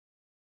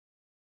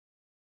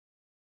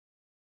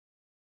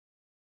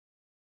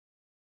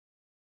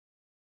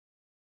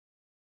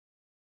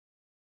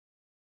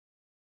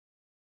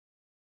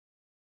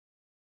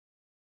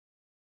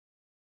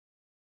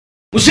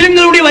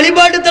முஸ்லிம்களுடைய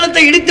வழிபாட்டு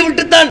தலத்தை இடித்து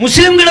விட்டுத்தான்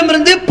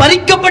முஸ்லிம்களிடமிருந்து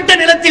பறிக்கப்பட்ட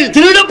நிலத்தில்,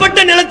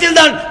 திருடப்பட்ட நிலத்தில்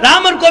தான்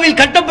ராமர் கோவில்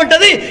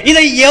கட்டப்பட்டது.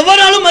 இதை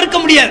எவராலும் மறுக்க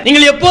முடியாது.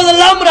 நீங்கள்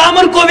எப்போதெல்லாம்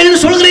ராமர் கோவில்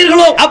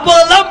சொல்கிறீர்களோ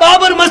அப்போதெல்லாம்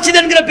பாபர் மஸ்ஜித்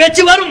என்கிற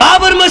பேச்சு வரும்.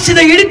 பாபர்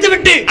மஸ்ஜிதை இடித்து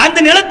விட்டு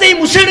அந்த நிலத்தை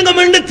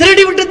முஸ்லிம்கள் என்று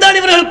திருடி விட்டுத்தான்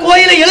இவர்கள்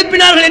கோயிலை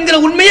எழுப்பினார்கள் என்கிற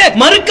உண்மையை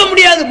மறுக்க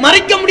முடியாது,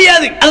 மறைக்க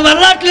முடியாது. அது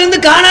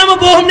வரலாற்றிலிருந்து காணாம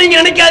போகும் நீங்க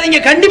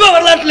நினைக்காதீங்க. கண்டிப்பா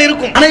வரலாற்றில்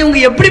இருக்கும். ஆனா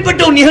இவங்க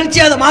எப்படிப்பட்ட ஒரு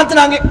நிகழ்ச்சியை அதை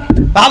மாத்துறாங்க.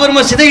 பாபர்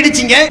மஸ்ஜிதை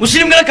இடிச்சீங்க,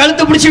 முஸ்லிம்களை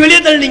கழுத்து பிடிச்சு வெளியே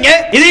தள்ளினீங்க.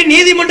 இதே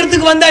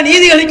நீதிமன்றத்துக்கு வந்தா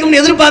நீதி அளிக்கும்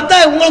எதிர்பார்த்தா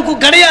உங்களுக்கு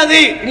கிடையாது,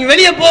 நீ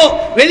வெளியே போ,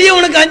 வெளியே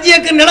உனக்கு 5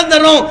 ஏக்கர் நிலம்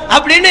தரும்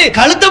அப்படின்னு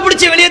கழுத்தை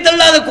பிடிச்சு வெளியே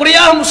தள்ளாத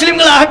குறையாக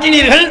முஸ்லிம்களை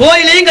அகற்றினீர்கள்.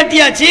 கோயிலையும்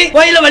கட்டியாச்சு,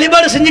 கோயில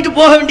வழிபாடு செஞ்சுட்டு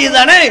போக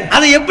வேண்டியதுதானே.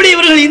 அதை எப்படி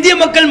இவர்கள் இந்திய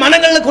மக்கள்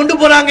மனங்கள்ல கொண்டு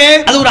போறாங்க?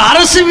 அது ஒரு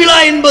அரசு விழா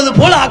என்பது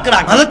போல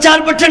ஆக்குறாங்க.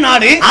 மதச்சார்பற்ற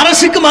நாடு,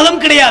 அரசுக்கு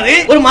மதம் கிடையாது.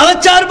 ஒரு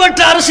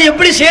மதச்சார்பற்ற அரசு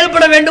எப்படி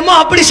செயல்பட வேண்டுமோ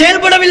அப்படி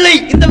செயல்படவில்லை.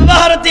 இந்த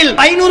விவகாரத்தில்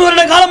 500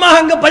 வருட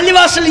காலமாக அங்க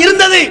பள்ளிவாசல்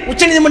இருந்தது,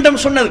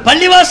 உச்சநீதிமன்றம் சொன்னது.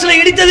 பள்ளிவாசலை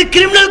இடித்தது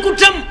கிரிமினல்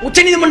குற்றம்,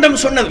 உச்சநீதிமன்றம்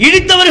சொன்னது.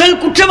 இடித்தவர்கள்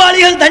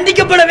குற்றவாளிகள்,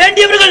 தண்டிக்கப்பட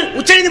வேண்டியவர்கள்,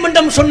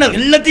 உச்சநீதிமன்றம் சொன்னது.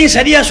 எல்லாத்தையும்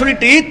சரியா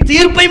சொல்லிட்டு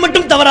தீர்ப்பை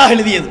மட்டும் தவறாக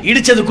எழுதியது.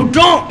 இடிச்சது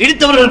குற்றம்,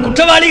 இடித்தவர்கள்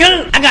குற்றவாளிகள்.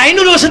 அங்க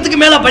 500 வருஷத்துக்கு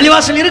மேல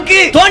பள்ளிவாசல் இருக்கு,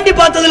 தோண்டி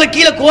பார்த்ததுல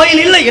கீழே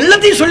கோயில் இல்ல,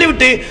 எல்லாத்தையும்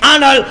சொல்லிவிட்டு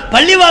ஆனால்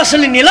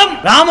பள்ளிவாசலின் நிலம்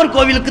ராமர்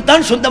கோவிலுக்கு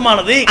தான்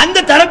சொந்தமானது,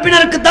 அந்த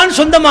தரப்பினருக்கு தான்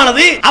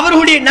சொந்தமானது,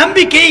 அவர்களுடைய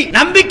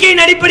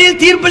நம்பிக்கையின் அடிப்படையில்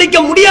தீர்ப்பளிக்க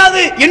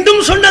முடியாது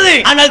என்றும் சொன்னது.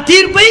 ஆனால்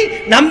தீர்ப்பை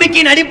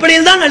நம்பிக்கையின்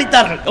அடிப்படையில் தான்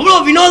அளித்தார்கள்.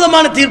 எவ்வளவு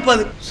வினோதமான தீர்ப்பு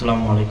அது.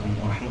 அஸ்ஸலாமு அலைக்கும்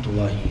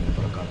வரஹ்மத்துல்லாஹி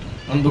வபரகாத்துஹு.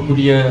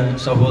 அன்புக்குரிய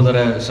சகோதர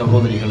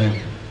சகோதரிகளே,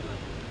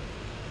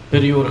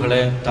 பெரியோர்களே,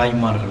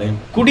 தாய்மார்களே,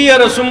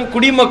 குடியரசும்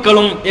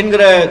குடிமக்களும்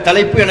என்கிற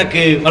தலைப்பு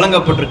எனக்கு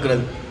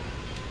வழங்கப்பட்டிருக்கிறது.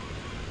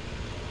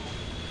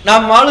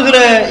 நாம் வாழுகிற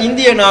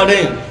இந்திய நாடு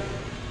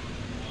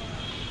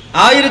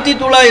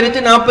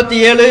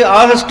 1947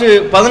 ஆகஸ்ட்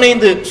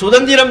 15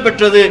 சுதந்திரம்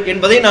பெற்றது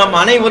என்பதை நாம்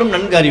அனைவரும்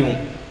நன்கு அறிவோம்.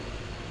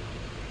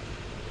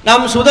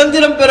 நாம்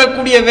சுதந்திரம்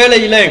பெறக்கூடிய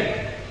வேளையிலே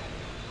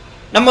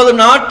நமது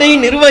நாட்டை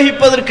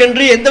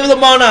நிர்வகிப்பதற்கென்று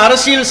எந்தவிதமான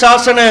அரசியல்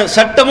சாசன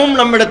சட்டமும்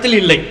நம்மிடத்தில்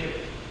இல்லை.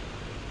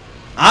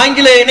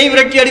 ஆங்கிலேயனை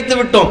விரட்டி அடித்து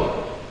விட்டோம்.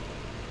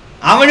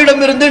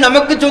 அவனிடமிருந்து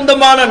நமக்கு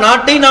சொந்தமான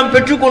நாட்டை நாம்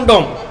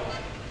பெற்றுக்கொண்டோம்.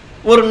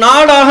 ஒரு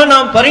நாடாக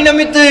நாம்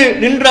பரிணமித்து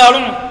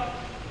நின்றாலும்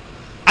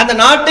அந்த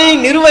நாட்டை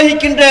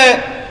நிர்வகிக்கின்ற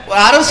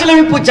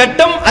அரசியலமைப்பு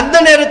சட்டம் அந்த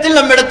நேரத்தில்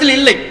நம்மிடத்தில்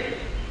இல்லை.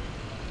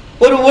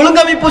 ஒரு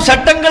ஒழுங்கமைப்பு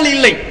சட்டங்கள்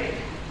இல்லை.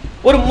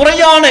 ஒரு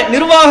முறையான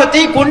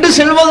நிர்வாகத்தை கொண்டு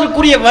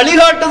செல்வதற்குரிய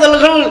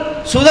வழிகாட்டுதல்கள்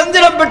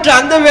சுதந்திரம் பெற்ற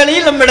அந்த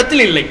வேளையில்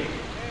நம்மிடத்தில் இல்லை.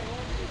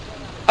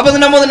 அப்போது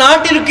நமது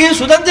நாட்டிற்கு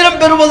சுதந்திரம்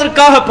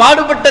பெறுவதற்காக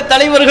பாடுபட்ட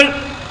தலைவர்கள்,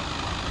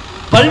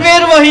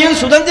 பல்வேறு வகையில்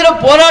சுதந்திர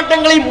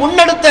போராட்டங்களை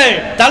முன்னெடுத்த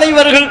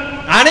தலைவர்கள்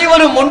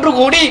அனைவரும் ஒன்று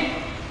கூடி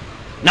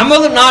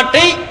நமது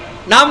நாட்டை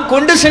நாம்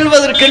கொண்டு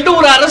செல்வதற்கென்று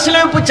ஒரு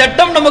அரசியலமைப்பு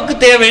சட்டம் நமக்கு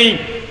தேவை.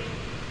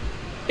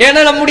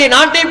 ஏன்னா நம்முடைய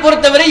நாட்டை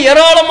பொறுத்தவரை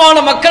ஏராளமான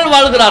மக்கள்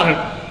வாழ்கிறார்கள்.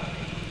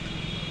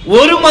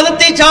 ஒரு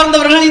மதத்தை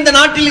சார்ந்தவர்கள் இந்த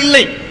நாட்டில்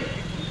இல்லை.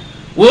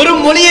 ஒரு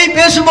மொழியை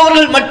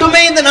பேசுபவர்கள்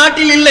மட்டுமே இந்த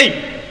நாட்டில் இல்லை.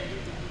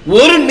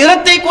 ஒரு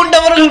நிறத்தை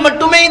கொண்டவர்கள்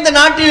மட்டுமே இந்த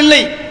நாட்டில்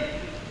இல்லை.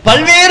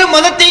 பல்வேறு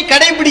மதத்தை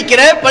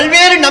கடைபிடிக்கிற,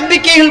 பல்வேறு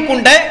நம்பிக்கைகள்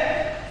கொண்ட,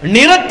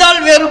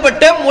 நிறத்தால்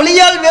வேறுபட்ட,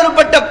 மொழியால்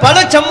வேறுபட்ட பல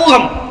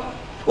சமூகம்,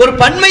 ஒரு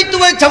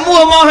பன்மைத்துவ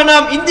சமூகமாக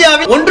நாம்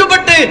இந்தியாவில்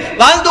ஒன்றுபட்டு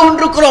வாழ்ந்து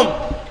கொண்டிருக்கிறோம்.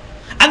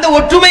 அந்த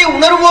ஒற்றுமை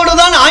உணர்வோடு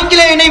தான்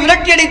ஆங்கிலேயனை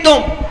விரட்டி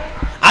அடித்தோம்.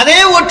 அதே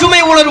ஒற்றுமை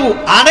உணர்வு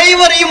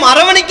அனைவரையும்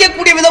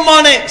அரவணைக்கக்கூடிய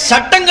விதமான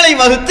சட்டங்களை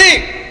வகுத்து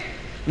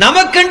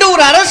நமக்கென்று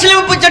ஒரு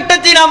அரசியலமைப்பு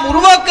சட்டத்தை நாம்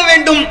உருவாக்க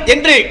வேண்டும்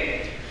என்று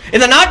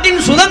இந்த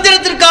நாட்டின்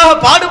சுதந்திரத்திற்காக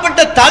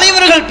பாடுபட்ட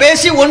தலைவர்கள்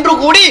பேசி ஒன்று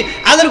கூடி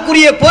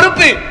அதற்குரிய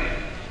பொறுப்பு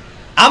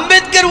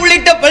அம்பேத்கர்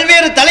உள்ளிட்ட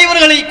பல்வேறு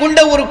தலைவர்களை கொண்ட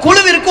ஒரு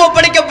குழுவிற்கு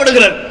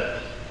ஒப்படைக்கப்படுகிறது.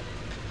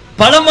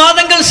 பல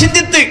மாதங்கள்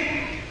சிந்தித்து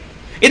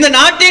இந்த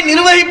நாட்டை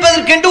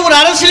நிர்வகிப்பதற்கென்று ஒரு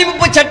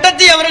அரசியலமைப்பு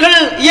சட்டத்தை அவர்கள்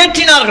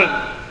இயற்றினார்கள்,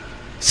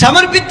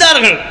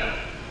 சமர்ப்பித்தார்கள்.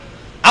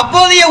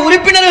 அப்போதைய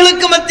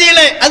உறுப்பினர்களுக்கு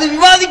மத்தியிலே அது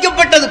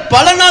விவாதிக்கப்பட்டது.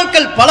 பல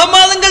நாட்கள், பல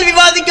மாதங்கள்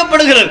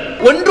விவாதிக்கப்படுகிறது.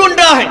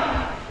 ஒன்றொன்றாக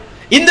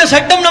இந்த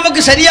சட்டம்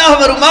நமக்கு சரியாக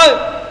வருமா,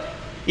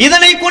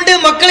 இதனை கொண்டு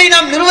மக்களை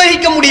நாம்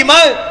நிர்வகிக்க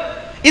முடியுமா,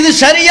 இது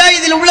சரியா,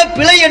 இதில் உள்ள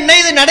பிழை என்ன,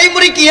 இது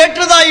நடைமுறைக்கு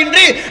ஏற்றதா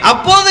என்று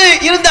அப்போது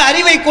இருந்த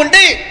அறிவை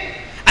கொண்டு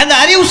அந்த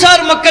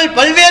அறிவுசார் மக்கள்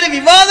பல்வேறு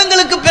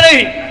விவாதங்களுக்கு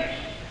பிறகு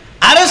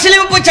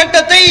அரசியலமைப்பு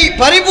சட்டத்தை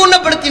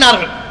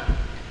பரிபூர்ணப்படுத்தினார்கள்.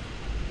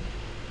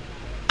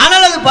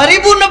 ஆனால் அது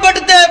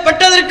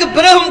பரிபூர்ணப்படுத்தப்பட்டதற்கு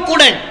பிறகும்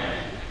கூட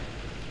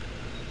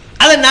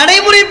அதை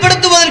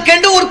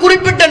நடைமுறைப்படுத்துவதற்கென்று ஒரு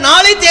குறிப்பிட்ட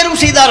நாளை தேர்வு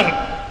செய்தார்கள்.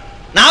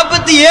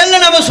 47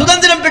 நம்ம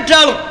சுதந்திரம்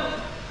பெற்றாலும்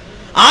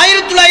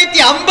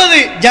 1950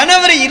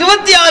 ஜனவரி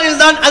 26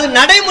 தான் அது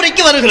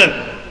நடைமுறைக்கு வருகிறது.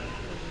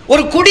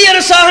 ஒரு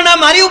குடியரசாக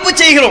நாம் அறிவிப்பு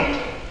செய்கிறோம்.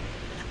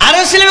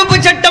 அரசியலமைப்பு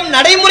சட்டம்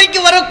நடைமுறைக்கு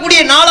வரக்கூடிய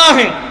நாளாக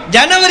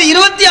ஜனவரி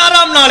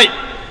 26ஆம் நாளை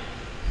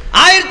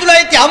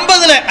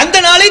 1950 அந்த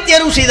நாளை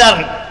தேர்வு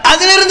செய்தார்கள்.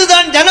 அதிலிருந்து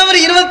தான் ஜனவரி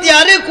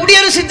 26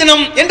 குடியரசு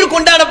தினம் என்று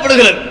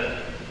கொண்டாடப்படுகிறது.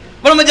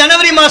 நம்ம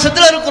ஜனவரி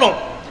மாசத்தில் இருக்கிறோம்.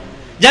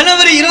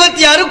 ஜனவரி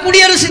 26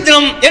 குடியரசு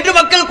தினம் என்று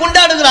மக்கள்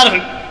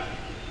கொண்டாடுகிறார்கள்.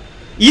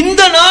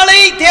 இந்த நாளை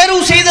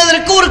தேர்வு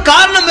செய்ததற்கு ஒரு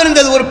காரணம்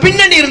இருந்தது, ஒரு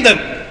பின்னணி இருந்தது.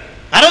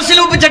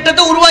 அரசியலமைப்பு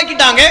சட்டத்தை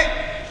உருவாக்கிட்டாங்க,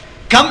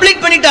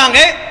 கம்ப்ளீட் பண்ணிட்டாங்க.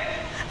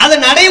 அதை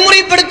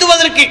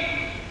நடைமுறைப்படுத்துவதற்கு,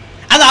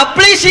 அதை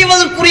அப்ளை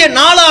செய்வதற்குரிய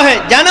நாளாக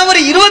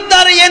ஜனவரி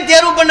 26 ஏன்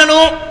தேர்வு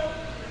பண்ணணும்?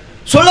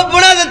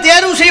 சொல்லப்போனால் அதை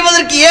தேர்வு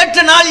செய்வதற்கு ஏற்ற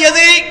நாள்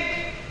எது?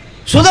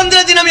 சுதந்திர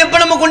தினம் எப்ப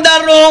நம்ம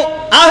கொண்டாடுறோம்?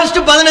 ஆகஸ்ட்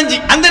 15.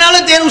 அந்த நாளை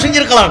தேர்வு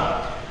செஞ்சிருக்கலாம்.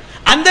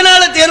 அந்த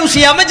நாளை தேர்வு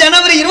செய்யாம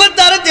ஜனவரி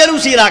 26 தேர்வு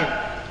செய்யறாங்க.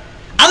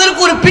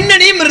 அதற்கு ஒரு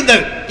பின்னணியும்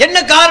இருந்தது. என்ன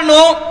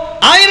காரணம்?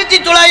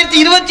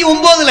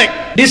 1929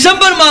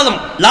 டிசம்பர் மாதம்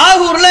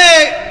லாகூர்ல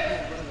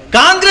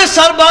காங்கிரஸ்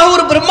சார்பாக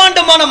ஒரு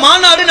பிரம்மாண்டமான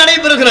மாநாடு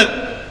நடைபெறுகிறது.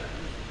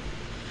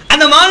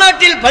 அந்த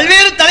மாநாட்டில்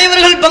பல்வேறு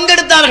தலைவர்கள்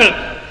பங்கெடுத்தார்கள்.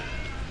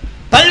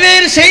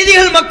 பல்வேறு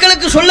செய்திகள்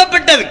மக்களுக்கு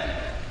சொல்லப்பட்டது.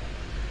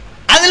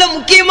 அதுல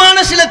முக்கியமான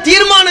சில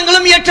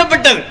தீர்மானங்களும்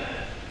இயற்றப்பட்டது.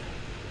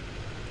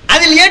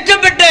 அதில்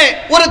இயற்றப்பட்ட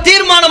ஒரு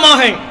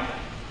தீர்மானமாக,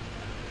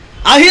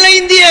 அகில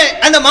இந்திய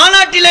அந்த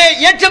மாநாட்டிலே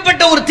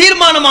இயற்றப்பட்ட ஒரு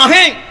தீர்மானமாக,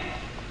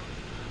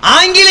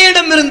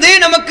 ஆங்கிலேயிடமிருந்து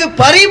நமக்கு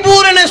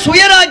பரிபூரண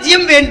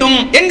சுயராஜ்யம் வேண்டும்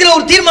என்கிற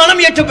ஒரு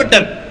தீர்மானம்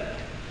இயற்றப்பட்டது.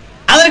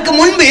 அதற்கு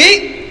முன்பு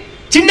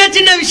சின்ன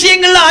சின்ன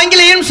விஷயங்கள்ல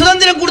ஆங்கிலேயன்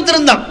சுதந்திரம்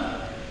கொடுத்திருந்தான்.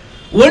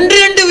 ஒன்று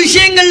ரெண்டு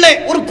விஷயங்கள்ல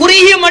ஒரு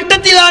குறுகிய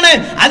மட்டத்திலான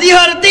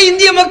அதிகாரத்தை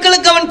இந்திய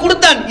மக்களுக்கு அவன்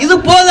கொடுத்தான். இது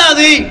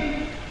போதாது,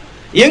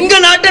 எங்க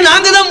நாட்டை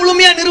நாங்க தான்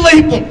முழுமையா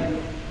நிர்வகிப்போம்,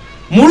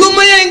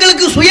 முழுமையா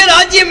எங்களுக்கு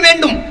சுயராஜ்யம்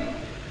வேண்டும்,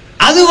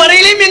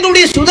 அதுவரையிலும்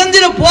எங்களுடைய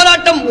சுதந்திர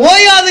போராட்டம்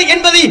ஓயாது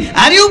என்பதை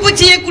அறிவிப்பு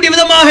செய்யக்கூடிய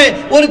விதமாக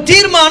ஒரு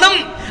தீர்மானம்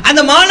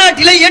அந்த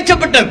மாநாட்டிலே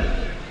இயற்றப்பட்டது.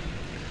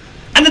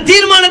 அந்த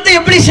தீர்மானத்தை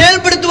எப்படி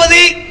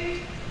செயல்படுத்துவது,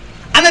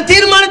 அந்த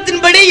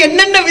தீர்மானத்தின்படி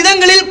என்னென்ன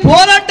விதங்களில்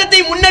போராட்டத்தை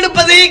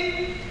முன்னெடுப்பது,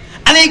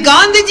 அதை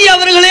காந்திஜி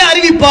அவர்களே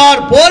அறிவிப்பார்.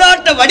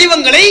 போராட்ட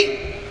வடிவங்களை,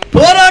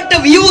 போராட்ட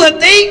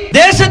வியூகத்தை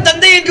தேச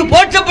தந்தை என்று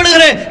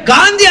போற்றப்படுகிற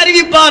காந்தி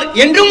அறிவிப்பார்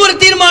என்றும் ஒரு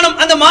தீர்மானம்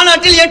அந்த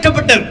மாநாட்டில்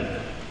இயற்றப்பட்டது.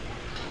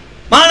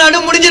 மாநாடு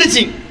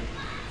முடிஞ்சிருச்சு.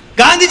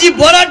 காந்திஜி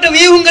போராட்ட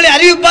வியூகங்களை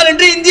அறிவிப்பார்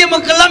என்று இந்திய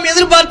மக்கள் எல்லாம்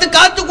எதிர்பார்த்து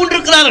காத்துக்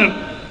கொண்டிருக்கிறார்கள்.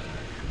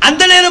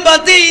 அந்த நேரம்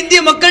பார்த்து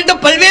இந்திய மக்கள்கிட்ட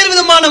பல்வேறு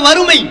விதமான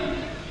வறுமை,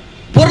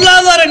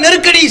 பொருளாதார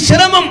நெருக்கடி,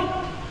 சிரமம்.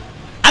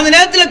 அந்த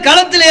நேரத்தில்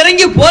களத்தில்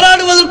இறங்கி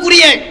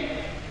போராடுவதற்குரிய,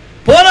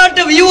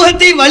 போராட்ட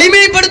வியூகத்தை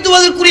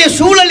வலிமைப்படுத்துவதற்குரிய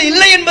சூழல்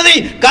இல்லை என்பதை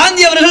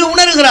காந்தி அவர்கள்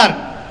உணர்கிறார்.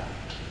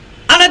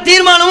 ஆனால்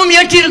தீர்மானமும்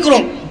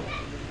ஏற்றிருக்கிறோம்.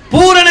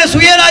 பூரண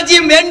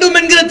சுயராஜ்யம் வேண்டும்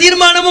என்கிற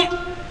தீர்மானமும்,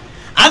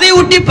 அதை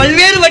ஒட்டி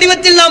பல்வேறு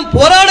வடிவத்தில் நாம்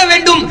போராட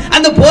வேண்டும்,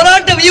 அந்த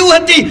போராட்ட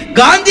வியூகத்தை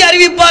காந்தி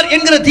அறிவிப்பார்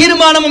என்கிற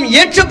தீர்மானமும்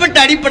ஏற்றப்பட்ட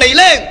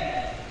அடிப்படையில்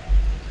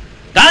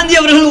காந்தி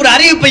அவர்கள் ஒரு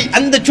அறிவிப்பை,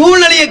 அந்த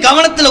சூழ்நிலையை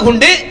கவனத்தில்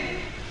கொண்டு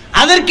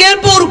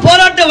அதற்கேற்ப ஒரு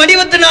போராட்ட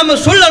வடிவத்தை நாம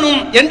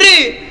சொல்லணும் என்று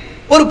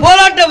ஒரு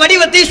போராட்ட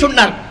வடிவத்தை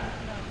சொன்னார்.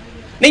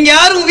 நீங்க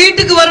யாரும்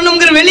வீட்டுக்கு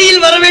வரணுங்கிற,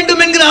 வெளியில் வர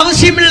வேண்டும் என்கிற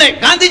அவசியம் இல்லை.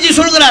 காந்திஜி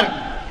சொல்கிறார்,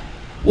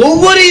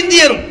 ஒவ்வொரு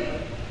இந்தியரும்,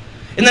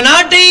 இந்த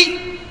நாட்டை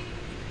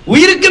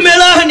உயிருக்கு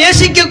மேலாக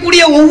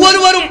நேசிக்கக்கூடிய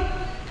ஒவ்வொருவரும்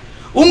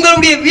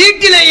உங்களுடைய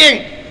வீட்டிலேயே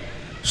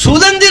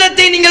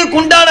சுதந்திரத்தை நீங்கள்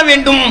கொண்டாட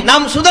வேண்டும்.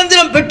 நாம்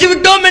சுதந்திரம்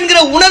பெற்றுவிட்டோம் என்கிற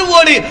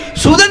உணர்வோடு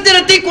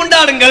சுதந்திரத்தை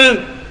கொண்டாடுங்கள்,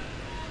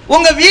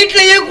 உங்க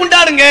வீட்டிலேயே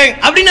கொண்டாடுங்க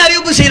அப்படின்னு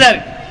அறிவிப்பு செய்தார்.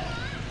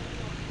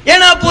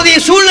 ஏன்னா அப்போதைய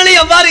சூழ்நிலை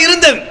அவ்வாறு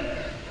இருந்தது.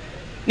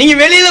 நீங்க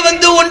வெளியில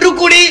வந்து ஒன்று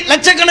கூடி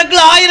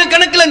லட்சக்கணக்கில்,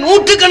 ஆயிரக்கணக்கில்,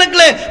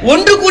 நூற்றுக்கணக்கில்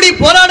ஒன்று கூடி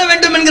போராட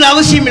வேண்டும் என்கிற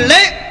அவசியம்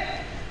இல்லை.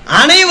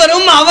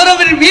 அனைவரும்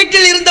அவரவர்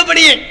வீட்டில்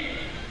இருந்தபடியே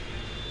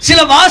சில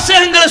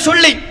வாசகங்களை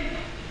சொல்லி,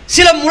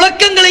 சில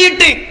முழக்கங்களை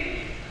இட்டு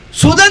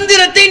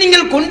சுதந்திரத்தை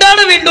நீங்கள் கொண்டாட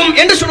வேண்டும்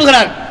என்று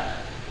சொல்கிறார்.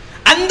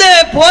 அந்த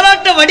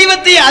போராட்ட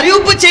வடிவத்தை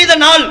அறிவிப்பு செய்த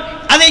நாள்,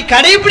 அதை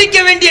கடைபிடிக்க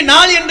வேண்டிய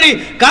நாள் என்று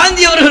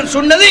காந்தி அவர்கள்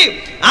சொன்னது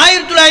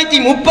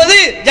 1930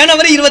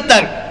 ஜனவரி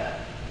 26.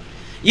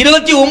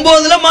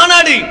 29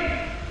 மாநாடு,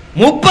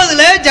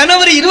 30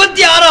 ஜனவரி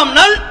 26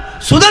 நாள்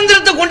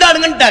சுதந்திரத்தை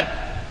கொண்டாடுங்கன்றார்.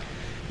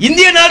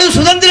 இந்திய நாடு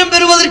சுதந்திரம்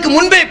பெறுவதற்கு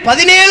முன்பே,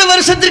 17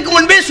 வருஷத்திற்கு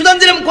முன்பே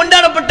சுதந்திரம்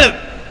கொண்டாடப்பட்டது.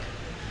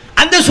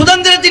 அந்த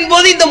சுதந்திரத்தின்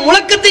போது இந்த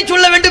முழக்கத்தை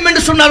சொல்ல வேண்டும்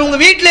என்று சொன்னார், உங்க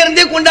வீட்டில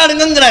இருந்தே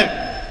கொண்டாடுங்கிறார்.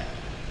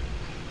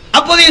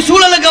 அப்போதைய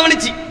சூழலை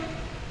கவனிச்சு,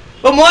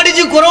 இப்போ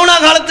மோடிஜி கொரோனா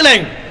காலத்தில்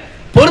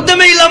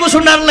பொருத்தமே இல்லாம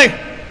சொன்னார்ல,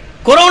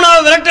 கொரோனாவை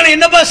விரட்டணும்,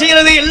 என்னப்பா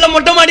செய்யறது, எல்லாம்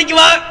மொட்டை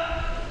மாடிக்குவா,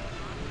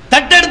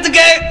 தட்டெடுத்துக்க,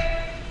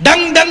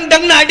 டங் டங்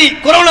டங்னு அடி,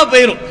 கொரோனா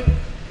போயிடும்.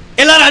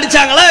 எல்லாரும்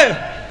அடிச்சாங்களா?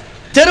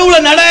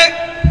 தெருவில் நட,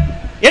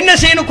 என்ன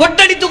செய்யணும்,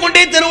 கொட்டடித்து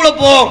கொண்டே தெருவில்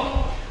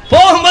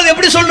போகும்போது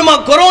எப்படி சொல்லணுமா,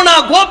 கொரோனா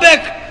கோ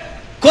பேக்,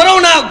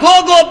 கொரோனா கோ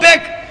கோ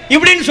பேக்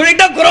இப்படின்னு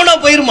சொல்லிட்டா கொரோனா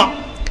போயிருமா.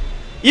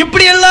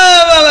 இப்படி எல்லாம்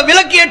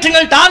விளக்கு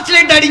ஏற்றுங்கள், டார்ச்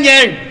லைட் அடிங்க,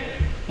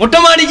 மொட்டை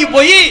மாடிக்கு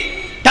போய்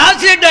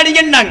டார்ச் லைட்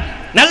அடிங்கன்னாங்க.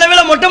 நல்ல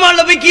வேளை மொட்டை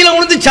மாடியில் போய் கீழே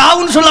விழுந்து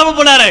சாவுன்னு சொல்லாம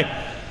போனாரு.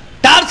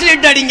 டார்ச்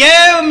லைட் அடிங்க,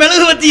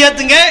 மெழுகுவத்தி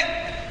ஏத்துங்க,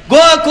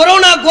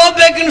 கொரோனா கோ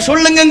பேக்னு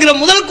சொல்லுங்கிற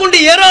முதல் கொண்டு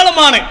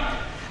ஏராளமான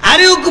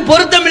அறிவுக்கு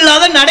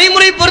பொருத்தமில்லாத,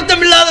 நடைமுறை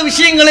பொருத்தமில்லாத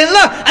விஷயங்கள்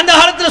எல்லாம் அந்த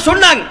காலத்தில்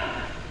சொன்னாங்க.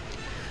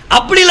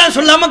 அப்படிலாம்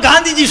சொல்லாம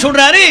காந்திஜி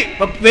சொல்றாரு,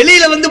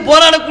 வெளியில வந்து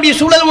போராடக்கூடிய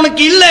சூழல்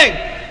உனக்கு இல்லை,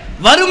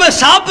 வறுமை,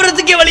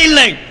 சாப்பிடறதுக்கே வழி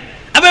இல்லை,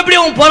 அப்ப எப்படி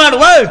அவன்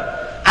போராடுவா?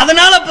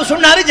 அதனால அப்ப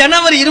சொன்னாரு,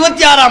 ஜனவரி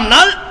 26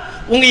 நாள்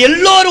உங்க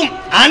எல்லோரும்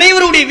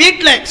அனைவருடைய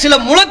வீட்டில் சில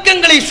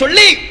முழக்கங்களை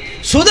சொல்லி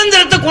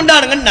சுதந்திரத்தை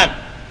கொண்டாடுங்க.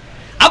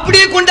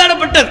 அப்படியே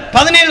கொண்டாடப்பட்டது.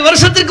 17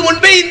 வருஷத்துக்கு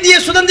முன்பே இந்திய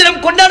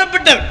சுதந்திரம்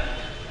கொண்டாடப்பட்டது.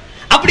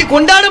 அப்படி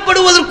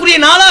கொண்டாடப்படுவதற்குரிய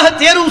நாளாக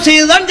தேர்வு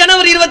செய்ததுதான்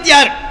ஜனவரி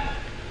 26.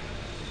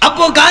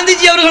 அப்போ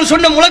காந்திஜி அவர்கள்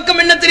சொன்ன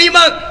முழக்கம் என்ன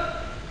தெரியுமா?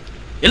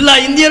 எல்லா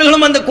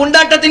இந்தியர்களும் அந்த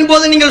கொண்டாட்டத்தின்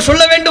போது நீங்கள்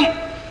சொல்ல வேண்டும்,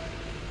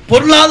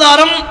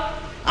 பொருளாதாரம்,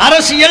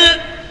 அரசியல்,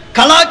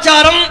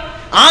 கலாச்சாரம்,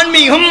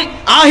 ஆன்மீகம்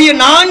ஆகிய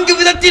 4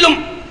 விதத்திலும்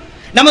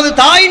நமது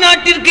தாய்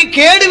நாட்டிற்கு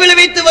கேடு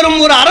விளைவித்து வரும்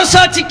ஒரு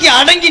அரசாட்சிக்கு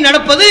அடங்கி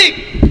நடப்பது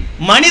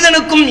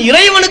மனிதனுக்கும்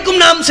இறைவனுக்கும்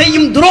நாம்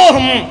செய்யும்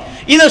துரோகம்.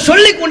 இதை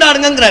சொல்லி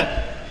கொண்டாடுங்கிறார்.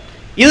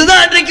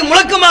 இதுதான் அன்றைக்கு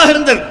முழக்கமாக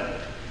இருந்தது.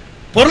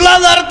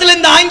 பொருளாதாரத்தில்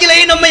இந்த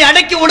ஆங்கிலேயை நம்மை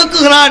அடக்கி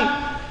ஒடுக்குகிறான்,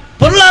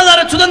 பொருளாதார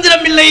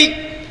சுதந்திரம் இல்லை,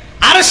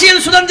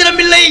 அரசியல்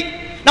சுதந்திரம் இல்லை,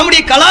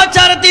 நம்முடைய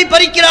கலாச்சாரத்தை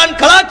பறிக்கிறான்,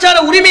 கலாச்சார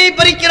உரிமையை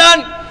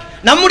பறிக்கிறான்,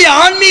 நம்முடைய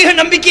ஆன்மீக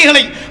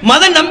நம்பிக்கைகளை,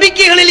 மத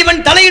நம்பிக்கைகளில்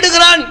இவன்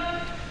தலையிடுகிறான்.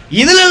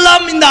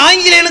 இதிலெல்லாம் இந்த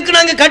ஆங்கிலேயனுக்கு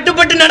நாங்கள்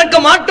கட்டுப்பட்டு நடக்க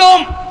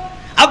மாட்டோம்.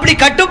 அப்படி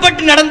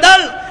கட்டுப்பட்டு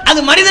நடந்தால் அது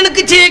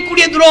மனிதனுக்கு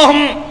செய்யக்கூடிய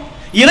துரோகம்,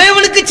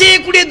 இறைவனுக்கு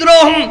செய்யக்கூடிய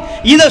துரோகம்.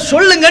 இதை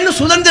சொல்லுங்கன்னு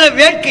சுதந்திர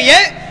வேட்கையை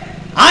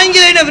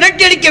ஆங்கிலேயனை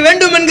விரட்டி அடிக்க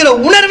வேண்டும் என்கிற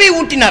உணர்வை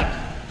ஊட்டினார்.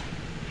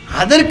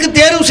 அதற்கு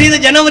தேர்வு செய்த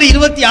ஜனவரி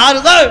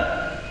 26 தான்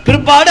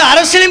பிற்பாடு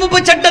அரசியலமைப்பு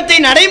சட்டத்தை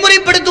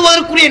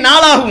நடைமுறைப்படுத்துவதற்குரிய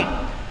நாளாகும்,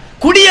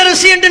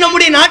 குடியரசு என்று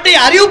நம்முடைய நாட்டை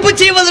அறிவிப்பு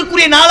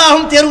செய்வதற்குரிய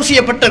நாளாகவும் தேர்வு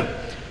செய்யப்பட்டது.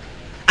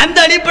 அந்த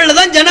அடிப்படையில்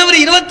தான் ஜனவரி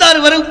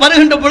 26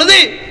 வருகின்ற பொழுது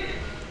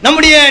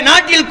நம்முடைய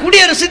நாட்டில்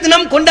குடியரசு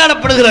தினம்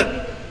கொண்டாடப்படுகிறது.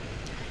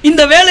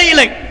 இந்த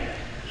வேளையில்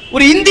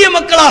ஒரு இந்திய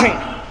மக்களாக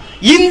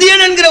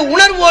இந்தியன் என்கிற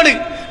உணர்வோடு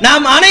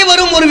நாம்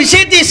அனைவரும் ஒரு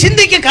விஷயத்தை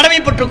சிந்திக்க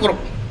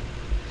கடமைப்பட்டிருக்கிறோம்.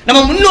 நம்ம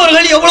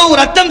முன்னோர்கள் எவ்வளவு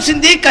ரத்தம்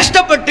சிந்தி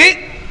கஷ்டப்பட்டு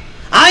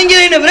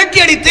ஆங்கிலேயனை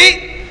விரட்டி அடித்து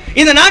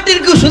இந்த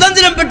நாட்டிற்கு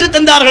சுதந்திரம் பெற்று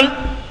தந்தார்கள்.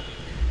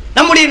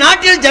 நம்முடைய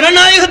நாட்டில்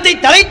ஜனநாயகத்தை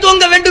தலை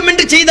தோங்க வேண்டும்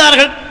என்று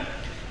செய்தார்கள்.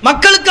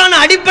 மக்களுக்கான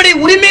அடிப்படை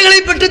உரிமைகளை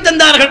பெற்று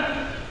தந்தார்கள்.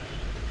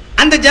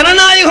 அந்த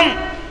ஜனநாயகம்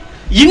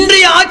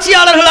இன்றைய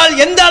ஆட்சியாளர்களால்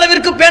எந்த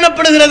அளவிற்கு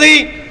பேணப்படுகிறது?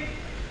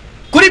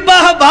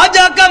 குறிப்பாக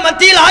பாஜக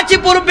மத்தியில் ஆட்சி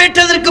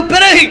பொறுப்பேற்றதற்கு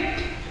பிறகு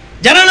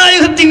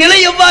ஜனநாயகத்தின் நிலை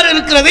எவ்வாறு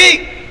இருக்கிறது?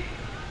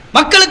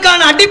 மக்களுக்கான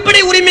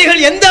அடிப்படை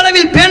உரிமைகள் எந்த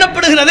அளவில்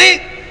பேணப்படுகிறது?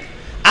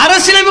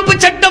 அரசியலமைப்பு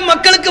சட்டம்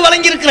மக்களுக்கு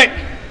வழங்கியிருக்கிறது.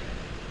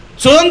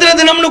 சுதந்திர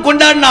தினம்னு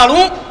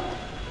கொண்டாடினாலும்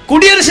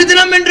குடியரசு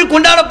தினம் என்று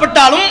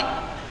கொண்டாடப்பட்டாலும்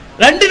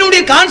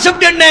ரெண்டினுடைய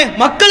கான்செப்ட் என்ன?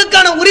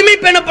 மக்களுக்கான உரிமை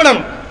பேணப்படும்.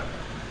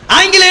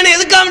 ஆங்கிலேயனை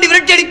எதுக்காக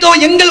விரட்டி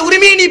அடித்தோம்? எங்கள்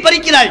உரிமையை நீ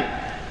பறிக்கிறாய்,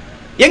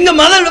 எங்க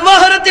மத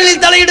விவகாரத்தில் நீ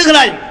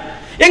தலையிடுகிறாய்,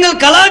 எங்கள்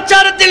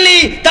கலாச்சாரத்தில் நீ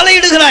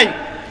தலையிடுகிறாய்,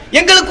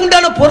 எங்களுக்கு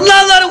உண்டான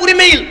பொருளாதார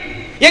உரிமையில்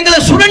எங்களை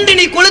சுரண்டி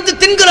நீ கொளுத்து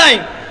தின்கிறாய்,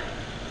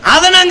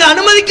 அதை நாங்கள்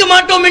அனுமதிக்க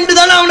மாட்டோம் என்று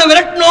தான் அவனை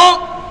விரட்டினோம்.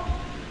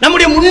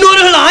 நம்முடைய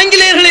முன்னோர்கள்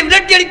ஆங்கிலேயர்களை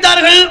விரட்டி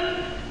அடித்தார்கள்.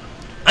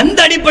 அந்த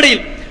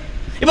அடிப்படையில்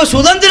இப்ப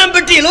சுதந்திரம்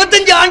பெற்று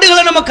 75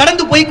 ஆண்டுகளை நம்ம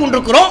கடந்து போய்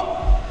கொண்டிருக்கிறோம்.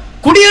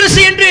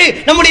 குடியரசு என்று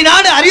நம்முடைய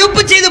நாடு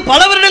அறிவிப்பு செய்து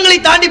பல வருடங்களை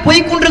தாண்டி போய்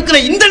கொண்டிருக்கிற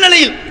இந்த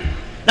நிலையில்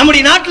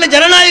நம்முடைய நாட்டில்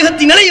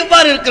ஜனநாயகத்தின் நிலை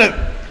எவ்வாறு இருக்கிறது?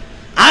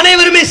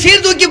 அனைவருமே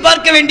சீர்தூக்கி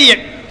பார்க்க வேண்டிய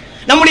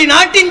நம்முடைய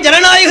நாட்டின்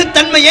ஜனநாயக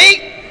தன்மையை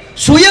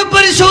சுய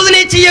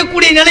பரிசோதனை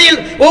செய்யக்கூடிய நிலையில்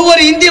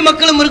ஒவ்வொரு இந்திய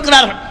மக்களும்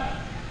இருக்கிறார்கள்.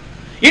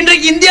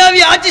 இன்றைக்கு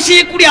இந்தியாவை ஆட்சி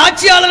செய்யக்கூடிய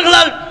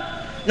ஆட்சியாளர்களால்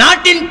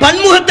நாட்டின்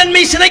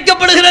பன்முகத்தன்மை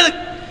சிதைக்கப்படுகிறது,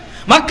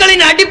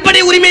 மக்களின்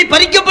அடிப்படை உரிமை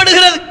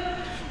பறிக்கப்படுகிறது.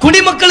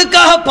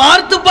 குடிமக்களுக்காக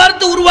பார்த்து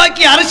பார்த்து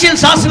உருவாக்கிய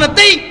அரசியல்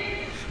சாசனத்தை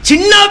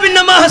சின்ன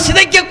பின்னமாக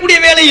சிதைக்கக்கூடிய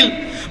வேளையில்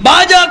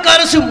பாஜக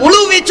அரசு முழு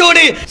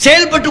வீச்சோடு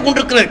செயல்பட்டு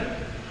கொண்டிருக்கிறது.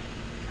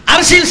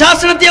 அரசியல்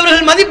சாசனத்தை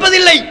அவர்கள்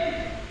மதிப்பதில்லை,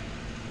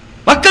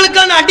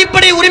 மக்களுக்கான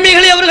அடிப்படை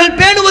உரிமைகளை அவர்கள்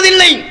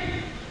பேணுவதில்லை.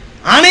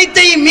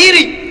 அனைத்தையும்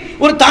மீறி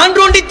ஒரு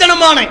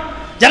தாண்டோண்டித்தனமான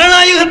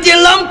ஜனநாயகத்தை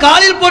எல்லாம்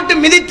காலில் போட்டு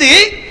மிதித்து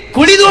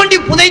குழி தோண்டி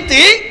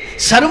புதைத்து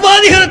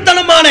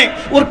சர்வாதிகாரத்தனமான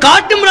ஒரு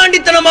காட்டு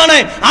மிராண்டித்தனமான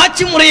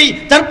ஆட்சி முறையை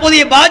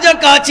தற்போதைய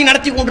பாஜக ஆட்சி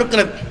நடத்தி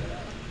கொண்டிருக்கிறது.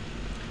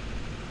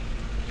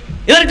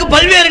 இதற்கு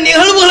பல்வேறு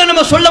நிகழ்வுகளை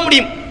நம்ம சொல்ல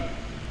முடியும்.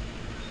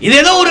 இது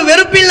ஏதோ ஒரு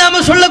வெறுப்பில்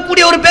நாம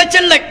சொல்லக்கூடிய ஒரு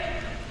பேச்சல்ல.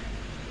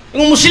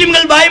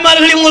 முஸ்லிம்கள்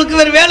பாய்மார்கள் இவங்களுக்கு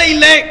வேறு வேலை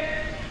இல்லை,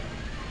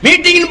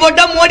 மீட்டிங்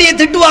போட்டா மோடியை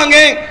திட்டுவாங்க,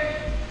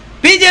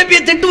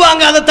 பிஜேபியை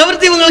திட்டுவாங்க, அதை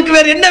தவிர்த்து இவங்களுக்கு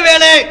வேறு என்ன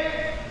வேலை?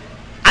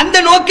 அந்த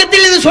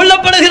நோக்கத்தில் இது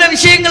சொல்லப்படுகிற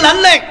விஷயங்கள்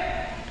அல்ல.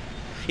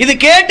 இது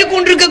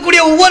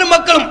கேட்டுக்கொண்டிருக்கக்கூடிய ஒவ்வொரு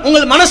மக்களும்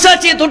உங்கள்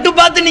மனசாட்சியை தொட்டு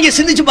பார்த்து நீங்க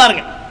சிந்திச்சு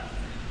பாருங்க.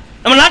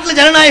 நம்ம நாட்டில்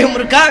ஜனநாயகம்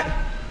இருக்கா?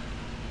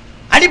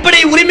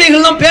 அடிப்படை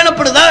உரிமைகள்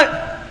பேணப்படுதா?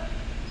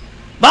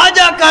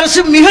 பாஜக அரசு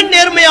மிக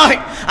நேர்மையாக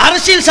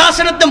அரசியல்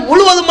சாசனத்தை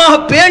முழுவதுமாக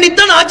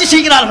பேணித்தான் ஆட்சி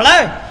செய்கிறார்களா?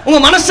 உங்க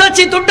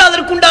மனசாட்சியை தொட்டு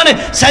அதற்குண்டான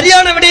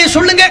சரியான விடையை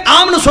சொல்லுங்க.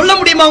 ஆம்னு சொல்ல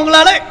முடியுமா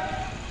உங்களால?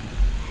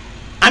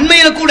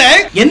 அண்மையில் கூட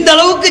எந்த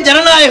அளவுக்கு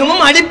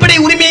ஜனநாயகமும் அடிப்படை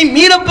உரிமையை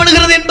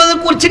மீறப்படுகிறது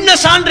என்பதற்கு ஒரு சின்ன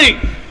சான்று.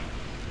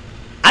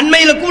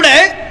 அண்மையில் கூட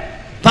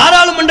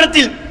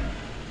பாராளுமன்றத்தில்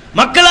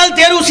மக்களால்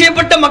தேர்வு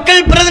செய்யப்பட்ட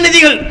மக்கள்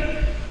பிரதிநிதிகள்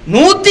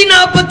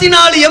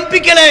 144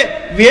 எம்பிக்களை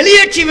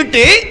வெளியேற்றி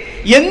விட்டு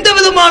எந்த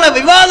விதமான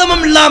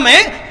விவாதமும் இல்லாம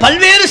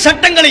பல்வேறு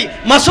சட்டங்களை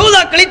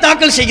மசோதாக்களை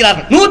தாக்கல்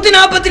செய்கிறார்கள்.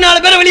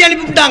 144 பேரை வெளியே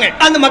அனுப்பி விட்டாங்க.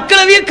 அந்த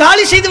மக்களவையை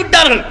காலி செய்து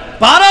விட்டார்கள்,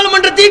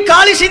 பாராளுமன்றத்தை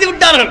காலி செய்து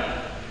விட்டார்கள்.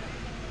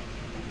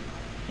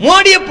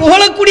 மோடியை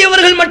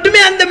புகழக்கூடியவர்கள்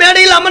மட்டுமே அந்த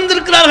மேடையில்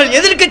அமர்ந்திருக்கிறார்கள்.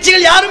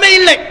 எதிர்க்கட்சிகள் யாருமே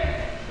இல்லை.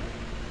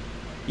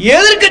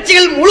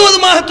 எதிர்க்கட்சிகள்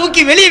முழுவதுமாக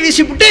தூக்கி வெளியே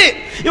வீசிவிட்டு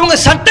இவங்க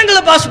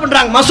சட்டங்களை பாஸ்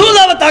பண்றாங்க,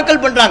 மசோதாவை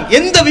தாக்கல் பண்றாங்க,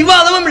 எந்த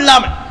விவாதமும்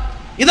இல்லாம.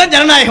 இதான்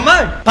ஜனநாயகமா?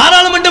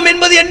 பாராளுமன்றம்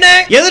என்பது என்ன?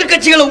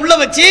 எதிர்க்கட்சிகளை உள்ள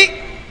வச்சு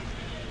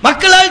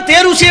மக்களால்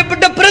தேர்வு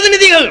செய்யப்பட்ட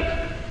பிரதிநிதிகள்.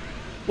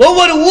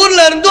 ஒவ்வொரு ஊர்ல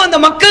இருந்தும் அந்த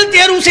மக்கள்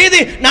தேர்வு செய்து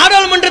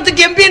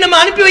நாடாளுமன்றத்துக்கு எம்பி நம்ம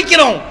அனுப்பி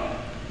வைக்கிறோம்.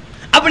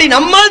 அப்படி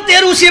நம்மால்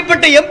தேர்வு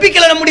செய்யப்பட்ட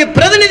எம்பிக்களை, நம்முடைய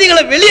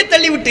பிரதிநிதிகளை வெளியே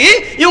தள்ளிவிட்டு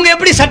இவங்க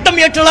எப்படி சட்டம்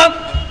இயற்றலாம்?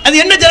 அது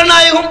என்ன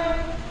ஜனநாயகம்?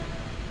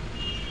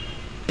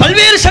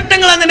 பல்வேறு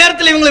சட்டங்கள் அந்த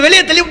நேரத்தில் இவங்களை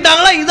வெளியே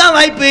தள்ளிவிட்டாங்களா? இதுதான்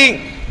வாய்ப்பு.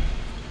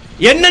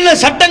 என்னென்ன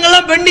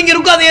சட்டங்கள்லாம் பெண்டிங்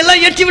இருக்கோ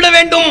அதையெல்லாம் ஏற்றிவிட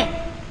வேண்டும்.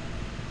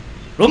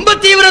 ரொம்ப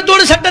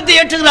தீவிரத்தோடு சட்டத்தை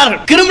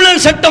ஏற்றுகிறார்கள்.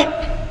 கிரிமினல் சட்டம்,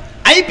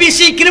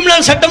 ஐபிசி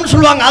கிரிமினல் சட்டம்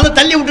சொல்லுவாங்க, அதை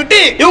தள்ளி விட்டுட்டு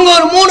இவங்க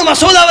ஒரு 3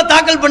 மசோதாவை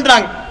தாக்கல்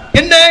பண்றாங்க.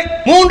 என்ன?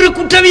 3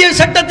 குற்றவியல்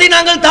சட்டத்தை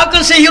நாங்கள்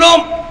தாக்கல்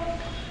செய்கிறோம்.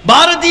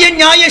 பாரதிய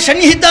நியாய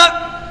சன்ஹிதா,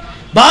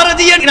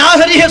 பாரதிய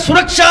நாகரிக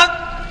சுரக்ஷா,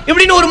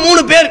 இப்படின்னு ஒரு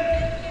 3 பேர்,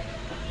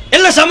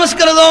 எல்லாம்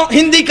சமஸ்கிருதம்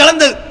ஹிந்தி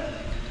கலந்தது.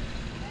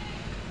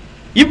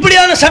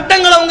 இப்படியான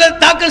சட்டங்களை அவங்க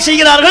தாக்கல்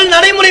செய்கிறார்கள்,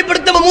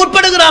 நடைமுறைப்படுத்த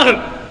முற்படுகிறார்கள்.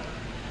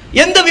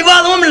 எந்த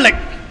விவாதமும் இல்லை.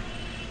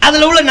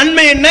 அதில் உள்ள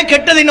நன்மை என்ன,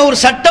 கெட்டது என்ன, ஒரு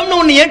சட்டம்னு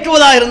ஒன்று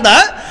ஏற்றுவதாக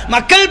இருந்தால்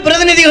மக்கள்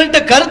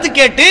பிரதிநிதிகள்கிட்ட கருத்து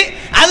கேட்டு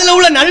அதில்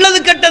உள்ள நல்லது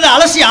கெட்டதை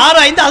அலசி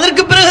ஆராய்ந்து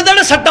அதற்கு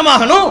பிறகுதான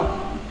சட்டமாகணும்.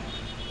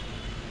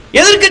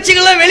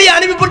 எதிர்க்கட்சிகள் வெளியே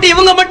அனுப்பிப்பட்டு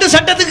இவங்க மட்டும்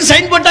சட்டத்துக்கு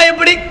சைன் போட்டா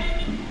எப்படி?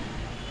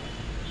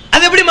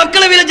 அது எப்படி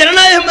மக்களவையில்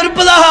ஜனநாயகம்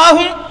இருப்பதாக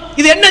ஆகும்?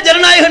 இது என்ன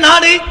ஜனநாயக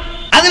நாடு?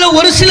 அதுல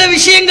ஒரு சில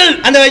விஷயங்கள்,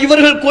 அந்த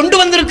இவர்கள் கொண்டு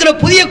வந்திருக்கிற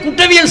புதிய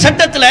குற்றவியல்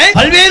சட்டத்தில்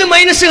பல்வேறு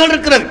மைனஸ்கள்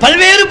இருக்கிறது,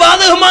 பல்வேறு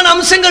பாதகமான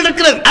அம்சங்கள்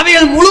இருக்கிறது.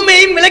 அவைகள்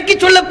முழுமையும் விலக்கி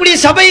சொல்லக்கூடிய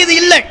சபை இது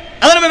இல்லை.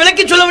 அதை நம்ம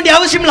விலக்கி சொல்ல வேண்டிய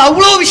அவசியம் இல்லை.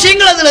 அவ்வளவு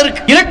விஷயங்கள் அதுல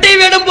இருக்கு. இரட்டை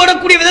வேடம்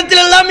போடக்கூடிய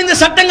விதத்தில் எல்லாம் இந்த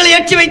சட்டங்களை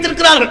ஏற்றி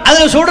வைத்திருக்கிறார்கள்.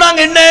 அதுல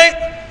சொல்றாங்க என்ன?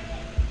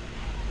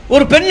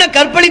 ஒரு பெண்ணை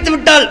கற்பழித்து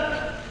விட்டால்,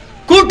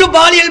 கூட்டு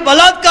பாலியல்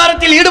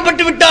பலாத்காரத்தில்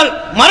ஈடுபட்டு விட்டால்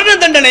மரண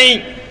தண்டனை,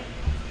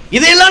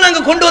 இதையெல்லாம்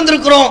நாங்க கொண்டு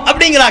வந்திருக்கிறோம்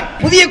அப்படிங்கிறாங்க.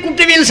 புதிய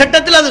குற்றவியல்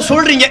சட்டத்தில் அதை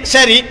சொல்றீங்க,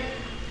 சரி,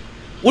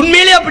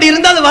 உண்மையிலே அப்படி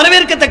இருந்தால் அது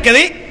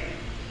வரவேற்கத்தக்கது.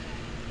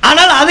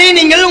 ஆனால் அதை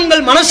நீங்கள்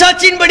உங்கள்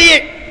மனசாட்சியின்படியே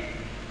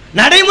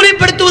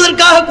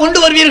நடைமுறைப்படுத்துவதற்காக கொண்டு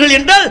வருவீர்கள்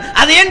என்றால்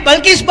அதை ஏன்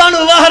பல்கிஸ்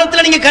பானு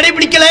விவகாரத்தில் நீங்க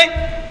கடைபிடிக்கல?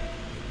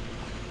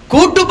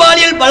 கூட்டு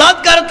பாலியல்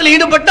பலாத்காரத்தில்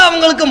ஈடுபட்ட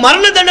அவங்களுக்கு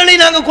மரண தண்டனை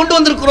நாங்க கொண்டு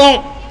வந்திருக்கிறோம்.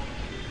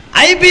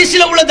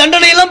 ஐபிசியில் உள்ள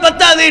தண்டனை எல்லாம்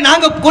பத்தாது,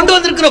 நாங்க கொண்டு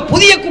வந்திருக்கிற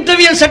புதிய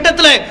குற்றவியல்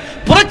சட்டத்தில்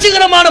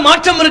புரட்சிகரமான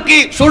மாற்றம் இருக்கு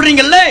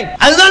சொல்றீங்கல்ல,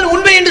 அதுதான்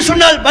உண்மை என்று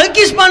சொன்னால்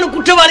பல்கிஸ் பானு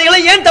குற்றவாளிகளை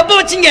ஏன் தப்ப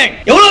வச்சீங்க?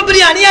 எவ்வளவு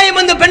பெரிய அநியாயம்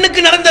அந்த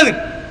பெண்ணுக்கு நடந்தது.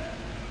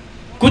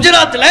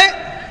 குஜராத்தில்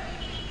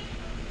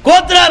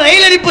கோத்ரா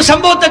ரயில் எரிப்பு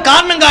சம்பவத்தை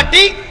காரணம்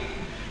காட்டி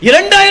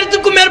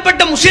 2000க்கும்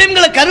மேற்பட்ட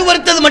முஸ்லிம்களை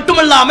கருவறுத்தது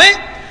மட்டுமல்லாம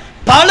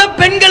பல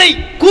பெண்களை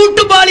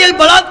கூட்டு பாலியல்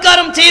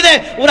பலாத்காரம் செய்த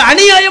ஒரு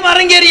அநியாயம்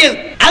அரங்கேறியது.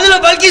 அதுல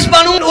பல்கிஸ்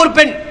பானு ஒரு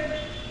பெண்,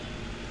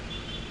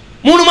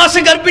 3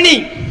 மாசம் கர்ப்பிணி,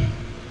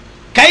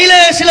 கையில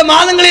சில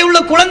மாதங்களே உள்ள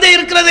குழந்தை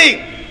இருக்கிறது.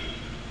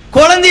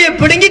 குழந்தையை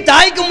பிடுங்கி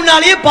தாய்க்கு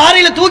முன்னாலேயே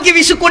பாறையில தூக்கி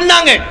வீசி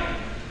கொண்டாங்க.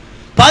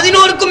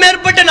 11க்கும்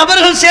மேற்பட்ட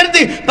நபர்கள்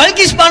சேர்ந்து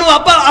பல்கிஸ் பானு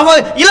அப்பா அவ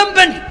இளம்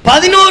பெண்,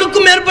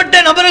 11க்கும்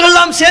மேற்பட்ட நபர்கள்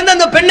எல்லாம் சேர்ந்து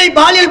அந்த பெண்ணை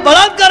பாலியல்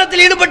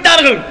பலாத்காரத்தில்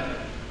ஈடுபட்டார்கள்.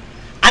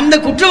 அந்த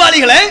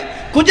குற்றவாளிகளை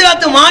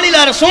குஜராத் மாநில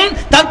அரசும்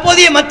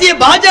தற்போதைய மத்திய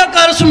பாஜக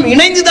அரசும்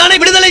இணைந்து தானே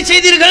விடுதலை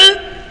செய்தீர்கள்.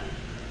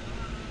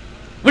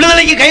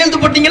 விடுதலைக்கு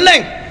கையெழுத்து போட்டீங்கல்ல,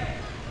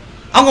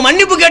 அவங்க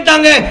மன்னிப்பு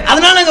கேட்டாங்க,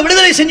 அதனால நாங்க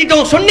விடுதலை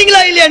செஞ்சிட்டோம்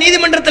சொன்னீங்களா இல்லையா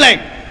நீதிமன்றத்தில்?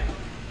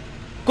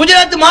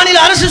 குஜராத் மாநில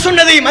அரசு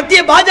சொன்னது,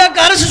 மத்திய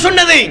பாஜக அரசு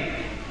சொன்னது.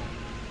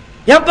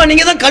 ஏப்பா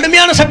நீங்க தான்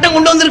கடுமையான சட்டம்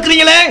கொண்டு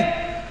வந்திருக்கிறீங்களே,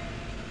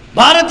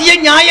 பாரதிய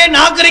நியாய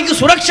நாகரிக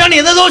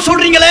சுரக்ஷான்னு எதோ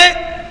சொல்றீங்களே,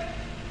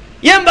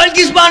 ஏன்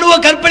பல்கிஸ் பானுவை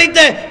கற்பழித்த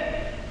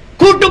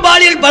கூட்டு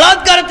பாலியல்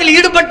பலாத்காரத்தில்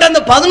ஈடுபட்ட அந்த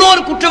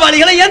 11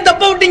 குற்றவாளிகளை ஏன்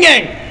தப்ப விட்டீங்க?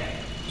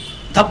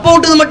 தப்ப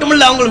விட்டது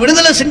மட்டுமல்ல, அவங்க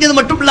விடுதலை செஞ்சது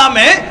மட்டும் இல்லாம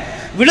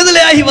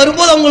விடுதலையாகி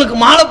வரும்போது அவங்களுக்கு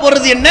மாலை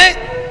போடுறது என்ன?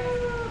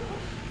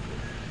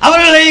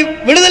 அவர்களை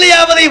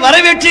விடுதலையாவதை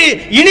வரவேற்று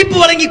இனிப்பு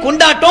வழங்கி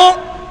கொண்டாட்டம்.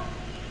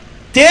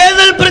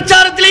 தேர்தல்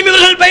பிரச்சாரத்திலையும்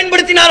இவர்கள்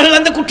பயன்படுத்தினார்கள்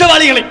அந்த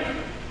குற்றவாளிகளை.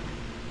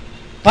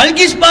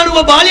 பல்கிஸ்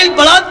பானு பாலியல்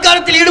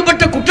பலாத்காரத்தில்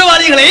ஈடுபட்ட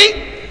குற்றவாளிகளை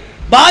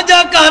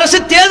பாஜக அரசு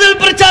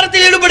தேர்தல்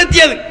பிரச்சாரத்தில்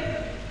ஈடுபடுத்தியது.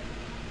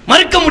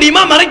 மறுக்க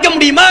முடியுமா? மறைக்க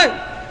முடியுமா?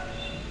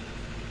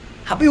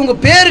 அப்ப இவங்க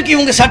பேருக்கு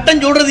இவங்க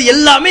சட்டம் சொல்றது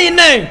எல்லாமே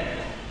என்ன?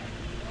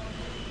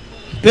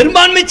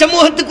 பெரும்பான்மை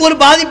சமூகத்துக்கு ஒரு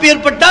பாதிப்பு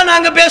ஏற்பட்டால்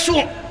நாங்க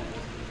பேசுவோம்.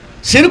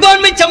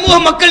 சிறுபான்மை சமூக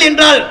மக்கள்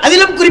என்றால்,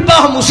 அதிலும்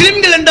குறிப்பாக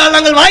முஸ்லிம்கள் என்றால்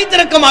நாங்கள் வாய்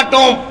திறக்க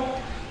மாட்டோம்,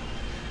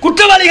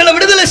 குற்றவாளிகளை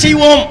விடுதலை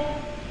செய்வோம்.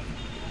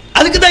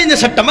 அதுக்கு தான் இந்த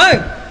சட்டமா?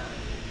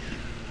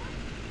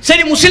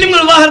 சரி,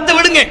 முஸ்லிம்கள் விவகாரத்தை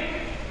விடுங்க,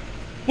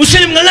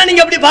 முஸ்லிம்கள்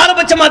நீங்க அப்படி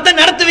பாரபட்சமா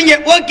தான் நடத்துவீங்க,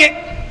 ஓகே.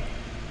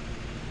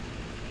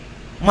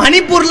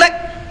 மணிப்பூர்ல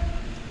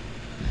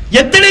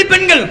எத்தனை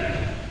பெண்கள்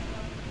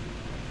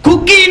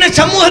குக்கி இன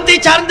சமூகத்தை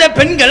சார்ந்த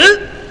பெண்கள்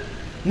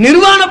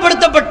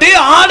நிர்வாணப்படுத்தப்பட்டு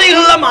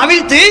ஆடைகள் எல்லாம்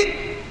அவிழ்த்து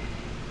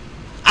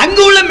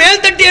அங்கு உள்ள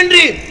மேல்தட்டு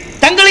என்று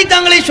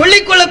தங்களை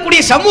சொல்லிக்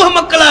கொள்ளக்கூடிய சமூக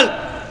மக்களால்,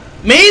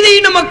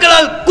 மெய்தியின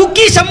மக்களால்,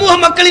 குக்கி சமூக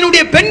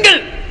மக்களினுடைய பெண்கள்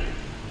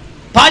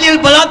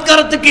பாலியல்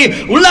பலாத்காரத்துக்கு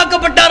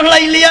உள்ளாக்கப்பட்டார்களா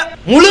இல்லையா?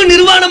 முழு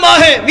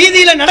நிர்வாணமாக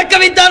வீதியில நடக்க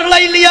வைத்தார்களா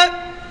இல்லையா?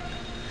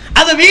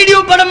 அதை வீடியோ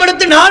படம்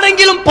எடுத்து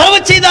நாடெங்கிலும் பரவ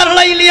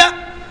செய்தார்களா இல்லையா?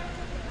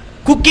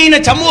 குக்கியின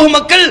சமூக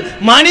மக்கள்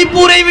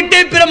மணிப்பூரை விட்டு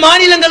பிற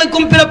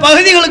மாநிலங்களுக்கும் பிற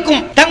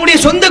பகுதிகளுக்கும் தங்களுடைய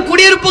சொந்த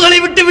குடியிருப்புகளை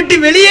விட்டு விட்டு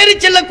வெளியேறி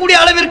செல்லக்கூடிய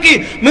அளவிற்கு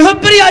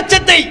மிகப்பெரிய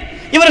அச்சத்தை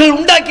இவர்கள்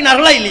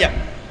உண்டாக்கினார்களா இல்லையா?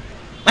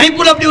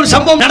 மணிப்பூர் அப்படி ஒரு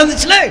சம்பவம்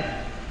நடந்துச்சுல,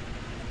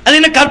 அது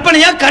என்ன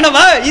கற்பனையா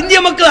கனவா? இந்திய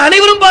மக்கள்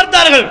அனைவரும்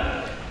பார்த்தார்கள்.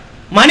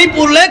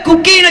 மணிப்பூர்ல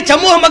குக்கியின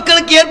சமூக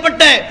மக்களுக்கு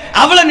ஏற்பட்ட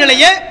அவல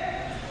நிலையை,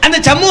 அந்த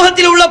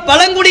சமூகத்தில் உள்ள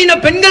பழங்குடியின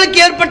பெண்களுக்கு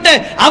ஏற்பட்ட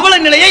அவல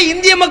நிலையை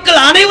இந்திய மக்கள்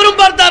அனைவரும்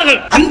பார்த்தார்கள்.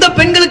 அந்த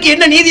பெண்களுக்கு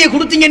என்ன நீதியை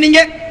கொடுத்தீங்க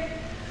நீங்க?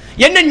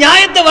 என்ன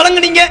நியாயத்தை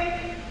வழங்குனீங்க?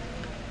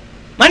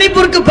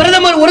 மணிப்பூருக்கு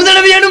பிரதமர் ஒரு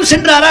தடவையேனும்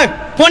சென்றாரா?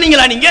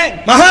 போனீங்களா நீங்க?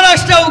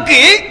 மகாராஷ்டிராவுக்கு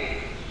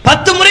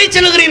 10 முறை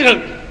செல்கிறீர்கள்,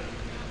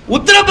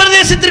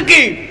 உத்தரப்பிரதேசத்திற்கு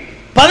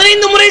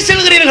 15 முறை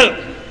செல்கிறீர்கள்,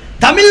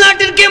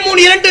 தமிழ்நாட்டிற்கே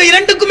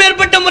 2க்கும்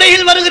மேற்பட்ட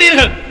முறைகள்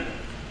வருகிறீர்கள்.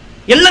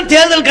 எல்லாம்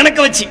தேர்தல் கணக்க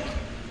வச்சு.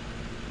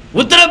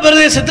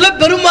 உத்தரப்பிரதேசத்தில்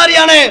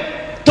பெரும்பாலான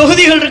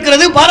தொகுதிகள்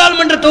இருக்கிறது,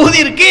 பாராளுமன்ற தொகுதி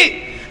இருக்கு,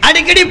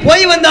 அடிக்கடி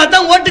போய் வந்தா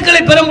தான்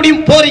ஓட்டுகளை பெற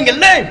முடியும்.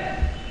 போறீங்கல்ல,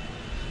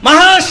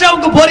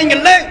 மகாராஷ்டிராவுக்கு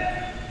போறீங்கல்ல,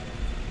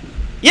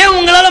 ஏன்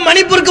உங்களால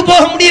மணிப்பூருக்கு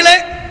போக முடியல?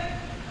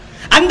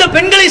 அந்த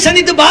பெண்களை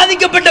சந்தித்து,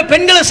 பாதிக்கப்பட்ட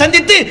பெண்களை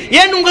சந்தித்து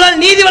ஏன்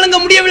உங்களால் நீதி வழங்க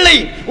முடியவில்லை?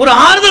 ஒரு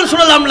ஆறுதல்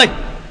சொல்லலாம்ல.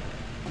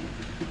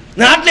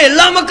 நாட்டில்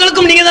எல்லா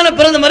மக்களுக்கும் நீங்க தானே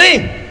பிரதமர்.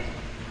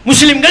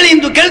 முஸ்லிம்கள்,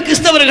 இந்துக்கள்,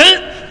 கிறிஸ்தவர்கள்,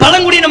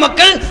 பழங்குடியின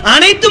மக்கள்,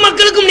 அனைத்து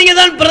மக்களுக்கும் நீங்க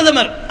தான்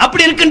பிரதமர்.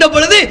 அப்படி இருக்கின்ற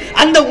பொழுது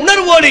அந்த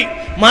உணர்வோடு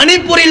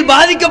மணிப்பூரில்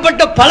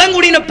பாதிக்கப்பட்ட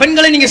பழங்குடியின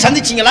பெண்களை நீங்க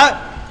சந்திச்சீங்களா?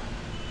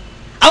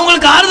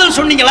 அவங்களுக்கு ஆறுதல்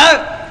சொன்னீங்களா?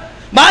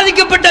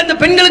 பாதிக்கப்பட்ட அந்த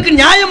பெண்களுக்கு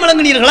நியாயம்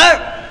வழங்கினீர்களா?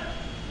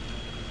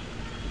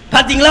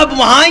 பாத்தீங்களா?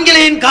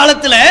 ஆங்கிலேயன்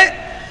காலத்தில்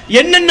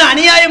என்னென்ன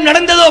அநியாயம்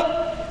நடந்ததோ,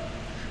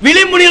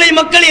 விளிம்பு நிலை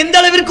மக்கள் எந்த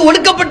அளவிற்கு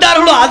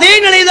ஒடுக்கப்பட்டார்களோ அதே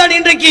நிலைதான்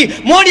இன்றைக்கு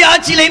மோடி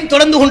ஆட்சியிலையும்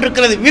தொடர்ந்து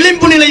கொண்டிருக்கிறது.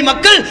 விளிம்பு நிலை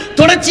மக்கள்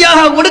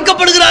தொடர்ச்சியாக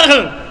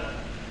ஒடுக்கப்படுகிறார்கள்,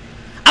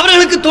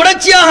 அவர்களுக்கு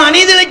தொடர்ச்சியாக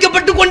அநீதி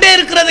இழைக்கப்பட்டு கொண்டே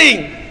இருக்கிறது.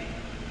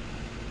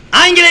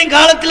 ஆங்கிலேயன்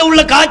காலத்தில்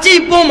உள்ள காட்சி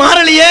இப்போ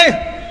மாறலையே,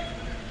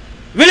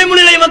 விளிம்பு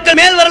நிலை மக்கள்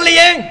மேல்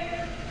வரலையே,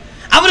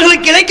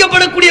 அவர்களுக்கு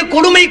இழைக்கப்படக்கூடிய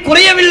கொடுமை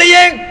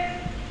குறையவில்லையே.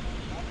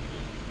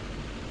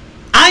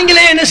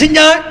 ஆங்கிலேயன் என்ன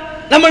செஞ்சா?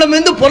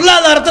 நம்மளிடமிருந்து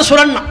பொருளாதாரத்தை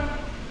சுரண்டான்,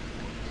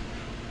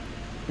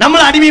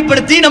 நம்மளை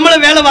அடிமைப்படுத்தி நம்மளை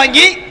வேலை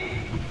வாங்கி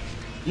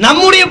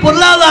நம்முடைய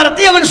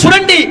பொருளாதாரத்தை அவன்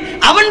சுரண்டி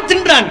அவன்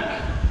தின்றான்,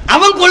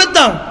 அவன்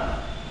கொளுத்தான்.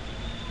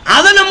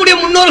 அதை நம்முடைய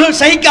முன்னோர்கள்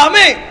சகிக்காம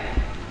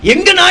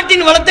எங்க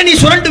நாட்டின் வளத்தை நீ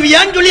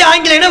சுரண்டுவியான்னு சொல்லி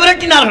ஆங்கிலேயனை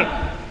விரட்டினார்கள்.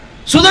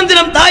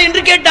 சுதந்திரம் தா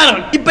என்று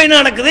கேட்டார்கள். இப்ப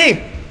என்ன நடக்குது?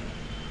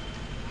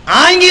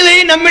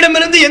 ஆங்கிலேயன்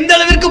நம்மிடமிருந்து எந்த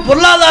அளவிற்கு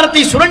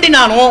பொருளாதாரத்தை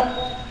சுரண்டினானோ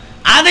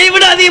அதை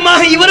விட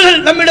அதிகமாக இவர்கள்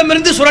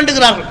நம்மிடமிருந்து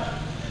சுரண்டுகிறார்கள்.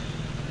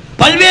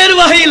 பல்வேறு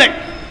வகையில்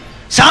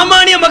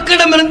சாமானிய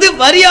மக்களிடமிருந்து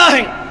வரியாக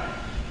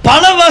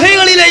பல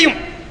வகைகளிலேயும்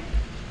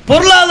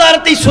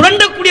பொருளாதாரத்தை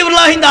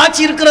சுரண்டக்கூடியவர்களாக இந்த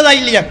ஆட்சி இருக்கிறதா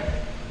இல்லையா?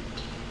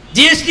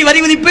 ஜிஎஸ்டி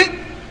வரி விதிப்பு,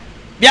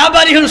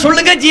 வியாபாரிகள்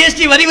சொல்லுங்க,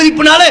 ஜிஎஸ்டி வரி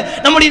விதிப்புனால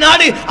நம்முடைய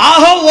நாடு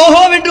ஆஹோ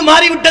ஓஹோ என்று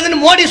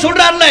மாறிவிட்டதுன்னு மோடி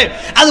சொல்றாருல,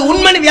 அது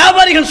உண்மை.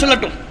 வியாபாரிகள்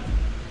சொல்லட்டும்,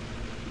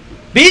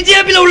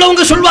 பிஜேபியில்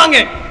உள்ளவங்க சொல்வாங்க,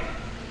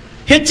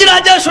 ஹெச்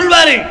ராஜா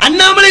சொல்வாரு,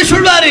 அண்ணாமலை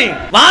சொல்வாரு,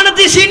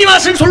 வானதி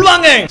சீனிவாசன்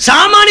சொல்வாங்க.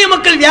 சாமானிய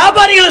மக்கள்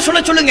வியாபாரிகளை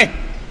சொல்ல சொல்லுங்க.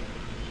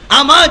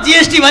 ஆமா,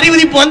 ஜிஎஸ்டி வரி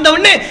விதிப்பு வந்த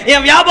உடனே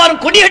என்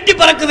வியாபாரம் கொடி கட்டி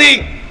பறக்குது,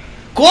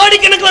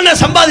 கோடிக்கணக்கில்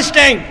நான்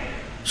சம்பாதிச்சிட்டேன்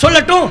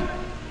சொல்லட்டும்.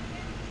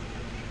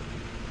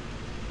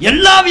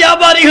 எல்லா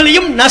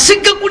வியாபாரிகளையும்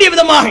நசுக்கக்கூடிய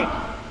விதமாக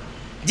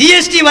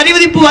ஜிஎஸ்டி வரி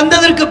விதிப்பு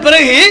வந்ததற்கு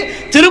பிறகு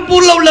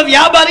திருப்பூர்ல உள்ள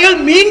வியாபாரிகள்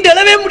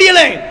மீண்டெழவே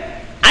முடியல.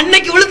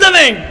 அன்னைக்கு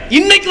விழுந்தவன்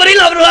இன்னைக்கு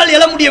வரையில் அவர்களால்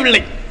எழ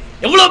முடியவில்லை.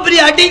 எவ்வளவு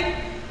பெரிய அடி!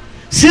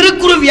 சிறு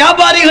குறு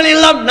வியாபாரிகள்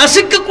எல்லாம்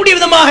நசுக்கக்கூடிய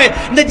விதமாக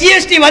இந்த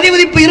ஜிஎஸ்டி வரி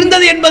விதிப்பு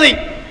இருந்தது என்பதை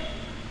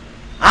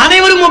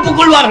அனைவரும்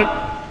ஒப்புக்கொள்வார்கள்.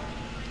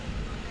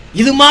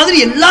 இது மாதிரி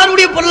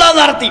எல்லாருடைய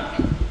பொருளாதாரத்தை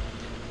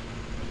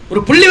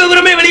ஒரு புள்ளி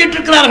விவரமே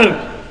வெளியிட்டிருக்கிறார்கள்.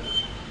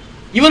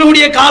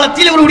 இவருடைய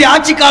காலத்தில், இவருடைய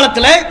ஆட்சி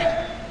காலத்தில்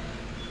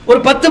ஒரு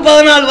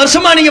 10-14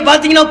 வருஷமா நீங்க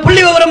பாத்தீங்கன்னா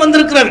புள்ளி விவரம்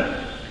வந்திருக்கிறது.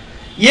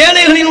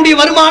 ஏழைகளினுடைய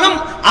வருமானம்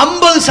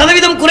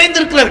 50%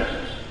 குறைந்திருக்கிறது.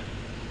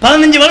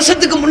 15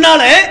 வருஷத்துக்கு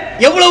முன்னால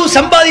எவ்வளவு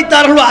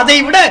சம்பாதித்தார்களோ அதை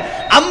விட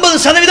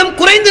 50%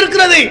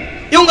 குறைந்திருக்கிறது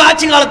இவங்க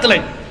ஆட்சி காலத்தில்.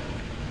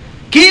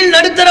 கீழ்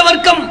நடுத்தர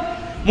வர்க்கம்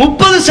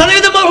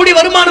 30% அவருடைய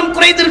வருமானம்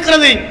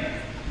குறைந்திருக்கிறது.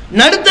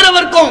 நடுத்தர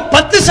வர்க்கம்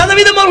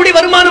 10% அவருடைய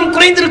வருமானம்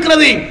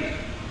குறைந்திருக்கிறது.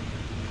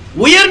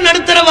 உயர்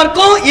நடுத்தர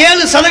வர்க்கம்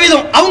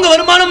 7% அவங்க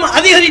வருமானம்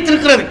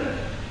அதிகரித்திருக்கிறது.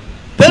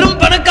 பெரும்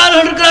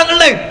பணக்காரர்கள்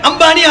இருக்கிறாங்கல்ல,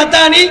 அம்பானி,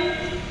 அத்தானி,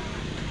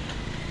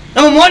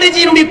 நம்ம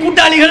மோடிஜியினுடைய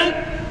கூட்டாளிகள்,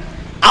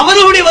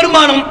 அவர்களுடைய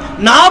வருமானம்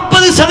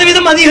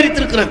 40%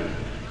 அதிகரித்திருக்கிறது.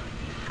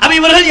 அப்ப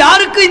இவர்கள்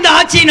யாருக்கு இந்த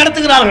ஆட்சியை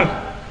நடத்துகிறார்கள்?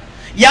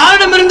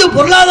 யாரிடமிருந்து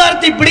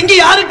பொருளாதாரத்தை பிடுங்கி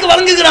யாருக்கு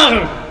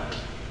வழங்குகிறார்கள்?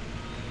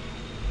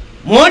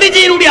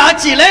 மோடிஜியினுடைய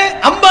ஆட்சியில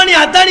அம்பானி,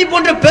 அத்தானி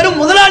போன்ற பெரும்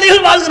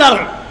முதலாளிகள்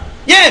வாழ்கிறார்கள்.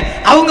 ஏன்?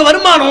 அவங்க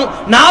வருமானம்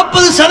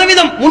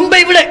 40%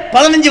 முன்பை விட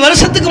 15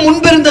 வருஷத்துக்கு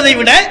முன்பு இருந்ததை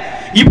விட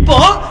இப்போ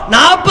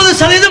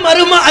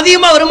 40%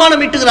 அதிகமா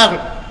வருமானம்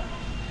ஈட்டுகிறார்கள்.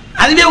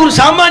 அதுவே ஒரு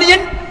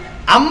சாமானியன்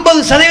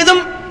 50%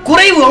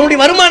 குறைவு, அவனுடைய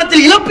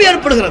வருமானத்தில் இழப்பு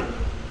ஏற்படுகிறது.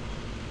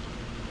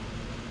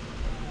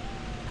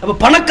 அப்ப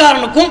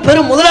பணக்காரனுக்கும்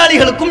பெரும்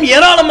முதலாளிகளுக்கும்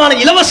ஏராளமான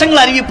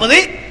இலவசங்கள் அறிவிப்பது,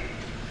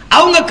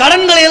 அவங்க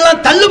கடன்களை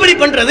எல்லாம் தள்ளுபடி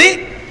பண்றது,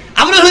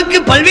 அவர்களுக்கு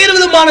பல்வேறு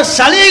விதமான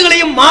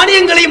சலுகைகளையும்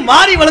மானியங்களையும்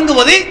மாறி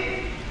வழங்குவது.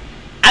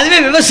 அதுவே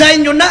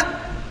விவசாயம் சொன்னா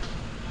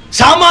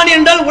சாமானியன்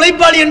என்றால்,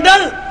 உழைப்பாளி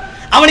என்றால்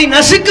அவனை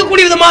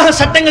நசுக்கக்கூடிய விதமாக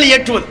சட்டங்களை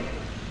ஏற்றுவது.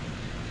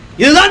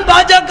 இதுதான்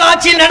பாஜக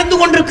ஆட்சியில் நடந்து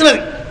கொண்டிருக்கிறது.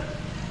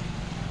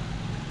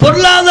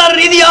 பொருளாதார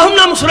ரீதியாகவும்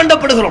நாம்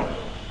சுரண்டப்படுகிறோம்.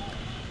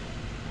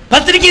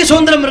 பத்திரிகை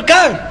சுதந்திரம்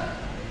இருக்கா?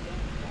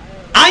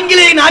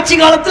 ஆங்கிலேயன் ஆட்சி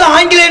காலத்தில்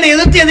ஆங்கிலேயனை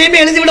எதிர்த்து எதையுமே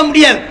எழுதிவிட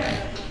முடியாது,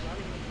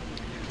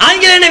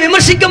 ஆங்கிலேயனை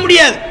விமர்சிக்க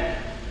முடியாது.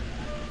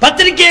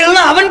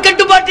 பத்திரிகைகள் அவன்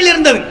கட்டுப்பாட்டில்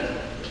இருந்தது.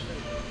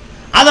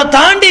 அதை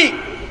தாண்டி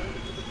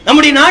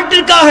நம்முடைய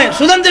நாட்டிற்காக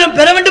சுதந்திரம்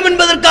பெற வேண்டும்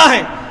என்பதற்காக,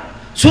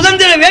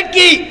 சுதந்திர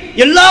வேட்கையை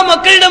எல்லா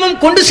மக்களிடமும்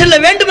கொண்டு செல்ல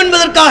வேண்டும்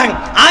என்பதற்காக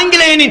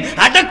ஆங்கிலேயனின்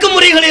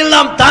அடக்குமுறைகளை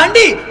எல்லாம்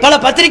தாண்டி பல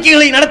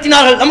பத்திரிகைகளை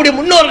நடத்தினார்கள் நம்முடைய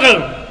முன்னோர்கள்.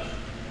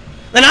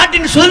 இந்த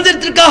நாட்டின்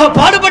சுதந்திரத்திற்காக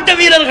பாடுபட்ட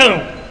வீரர்கள்.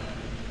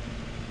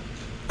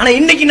 ஆனா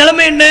இன்னைக்கு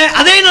நிலைமை என்ன?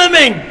 அதே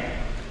நிலைமை.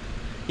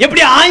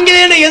 எப்படி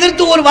ஆங்கிலேயனை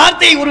எதிர்த்து ஒரு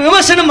வார்த்தை, ஒரு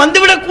விமர்சனம்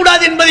வந்துவிடக்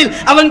கூடாது என்பதில்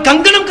அவன்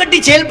கங்கணம் கட்டி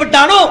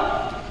செயல்பட்டானோ,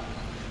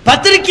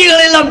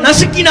 பத்திரிகைகளை எல்லாம்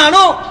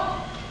நசுக்கினானோ,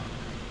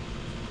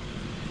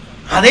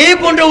 அதே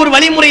போன்ற ஒரு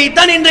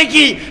வழிமுறையைத்தான்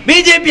இன்றைக்கு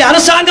பிஜேபி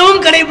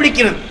அரசாங்கமும்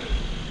கடைபிடிக்கிறது.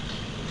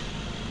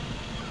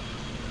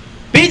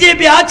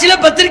 பிஜேபி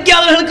ஆட்சியில்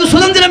பத்திரிகையாளர்களுக்கு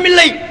சுதந்திரம்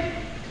இல்லை.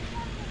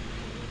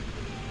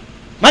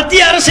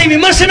 மத்திய அரசை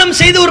விமர்சனம்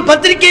செய்து ஒரு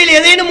பத்திரிகையில்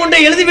ஏதேனும் ஒன்றை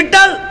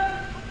எழுதிவிட்டால்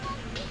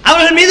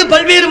அவர்கள் மீது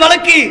பல்வேறு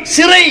வழக்கு,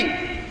 சிறை,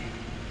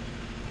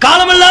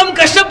 காலமெல்லாம்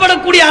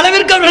கஷ்டப்படக்கூடிய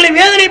அளவிற்கு அவர்களை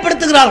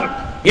வேதனைப்படுத்துகிறார்கள்.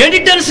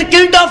 எடிட்டர்ஸ்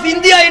கில்ட் ஆஃப்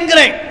இந்தியா என்கிற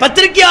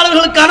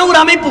பத்திரிகையாளர்களுக்கான ஒரு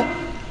அமைப்பு.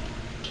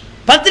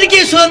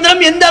 பத்திரிகை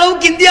சுதந்திரம் எந்த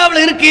அளவுக்கு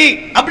இந்தியாவில் இருக்கு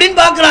அப்படின்னு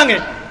பார்க்கிறாங்க.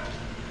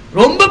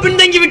 ரொம்ப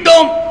பின்தங்கி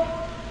விட்டோம்.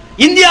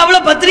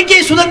 இந்தியாவில்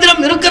பத்திரிகை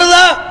சுதந்திரம்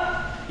இருக்கிறதா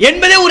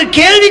என்பதே ஒரு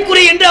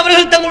கேள்விக்குறி என்று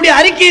அவர்கள் தங்களுடைய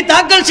அறிக்கையை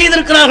தாக்கல்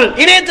செய்திருக்கிறார்கள்.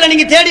 இணையத்தில்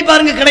நீங்க தேடி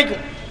பாருங்க,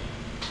 கிடைக்கும்.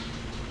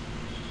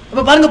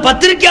 பாருங்க,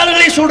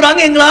 பத்திரிகையாளர்களை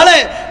சொல்றாங்க, எங்களால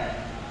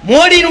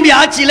மோடியினுடைய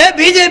ஆட்சியில,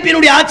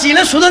 பிஜேபியினுடைய ஆட்சியில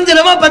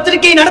சுதந்திரமா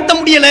பத்திரிகை நடத்த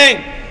முடியல.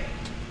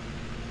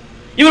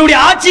 இவருடைய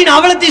ஆட்சியின்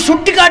அவலத்தை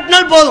சுட்டி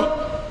காட்டினால் போதும்,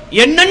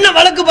 என்னென்ன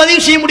வழக்கு பதிவு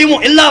செய்ய முடியுமோ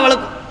எல்லா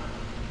வழக்கும்.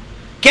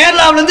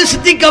 கேரளாவிலிருந்து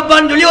சித்திக்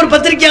அப்பான்னு சொல்லி ஒரு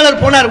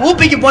பத்திரிகையாளர் போனார்,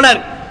 ஊப்பிக்கு போனார்.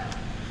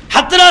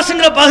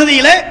 ஹத்ராஸ்ங்கிற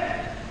பகுதியில்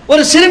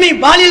ஒரு சிறுமி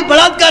பாலியல்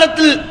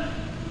பலாத்காரத்தில்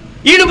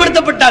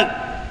ஈடுபடுத்தப்பட்டால்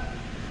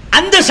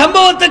அந்த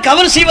சம்பவத்தை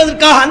கவர்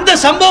செய்வதற்காக, அந்த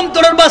சம்பவம்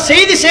தொடர்பாக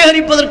செய்தி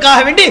சேகரிப்பதற்காக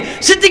வேண்டி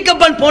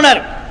சித்திக்கப்பன்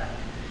போனார்.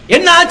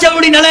 என்ன ஆச்சு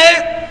அவருடைய நிலை?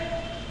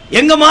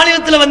 எங்க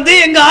மாநிலத்தில் வந்து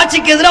எங்க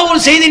ஆட்சிக்கு எதிராக ஒரு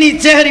செய்தி நீ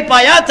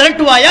சேகரிப்பாயா,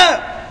 திரட்டுவாயா,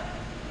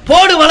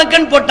 போடு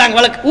வழக்குன்னு போட்டாங்க.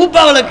 வழக்கு,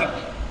 ஊப்பா வழக்கு,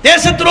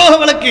 தேச துரோக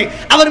வழக்கு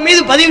அவர்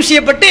மீது பதிவு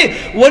செய்யப்பட்டு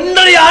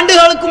 1.5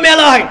 ஆண்டுகளுக்கும்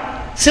மேலாக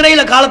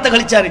சிறையில் காலத்தை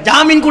கழிச்சாரு.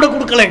 ஜாமீன் கூட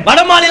கொடுக்கல. வட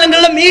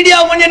மாநிலங்களில் மீடியா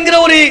ஒன் என்கிற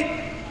ஒரு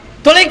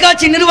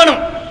தொலைக்காட்சி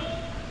நிறுவனம்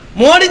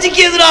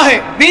மோடிஜிக்கு எதிராக,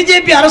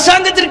 பிஜேபி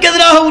அரசாங்கத்திற்கு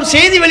எதிராக ஒரு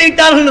செய்தி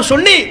வெளியிட்டார்கள்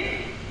சொல்லி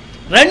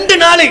 2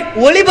 நாள்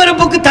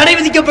ஒளிபரப்புக்கு தடை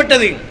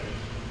விதிக்கப்பட்டது.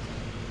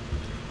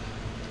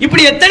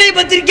 இப்படி எத்தனை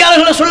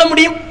பத்திரிகையாளர்களை சொல்ல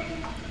முடியும்?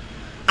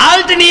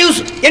 ஆல்ட்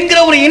நியூஸ் என்கிற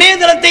ஒரு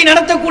இணையதளத்தை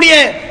நடத்தக்கூடிய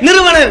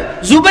நிறுவனர்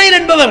ஜுபைர்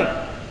என்பவர்,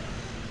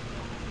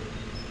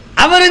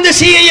 அவர் இந்த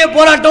சிஐஏ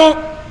போராட்டம்,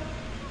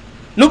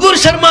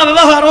 நுபுர் சர்மா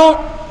விவகாரம்,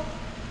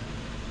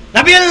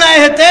 நபிகள்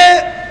நாயகத்தை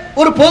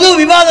ஒரு பொது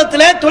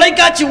விவாதத்தில்,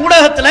 தொலைக்காட்சி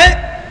ஊடகத்தில்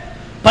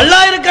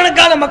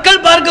பல்லாயிரக்கணக்கான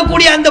மக்கள்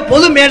பார்க்கக்கூடிய அந்த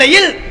பொது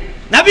மேடையில்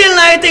நபிகள்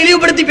நாயகத்தை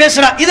இழிவுபடுத்தி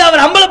பேசுறார். இதை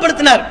அவர்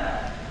அம்பலப்படுத்தினார்.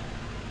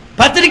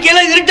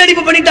 பத்திரிகையில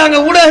இருட்டடிப்பு பண்ணிட்டாங்க,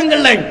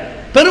 ஊடகங்கள்ல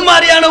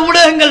பெருமாறியான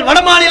ஊடகங்கள்,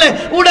 வடமாநில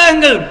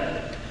ஊடகங்கள்.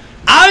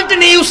 ஆல்ட்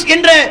நியூஸ்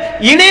என்ற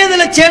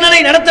இணையதள சேனலை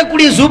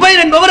நடத்தக்கூடிய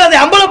ஜுபைர் என்பவர் அதை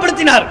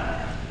அம்பலப்படுத்தினார்.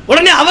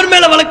 உடனே அவர்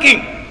மேல வழக்கு,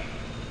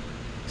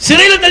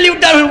 சிறையில்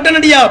தள்ளிவிட்டார்கள்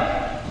உடனடியாக.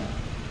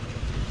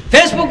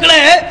 பேஸ்புக்ல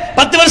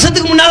 10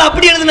 வருஷத்துக்கு முன்னால்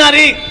அப்படி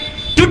எழுதினாரு,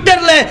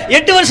 ட்விட்டர்ல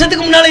 8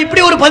 வருஷத்துக்கு முன்னால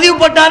இப்படி ஒரு பதிவு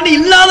போட்டார்னு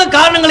இல்லாத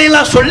காரணங்களை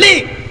எல்லாம் சொல்லி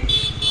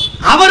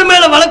அவர்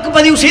மேல வழக்கு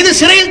பதிவு செய்து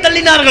சிறையில்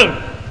தள்ளினார்கள்.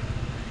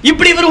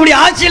 இப்படி இவருடைய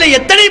ஆட்சியில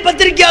எத்தனை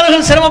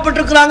பத்திரிகையாளர்கள்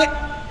சிரமப்பட்டிருக்கிறாங்க.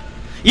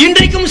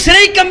 இன்றைக்கும்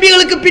சிறை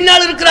கம்பிகளுக்கு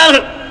பின்னால்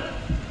இருக்கிறார்கள்.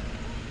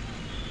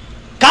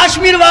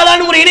 காஷ்மீர்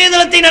வாலான ஒரு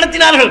இணையதளத்தை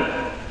நடத்தினார்கள்.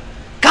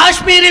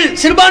 காஷ்மீரில்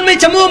சிறுபான்மை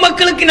சமூக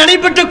மக்களுக்கு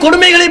நடைபெற்ற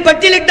கொடுமைகளை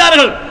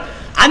பட்டியலிட்டார்கள்.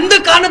 அந்த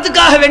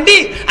காரணத்துக்காக வேண்டி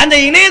அந்த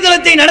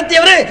இணையதளத்தை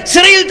நடத்தியவரை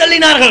சிறையில்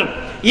தள்ளினார்கள்,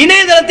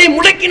 இணையதளத்தை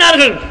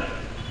முடக்கினார்கள்.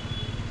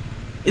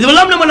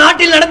 இதுவெல்லாம் நம்ம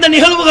நாட்டில் நடந்த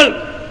நிகழ்வுகள்.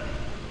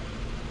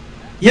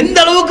 எந்த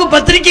அளவுக்கு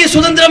பத்திரிகை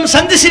சுதந்திரம்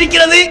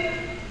சந்திச்சிருக்கிறது.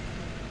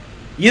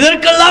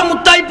 இதற்கெல்லாம்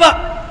முத்தாய்ப்பா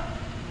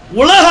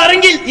உலக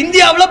அரங்கில்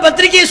இந்தியாவில்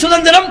பத்திரிகை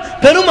சுதந்திரம்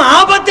பெரும்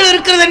ஆபத்தில்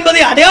இருக்கிறது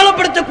என்பதை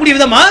அடையாளப்படுத்தக்கூடிய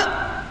விதமா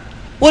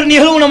ஒரு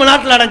நிகழ்வு நம்ம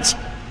நாட்டில் நடந்துச்சு.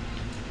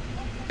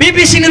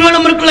 பிபிசி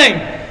நிறுவனம் இருக்குல்ல,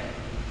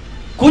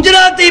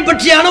 குஜராத்தை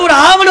பற்றியான ஒரு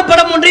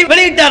ஆவணப்படம் ஒன்றை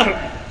வெளியிட்டார்கள்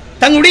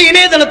தங்களுடைய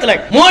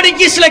இணையதளத்தில்.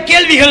 மோடிக்கு சில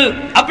கேள்விகள்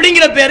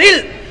அப்படிங்கிற பேரில்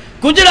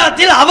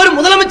குஜராத்தில் அவர்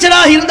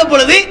முதலமைச்சராக இருந்த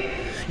பொழுது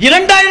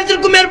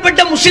 2000க்கும்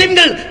மேற்பட்ட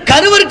முஸ்லிம்கள்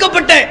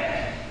கருவறுக்கப்பட்ட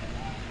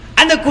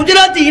அந்த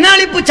குஜராத் இன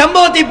அழிப்பு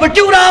சம்பவத்தை பற்றி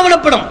ஒரு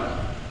ஆவணப்படம்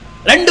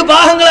 2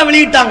 பாகங்களை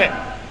வெளியிட்டாங்க.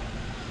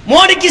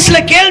 மோடிக்கு சில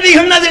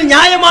கேள்விகள், அதில்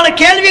நியாயமான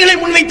கேள்விகளை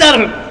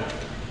முன்வைத்தார்கள்.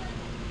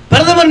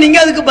 பிரதமர் நீங்க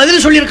அதுக்கு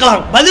பதில்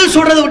சொல்லியிருக்கலாம். பதில்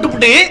சொல்றதை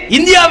விட்டுவிட்டு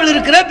இந்தியாவில்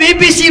இருக்கிற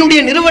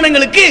பிபிசியினுடைய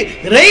நிறுவனங்களுக்கு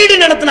ரெய்டு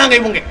நடத்தினாங்க.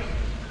 இவங்க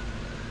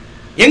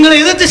எங்களை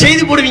எதிர்த்து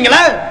செய்தி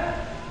போடுவீங்களா?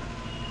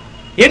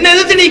 என்ன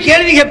எதிர்த்து நீ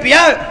கேள்வி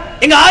கேட்பியா?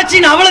 எங்க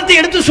ஆட்சியின் அவலத்தை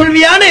எடுத்து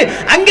சொல்வியான்னு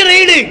அங்க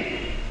ரெய்டு.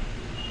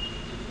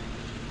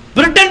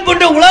 பிரிட்டன்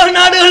போன்ற உலக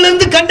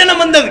நாடுகளிலிருந்து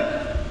கண்டனம் வந்தது.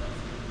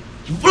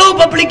 இவ்வளவு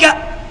பப்ளிக்கா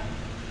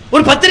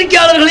ஒரு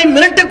பத்திரிகையாளர்களை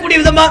மிரட்டக்கூடிய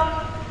விதமா,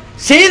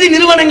 செய்தி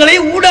நிறுவனங்களை,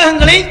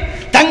 ஊடகங்களை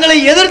தங்களை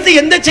எதிர்த்து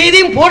எந்த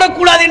செய்தியும்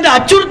போடக்கூடாது என்று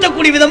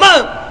அச்சுறுத்தக்கூடிய விதமா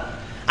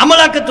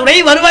அமலாக்கத்துறை,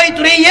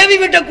 வருவாய்த்துறை ஏவி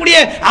விட்டக்கூடிய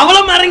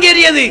அவலம்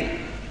அரங்கேறியது.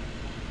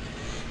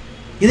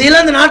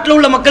 இதையெல்லாம் இந்த நாட்டில்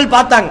உள்ள மக்கள்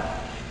பார்த்தாங்க.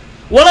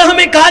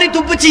 உலகமே காரி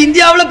துப்புச்சு.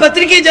 இந்தியாவில்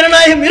பத்திரிகை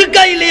ஜனநாயகம்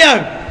இருக்கா இல்லையா?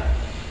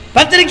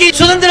 பத்திரிகை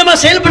சுதந்திரமா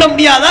செயல்பட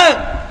முடியாதா?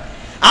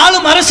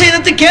 ஆளும் அரசை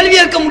எதிர்த்து கேள்வி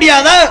கேட்க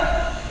முடியாதா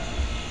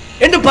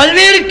என்று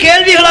பல்வேறு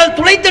கேள்விகளால்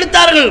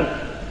துளைத்தெடுத்தார்கள்.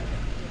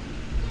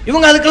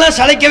 இவங்க அதுக்கெல்லாம்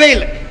சளைக்கவே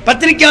இல்லை.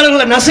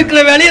 பத்திரிகையாளர்களை நசுக்கிற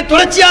வேலையை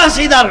தொடர்ச்சியாக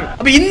செய்தார்கள்.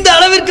 அப்ப இந்த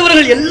அளவிற்கு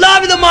இவர்கள் எல்லா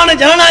விதமான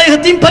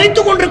ஜனநாயகத்தையும்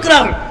பறித்துக்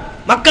கொண்டிருக்கிறார்கள்.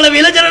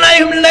 மக்களவையில்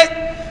ஜனநாயகம் இல்லை,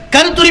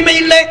 கருத்துரிமை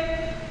இல்லை,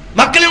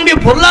 மக்களினுடைய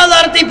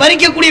பொருளாதாரத்தை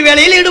பறிக்கக்கூடிய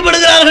வேலையில்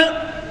ஈடுபடுகிறார்கள்.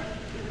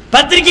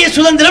 பத்திரிகை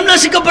சுதந்திரம்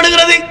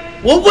நசுக்கப்படுகிறது.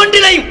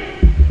 ஒவ்வொன்றிலையும்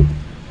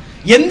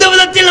எந்த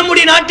விதத்தில்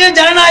நம்முடைய நாட்டில்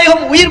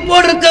ஜனநாயகம்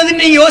உயிர்ப்போடு இருக்கிறது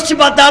நீங்க யோசிச்சு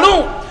பார்த்தாலும்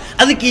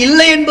அதுக்கு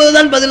இல்லை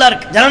என்பதுதான் பதிலா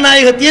இருக்கு.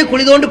 ஜனநாயகத்தையே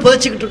குளிதோண்டு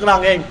புதைச்சிக்கிட்டு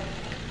இருக்கிறாங்க.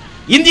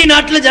 இந்திய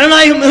நாட்டில்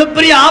ஜனநாயகம்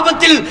மிகப்பெரிய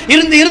ஆபத்தில்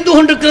இருந்து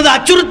கொண்டிருக்கிறது,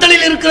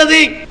 அச்சுறுத்தலில் இருக்கிறது.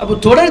 அப்போ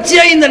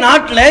தொடர்ச்சியா இந்த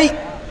நாட்டில்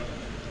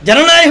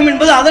ஜனநாயகம்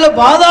என்பது அதுல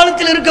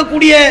பாதாளத்தில்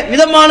இருக்கக்கூடிய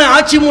விதமான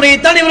ஆட்சி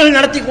முறையைத்தான் இவர்கள்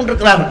நடத்தி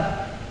கொண்டிருக்கிறார்கள்.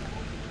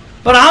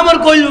 இப்ப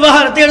ராமர் கோயில்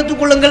விவகாரத்தை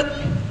எடுத்துக்கொள்ளுங்கள்.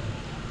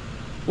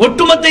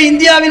 ஒட்டுமொத்த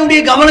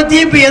இந்தியாவினுடைய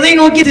கவனத்தையே இப்ப எதை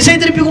நோக்கி திசை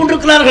திருப்பி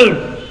கொண்டிருக்கிறார்கள்?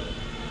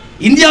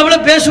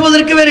 இந்தியாவில்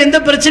பேசுவதற்கு வேறு எந்த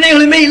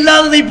பிரச்சனைகளுமே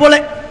இல்லாததை போல,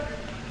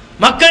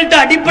 மக்கள்கிட்ட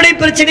அடிப்படை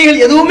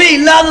பிரச்சனைகள் எதுவுமே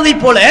இல்லாததை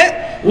போல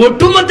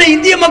ஒட்டுமொத்த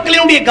இந்திய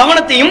மக்களினுடைய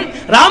கவனத்தையும்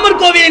ராமர்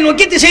கோவிலை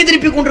நோக்கி திசை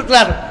திருப்பி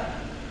கொண்டிருக்கிறார்கள்.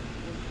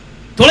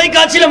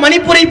 தொலைக்காட்சியில்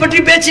மணிப்பூரை பற்றி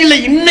பேச்சு இல்லை.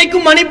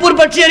 இன்னைக்கும் மணிப்பூர்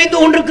பற்றி அறிந்து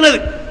கொண்டிருக்கிறது.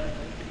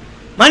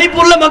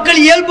 மணிப்பூர்ல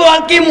மக்கள் இயல்பு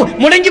வாழ்க்கையும்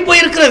முடங்கி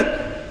போயிருக்கிறது.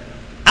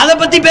 அதை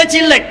பத்தி பேச்சு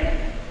இல்லை.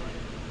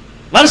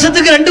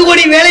 வருஷத்துக்கு 2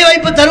 கோடி வேலை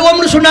வாய்ப்பு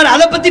தருவோம்னு சொன்னார்.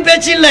 அதை பத்தி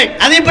பேச்சு இல்லை.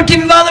 அதை பற்றி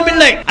விவாதம்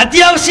இல்லை.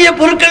 அத்தியாவசிய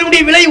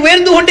பொருட்களுடைய விலை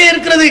உயர்ந்து கொண்டே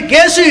இருக்கிறது.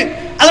 கேஸ்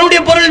அதனுடைய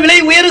பொருள் விலை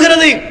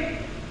உயர்கிறது.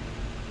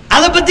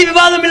 அதை பத்தி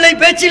விவாதம் இல்லை,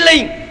 பேச்சு இல்லை.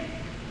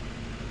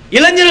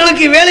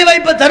 இளைஞர்களுக்கு வேலை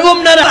வாய்ப்பை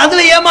தருவோம்னார்.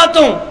 அதுல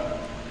ஏமாத்தோம்.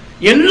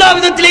 எல்லா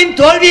விதத்திலையும்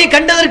தோல்வியை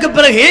கண்டதற்கு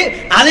பிறகு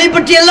அதை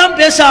பற்றி எல்லாம்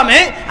பேசாம,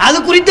 அது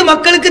குறித்து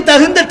மக்களுக்கு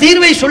தகுந்த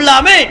தீர்வை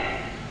சொல்லாம,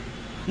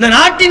 இந்த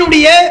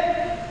நாட்டினுடைய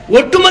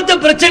ஒட்டுமொத்த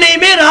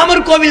பிரச்சனையுமே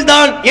ராமர் கோவில்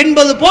தான்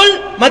என்பது போல்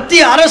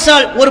மத்திய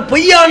அரசால் ஒரு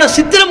பொய்யான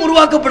சித்திரம்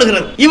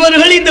உருவாக்கப்படுகிறது.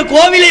 இவர்கள் இந்த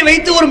கோவிலை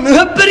வைத்து ஒரு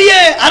மிகப்பெரிய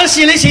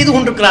அரசியலை செய்து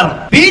கொண்டிருக்கிறார்கள்.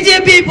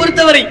 பிஜேபியை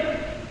பொறுத்தவரை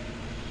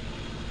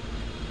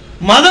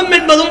மதம்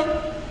என்பதும்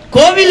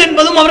கோவில்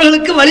என்பதும்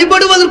அவர்களுக்கு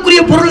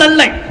வழிபடுவதற்குரிய பொருள்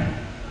அல்ல.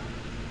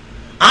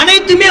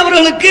 அனைத்துமே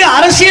அவர்களுக்கு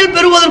அரசியல்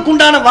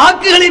பெறுவதற்குண்டான,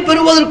 வாக்குகளை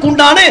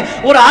பெறுவதற்குண்டான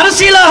ஒரு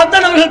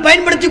அரசியலாகத்தான் அவர்கள்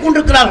பயன்படுத்தி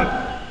கொண்டிருக்கிறார்கள்.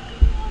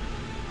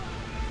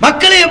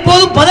 மக்களை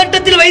எப்போதும்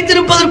பதட்டத்தில்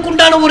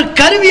வைத்திருப்பதற்குண்டான ஒரு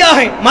கருவியாக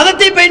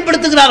மதத்தை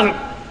பயன்படுத்துகிறார்கள்.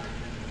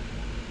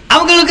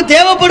 அவங்களுக்கு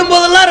தேவைப்படும்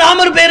போதெல்லாம்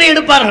ராமர் பெயரை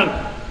எடுப்பார்கள்,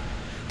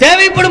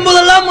 தேவைப்படும்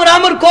போதெல்லாம்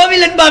ராமர்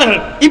கோவில் என்பார்கள்.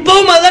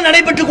 இப்பவும் அதுதான்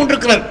நடைபெற்றுக்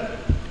கொண்டிருக்கிறது.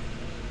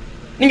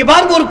 நீங்க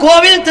பாருங்க, ஒரு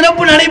கோவில்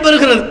திறப்பு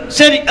நடைபெறுகிறது.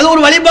 சரி, அது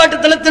ஒரு வழிபாட்டு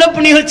திறப்பு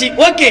நிகழ்ச்சி.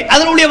 ஓகே,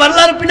 அதனுடைய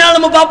வரலாறு பின்னால்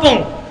நம்ம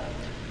பார்ப்போம்.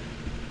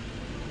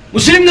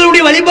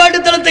 முஸ்லிம்களுடைய வழிபாட்டு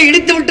தலத்தை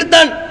இடித்து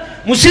விட்டுத்தான்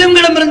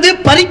முஸ்லிம்களிடமிருந்து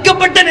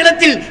பறிக்கப்பட்ட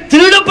நிலத்தில்,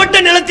 திருடப்பட்ட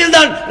நிலத்தில்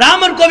தான்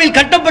ராமர் கோவில்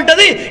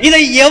கட்டப்பட்டது.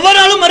 இதை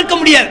எவராலும் மறுக்க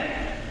முடியாது.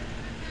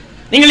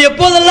 நீங்கள்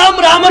எப்போதெல்லாம்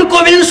ராமர்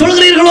கோவில்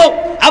சொல்கிறீர்களோ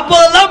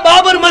அப்போதெல்லாம்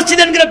பாபர்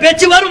மஸ்ஜித் என்கிற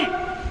பேச்சு வரும்.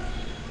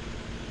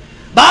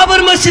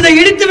 பாபர் மஸ்ஜிதை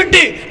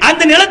இடித்துவிட்டு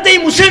அந்த நிலத்தை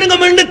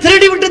முஸ்லிம்கள் என்று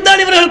திருடி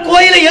விட்டுத்தான் இவர்கள்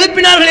கோயிலை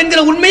எழுப்பினார்கள்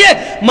என்கிற உண்மையை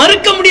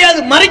மறுக்க முடியாது,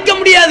 மறைக்க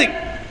முடியாது.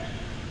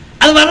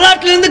 அது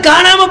வரலாற்றிலிருந்து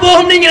காணாம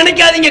போகும் நீங்க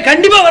நினைக்காதீங்க.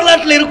 கண்டிப்பா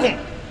வரலாற்றில் இருக்கும்.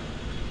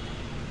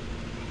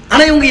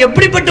 ஆனா இவங்க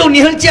எப்படிப்பட்ட ஒரு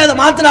நிகழ்ச்சியை அதை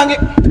மாத்துறாங்க.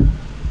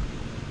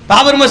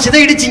 பாபர்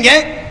மஸ்ஜிதை இடிச்சிங்க,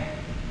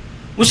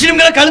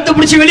 முஸ்லிம்களை கழுத்தை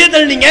பிடிச்சி வெளியே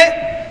தள்ளினீங்க.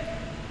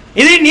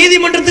 இதே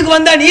நீதிமன்றத்துக்கு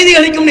வந்தா நீதி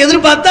கிடைக்கும்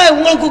எதிர்பார்த்தா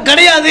உங்களுக்கு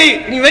கிடையாது,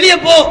 நீ வெளியே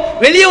போ,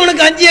 வெளியே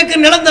உனக்கு 5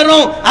 ஏக்கர் நிலம்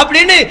தரும்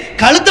அப்படின்னு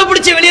கழுத்தை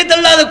பிடிச்சி வெளியே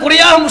தள்ளாத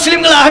குறையாக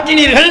முஸ்லிம்களை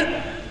அகற்றினீர்கள்.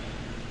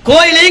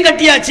 கோயிலையும்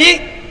கட்டியாச்சு,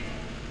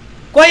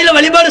 கோயிலை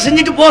வழிபாடு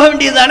செஞ்சுட்டு போக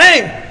வேண்டியதுதானே.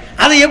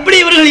 அதை எப்படி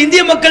இவர்கள்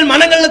இந்திய மக்கள்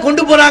மனங்கள்ல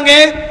கொண்டு போறாங்க?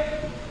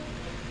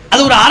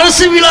 அது ஒரு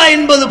அரசு விழா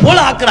என்பது போல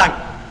ஆக்குறாங்க.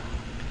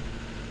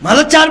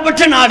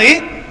 மதச்சார்பற்ற நாடு,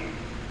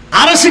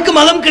 அரசுக்கு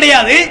மதம்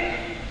கிடையாது.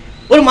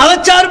 ஒரு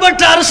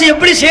மதச்சார்பற்ற அரசு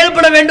எப்படி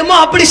செயல்பட வேண்டுமோ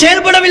அப்படி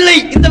செயல்படவில்லை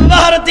இந்த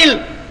விவகாரத்தில்.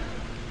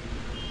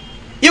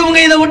 இவங்க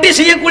இதை ஒட்டி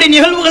செய்யக்கூடிய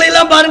நிகழ்வுகளை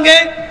எல்லாம் பாருங்க.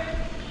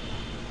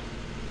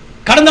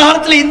 கடந்த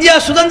காலத்தில் இந்தியா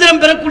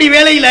சுதந்திரம் பெறக்கூடிய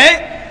வேளையில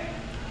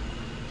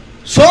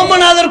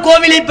சோமநாதர்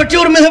கோவிலை பற்றி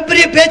ஒரு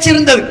மிகப்பெரிய பேச்சு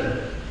இருந்தது.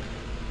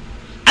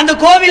 அந்த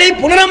கோவிலை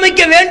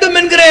புனரமைக்க வேண்டும்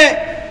என்கிற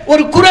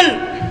ஒரு குரல்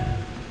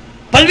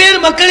பல்வேறு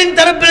மக்களின்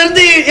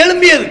தரப்பிலிருந்து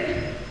எழும்பியது.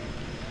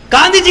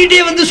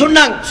 காந்திஜிட்டே வந்து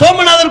சொன்னாங்க,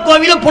 சோமநாதர்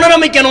கோவிலை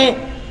புனரமைக்கணும்.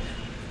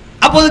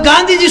 அப்போது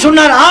காந்திஜி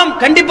சொன்னார், ஆம்,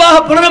 கண்டிப்பாக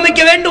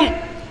புனரமைக்க வேண்டும்.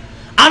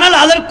 ஆனால்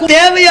அதற்கு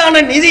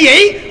தேவையான நிதியை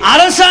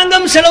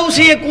அரசாங்கம் செலவு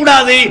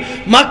செய்யக்கூடாது,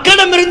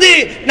 மக்களிடமிருந்து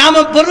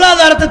நாம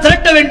பொருளாதாரத்தை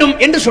திரட்ட வேண்டும்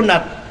என்று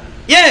சொன்னார்.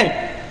 ஏன்?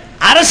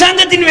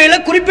 அரசாங்கத்தின் வேலை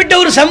குறிப்பிட்ட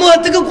ஒரு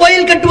சமூகத்துக்கு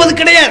கோயில் கட்டுவது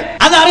கிடையாது,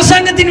 அது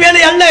அரசாங்கத்தின்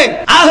வேலை அல்ல.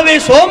 ஆகவே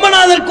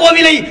சோமநாதர்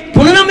கோவிலை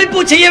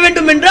புனரமைப்பு செய்ய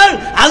வேண்டும் என்றால்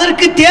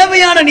அதற்கு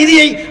தேவையான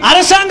நிதியை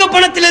அரசாங்க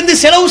பணத்திலிருந்து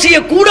செலவு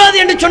செய்யக்கூடாது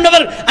என்று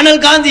சொன்னவர்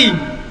அண்ணல் காந்தி.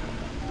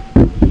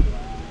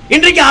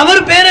 இன்றைக்கு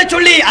அவர் பெயரை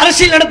சொல்லி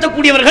அரசியல்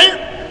நடத்தக்கூடியவர்கள்,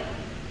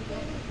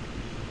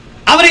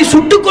 அவரை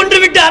சுட்டுக் கொன்று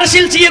விட்டு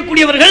அரசியல்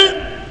செய்யக்கூடியவர்கள்,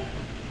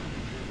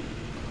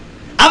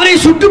 அவரை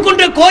சுட்டுக்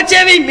கொன்ற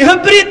கோச்சேவை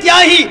மிகப்பெரிய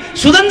தியாகி,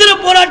 சுதந்திர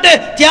போராட்ட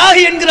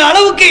தியாகி என்கிற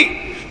அளவுக்கு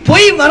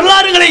பொய்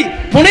வரலாறுகளை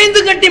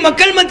புனைந்து கட்டி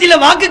மக்கள்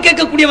மத்தியில் வாக்கு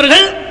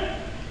கேட்கக்கூடியவர்கள்.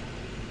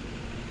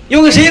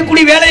 இவங்க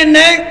செய்யக்கூடிய வேலை என்ன?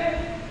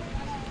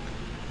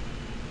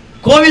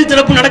 கோவில்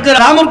திறப்பு நடக்குது,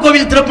 ராமர்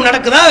கோவில் திறப்பு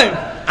நடக்குதா,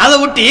 அதை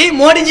ஒட்டி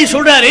மோடிஜி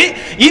சொல்றாரு,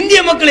 இந்திய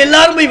மக்கள்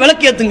எல்லாரும் போய்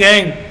விளக்கேத்துங்க.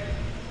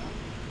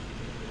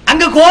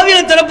 அங்க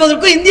கோவிலை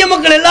திறப்பதற்கு இந்திய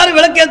மக்கள் எல்லாரும்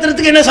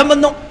விளக்கேத்துறதுக்கு என்ன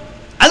சம்பந்தம்?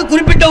 அது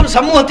குறிப்பிட்ட ஒரு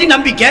சமூகத்தின்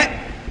நம்பிக்கை.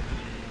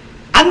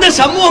 அந்த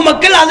சமூக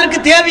மக்கள் அதற்கு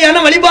தேவையான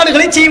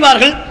வழிபாடுகளை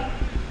செய்வார்கள்.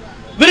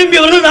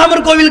 விரும்பியவர்கள்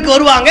ராமர் கோவிலுக்கு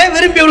வருவாங்க,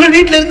 விரும்பியவர்கள்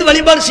வீட்டில இருந்து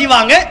வழிபாடு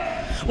செய்வாங்க.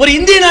 ஒரு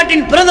இந்திய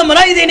நாட்டின்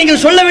பிரதமரா இதை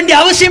நீங்கள் சொல்ல வேண்டிய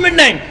அவசியம்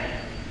என்ன?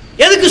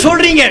 எதுக்கு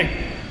சொல்றீங்க?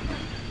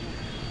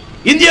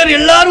 இந்தியர்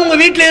எல்லாரும் உங்க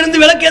வீட்டில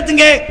இருந்து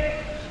விளக்கேத்துங்க,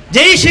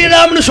 ஜெய்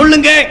ஸ்ரீராம்னு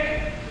சொல்லுங்க.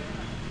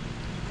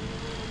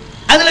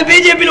 அதுல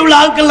பிஜேபியில் உள்ள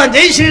ஆட்கள்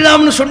ஜெய்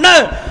ஸ்ரீராம்னு சொன்னா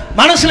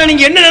மனசுல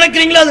நீங்க என்ன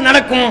நினைக்கிறீங்களோ அது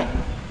நடக்கும்.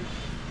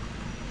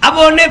 அப்போ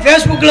உடனே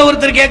பேஸ்புக்ல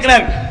ஒருத்தர்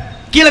கேட்கிறார்,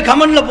 கீழே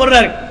கமெண்ட்ல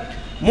போடுறாரு,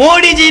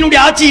 மோடிஜியினுடைய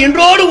ஆட்சி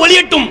இன்றோடு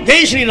ஒளியட்டும்,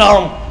 ஜெய்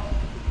ஸ்ரீராம்.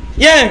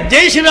 ஏன்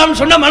ஜெய் ஸ்ரீராம்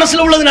சொன்னா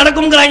மனசுல உள்ளது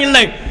நடக்கும்ங்கிறாங்க.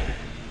 இல்லை,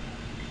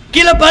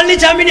 கீழே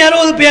பழனிசாமி யாரோ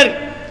ஒரு பேர்,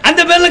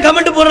 அந்த பேர்ல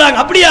கமெண்ட் போடுறாங்க.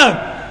 அப்படியா?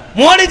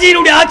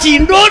 மோடிஜியினுடைய ஆட்சி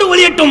இன்றோடு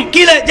ஒளியட்டும்,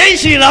 கீழே ஜெய்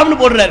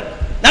ஸ்ரீராம்னு போடுறாரு.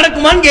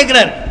 நடக்குமான்னு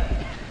கேட்கிறார்.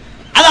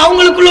 அது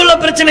அவங்களுக்குள்ள உள்ள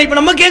பிரச்சனை. இப்ப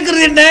நம்ம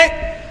கேட்கறது என்ன?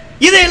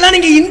 இதையெல்லாம்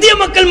நீங்க இந்திய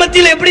மக்கள்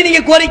மத்தியில் எப்படி நீங்க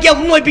கோரிக்கையா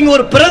முன்வைப்பீங்க?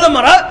 ஒரு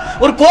பிரதமரா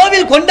ஒரு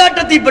கோவில்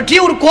கொண்டாட்டத்தை பற்றி,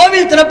 ஒரு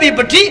கோவில் திறப்பை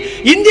பற்றி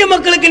இந்திய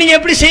மக்களுக்கு நீங்க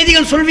எப்படி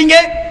செய்திகள் சொல்வீங்க?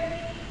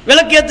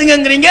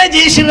 விளக்கேத்துங்கிறீங்க,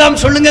 ஜெய்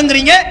ஸ்ரீராம்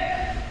சொல்லுங்கிறீங்க,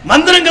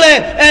 மந்திரங்களை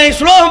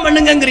ஸ்லோகம்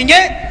பண்ணுங்கிறீங்க.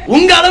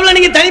 உங்க அளவுல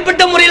நீங்க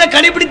தனிப்பட்ட முறையில்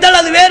கடைபிடித்தால்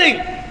அது வேறு.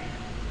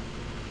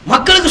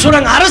 மக்களுக்கு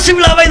சொல்றாங்க, அரசு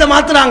விழாவை இதை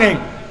மாத்துறாங்க.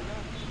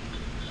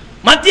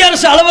 மத்திய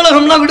அரசு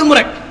அலுவலகம்லாம்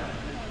விடுமுறை,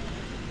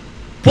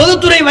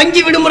 பொதுத்துறை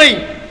வங்கி விடுமுறை,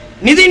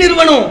 நிதி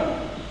நிறுவனம்,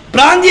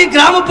 பிராந்திய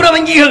கிராமப்புற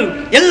வங்கிகள்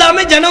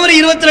எல்லாமே ஜனவரி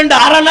 22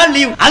 6 நாள்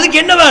லீவ். அதுக்கு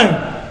என்ன வேணும்?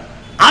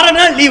 6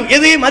 நாள் லீவ்.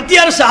 எது?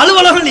 மத்திய அரசு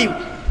அலுவலகம் லீவ்.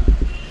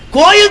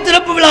 கோயில்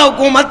திறப்பு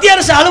விழாவுக்கும் மத்திய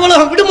அரசு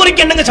அலுவலகம்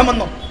விடுமுறைக்கு என்னங்க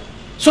சம்பந்தம்?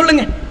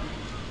 சொல்லுங்க.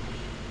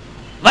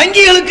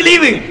 வங்கிகளுக்கு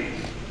லீவு,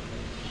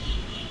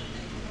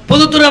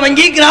 பொதுத்துறை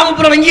வங்கி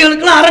கிராமப்புற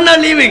வங்கிகளுக்கு 6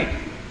 நாள் லீவு.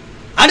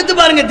 அடுத்து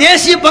பாருங்க,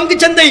 தேசிய பங்கு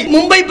சந்தை,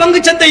 மும்பை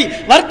பங்கு சந்தை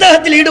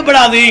வர்த்தகத்தில்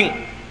ஈடுபடாது.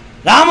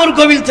 ராமர்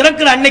கோவில்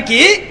திறக்கிற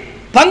அன்னைக்கு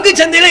பங்கு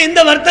சந்தையில் எந்த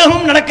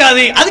வர்த்தகமும்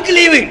நடக்காது, அதுக்கு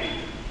லீவு.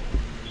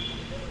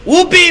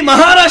 ஊபி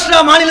மகாராஷ்டிரா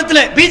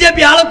மாநிலத்தில்,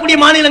 பிஜேபி ஆளக்கூடிய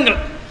மாநிலங்கள்,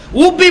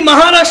 ஊபி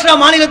மகாராஷ்டிரா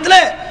மாநிலத்தில்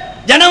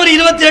ஜனவரி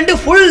 22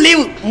 ஃபுல்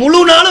லீவ்,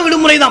 முழு நாளும்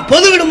விடுமுறை தான்,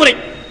 பொது விடுமுறை.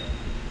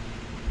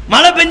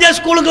 மழை பெஞ்சா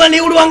ஸ்கூலுக்குலாம்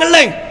லீவ் விடுவாங்கல்ல,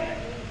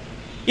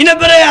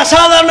 இன்னும் பிற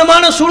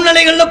அசாதாரணமான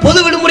சூழ்நிலைகளில் பொது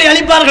விடுமுறை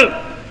அளிப்பார்கள்.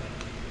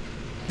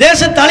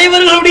 தேச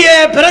தலைவர்களுடைய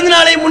பிறந்த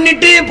நாளை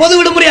முன்னிட்டு பொது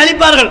விடுமுறை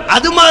அளிப்பார்கள்.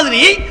 அது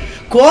மாதிரி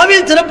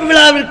கோவில் திறப்பு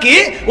விழாவிற்கு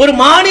ஒரு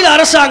மாநில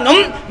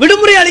அரசாங்கம்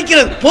விடுமுறை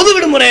அளிக்கிறது, பொது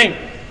விடுமுறை.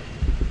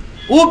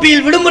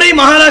 ஊபியில் விடுமுறை,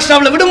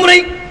 மகாராஷ்டிராவில் விடுமுறை,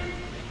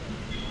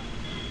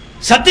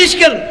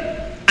 சத்தீஸ்கர்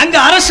அங்க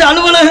அரசு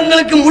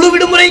அலுவலகங்களுக்கு முழு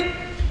விடுமுறை.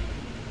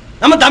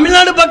 நம்ம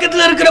தமிழ்நாடு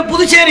பக்கத்தில் இருக்கிற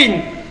புதுச்சேரி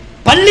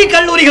பள்ளி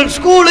கல்லூரிகள்,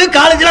 ஸ்கூலு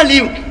காலேஜ்லாம்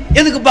லீவ்.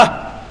 எதுக்குப்பா?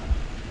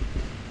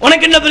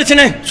 உனக்கு என்ன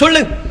பிரச்சனை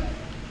சொல்லு?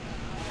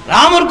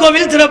 ராமர்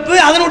கோவில் திறப்பு,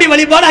 அதனுடைய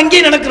வழிபாடு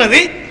அங்கேயே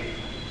நடக்கிறது.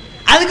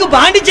 அதுக்கு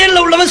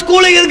பாண்டிச்சேரியில் உள்ளவன்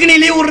ஸ்கூலுக்கு எதுக்கு நீ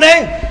லீவ் விடுற?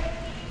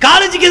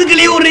 காலேஜுக்கு எதுக்கு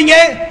லீவ் விடுறீங்க?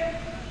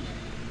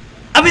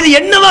 அப்ப இது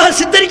என்னவாக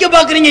சித்தரிக்க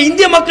பார்க்கறீங்க?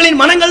 இந்திய மக்களின்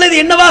மனங்கள்ல இது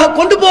என்னவாக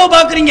கொண்டு போக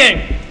பார்க்கறீங்க?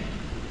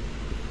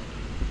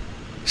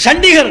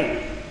 சண்டிகர்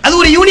அது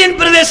ஒரு யூனியன்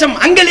பிரதேசம்,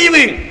 அங்க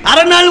லீவு,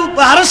 6 நாள்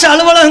அரசு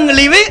அலுவலகங்கள்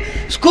லீவு,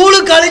 ஸ்கூலு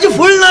காலேஜ்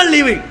ஃபுல் நாள்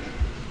லீவு.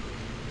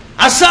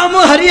 அஸ்ஸாம்,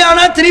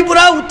 ஹரியானா,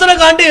 திரிபுரா,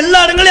 உத்தரகாண்ட் எல்லா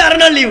இடங்களையும் 6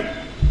 நாள் லீவு.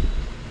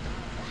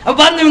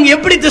 பாருங்க இவங்க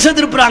எப்படி திசை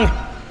திருப்புறாங்க.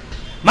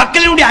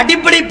 மக்களினுடைய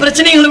அடிப்படை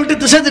பிரச்சனைகளை விட்டு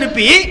திசை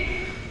திருப்பி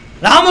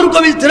ராமர்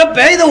கோவில் திறப்ப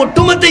இதை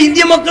ஒட்டுமொத்த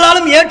இந்திய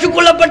மக்களாலும்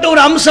ஏற்றுக்கொள்ளப்பட்ட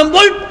ஒரு அம்சம்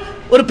போல்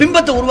ஒரு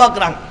பிம்பத்தை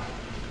உருவாக்குறாங்க.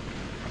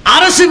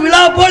 அரசு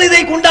விழா போல் இதை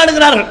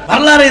கொண்டாடுகிறார்கள்.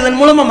 வரலாறு இதன்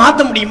மூலமா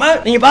மாற்ற முடியுமா?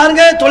 நீங்க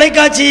பாருங்க,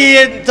 தொலைக்காட்சி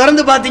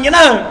திறந்து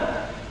பார்த்தீங்கன்னா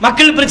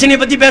மக்கள் பிரச்சனையை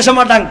பத்தி பேச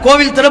மாட்டாங்க.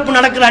 கோவில் திறப்பு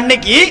நடக்கிற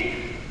அன்னைக்கு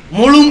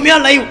முழுமையா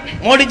லைவ்.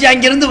 மோடிஜி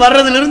அங்கிருந்து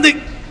வர்றதிலிருந்து,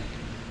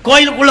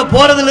 கோயிலுக்குள்ள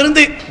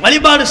போறதிலிருந்து,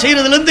 வழிபாடு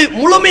செய்யறதிலிருந்து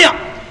முழுமையா.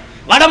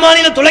 வட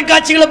மாநில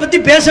தொலைக்காட்சிகளை பத்தி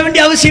பேச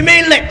வேண்டிய அவசியமே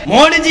இல்லை.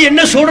 மோடிஜி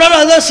என்ன சொல்றாரோ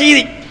அதுதான்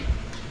செய்தி.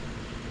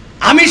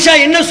 அமித்ஷா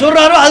என்ன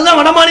சொல்றாரோ அதுதான்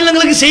வட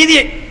மாநிலங்களுக்கு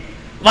செய்தியே.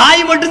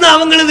 வாய் மட்டும்தான்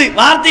அவங்களது,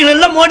 வார்த்தைகள்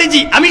எல்லாம் மோடிஜி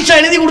அமித்ஷா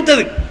எழுதி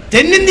கொடுத்தது.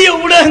 தென்னிந்திய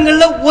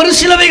ஊடகங்கள்ல ஒரு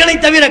சிலவைகளை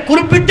தவிர,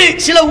 குறிப்பிட்டு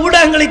சில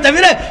ஊடகங்களை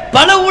தவிர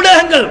பல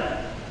ஊடகங்கள்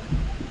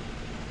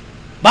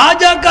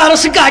பாஜக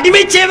அரசுக்கு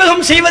அடிமை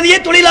சேவகம் செய்வதையே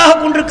தொழிலாக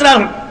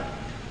கொண்டிருக்கிறார்கள்.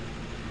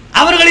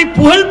 அவர்களை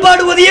புகழ்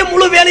பாடுவதையே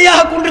முழு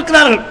வேலையாக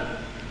கொண்டிருக்கிறார்கள்.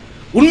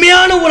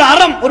 உண்மையான ஒரு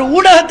அறம், ஒரு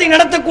ஊடகத்தை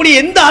நடத்தக்கூடிய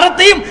எந்த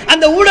அறத்தையும்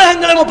அந்த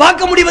ஊடகங்களை நம்ம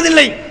பார்க்க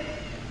முடிவதில்லை.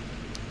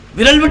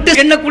 விரல் விட்டு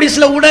எண்ணக்கூடிய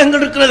சில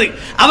ஊடகங்கள் இருக்கிறது.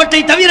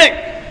 அவற்றை தவிர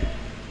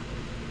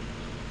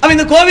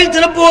இந்த கோவில்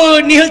திறப்பு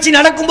நிகழ்ச்சி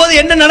நடக்கும் போது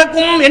என்ன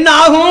நடக்கும், என்ன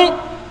ஆகும்,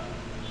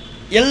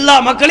 எல்லா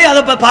மக்களையும்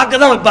அதை பார்க்க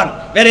தான் வைப்பாங்க.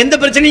 வேற எந்த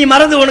பிரச்சனையும்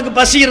மறந்து, உனக்கு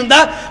பசி இருந்தா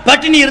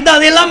பட்டினி இருந்தா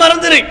அதையெல்லாம்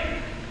மறந்துரு,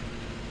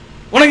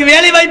 உனக்கு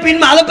வேலை வாய்ப்பு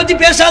இன்மை அதை பத்தி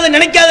பேசாத,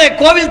 நினைக்காத.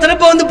 கோவில்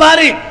திறப்ப வந்து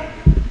பாரு,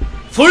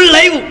 ஃபுல்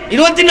லைவ்,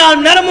 24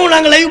 மணி நேரமும்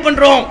நாங்கள் லைவ்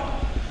பண்றோம்.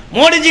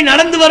 மோடிஜி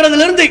நடந்து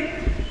வர்றதிலிருந்து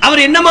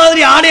அவர் என்ன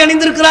மாதிரி ஆடை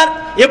அணிந்திருக்கிறார்,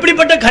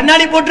 எப்படிப்பட்ட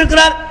கண்ணாடி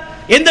போட்டிருக்கிறார்,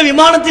 எந்த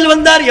விமானத்தில்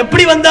வந்தார்,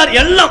 எப்படி வந்தார்,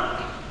 எல்லாம்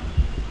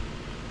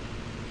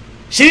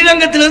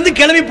ஸ்ரீரங்கத்திலிருந்து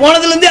கிளம்பி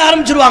போனதிலிருந்தே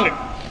ஆரம்பிச்சிருவாங்க.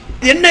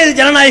 என்ன இது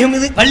ஜனநாயகம்?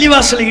 இது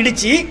பள்ளிவாசலை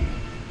இடிச்சு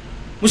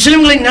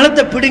முஸ்லிம்களின்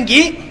நிலத்தை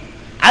பிடுங்கி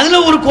அதுல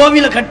ஒரு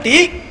கோவிலை கட்டி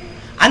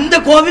அந்த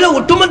கோவிலை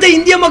ஒட்டுமொத்த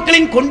இந்திய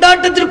மக்களின்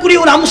கொண்டாட்டத்திற்குரிய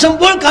ஒரு அம்சம்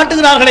போல்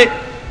காட்டுகிறார்களே,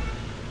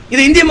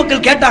 இது இந்திய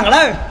மக்கள்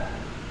கேட்டாங்களா?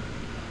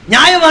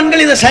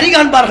 நியாயவான்கள் இதை சரி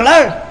காண்பார்களா?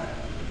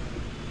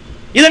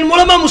 இதன்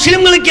மூலமா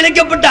முஸ்லிம்களுக்கு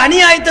இழைக்கப்பட்ட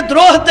அநியாயத்தை,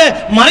 துரோகத்தை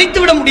மறைத்து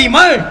விட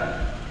முடியுமா?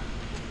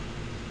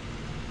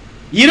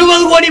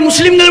 20 கோடி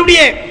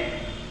முஸ்லிம்களுடைய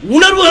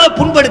உணர்வுகளை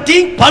புண்படுத்தி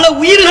பல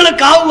உயிர்களை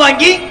காவு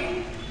வாங்கி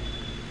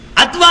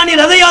அத்வானி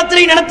ரத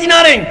யாத்திரை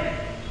நடத்தினாரே,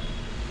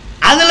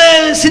 அதுல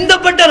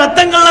சிந்தப்பட்ட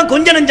ரத்தங்கள்லாம்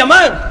கொஞ்சம் நஞ்சமா?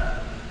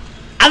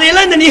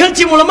 அதையெல்லாம் இந்த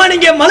நிகழ்ச்சி மூலமா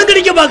நீங்க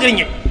மழுங்கடிக்க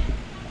பாக்குறீங்க.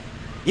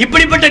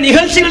 இப்படிப்பட்ட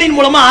நிகழ்ச்சிகளின்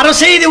மூலமா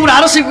அரசே இது ஒரு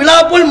அரசு விழா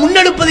போல்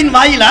முன்னெடுப்பதின்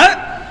வாயில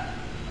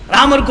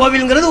ராமர்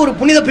கோவில்ங்கிறது ஒரு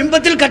புனித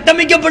பிம்பத்தில்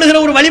கட்டமைக்கப்படுகிற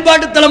ஒரு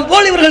வழிபாட்டு தலம்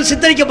போல் இவர்கள்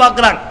சித்தரிக்க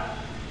பார்க்கிறாங்க.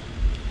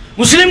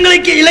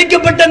 முஸ்லிம்களுக்கு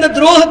இழைக்கப்பட்ட அந்த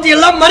துரோகத்தை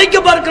எல்லாம் மறைக்க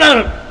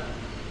பார்க்கிறார்கள்.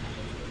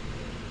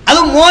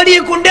 அது மோடியை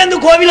கொண்டே அந்த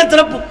கோவிலை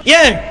திறப்பு.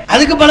 ஏன்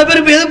அதுக்கு பல பேர்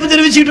எதிர்ப்பு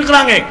தெரிவிச்சுட்டு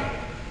இருக்கிறாங்க.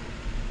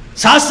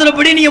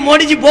 சாஸ்திரப்படி நீங்க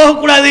மோடிஜி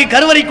போகக்கூடாது,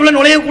 கருவறைக்குள்ள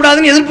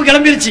நுழையக்கூடாதுன்னு எதிர்ப்பு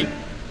கிளம்பிருச்சு.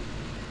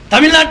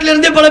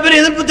 தமிழ்நாட்டிலிருந்தே பல பேர்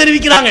எதிர்ப்பு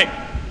தெரிவிக்கிறாங்க.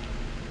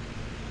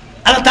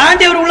 அதை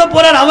தாண்டி அவர் உள்ள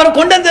போறார். அவரை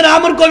கொண்டு அந்த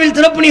ராமர் கோவில்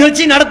திறப்பு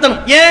நிகழ்ச்சி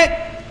நடத்தணும். ஏன்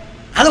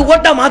அதை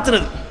ஓட்டா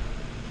மாத்துறது?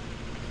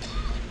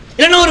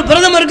 இல்லைன்னா ஒரு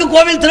பிரதமருக்கு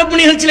கோவில்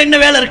திறப்பு நிகழ்ச்சியில் என்ன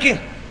வேலை இருக்கு?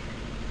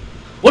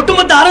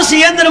 ஒட்டுமொத்த அரசு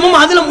இயந்திரமும்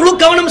அதுல முழு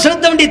கவனம்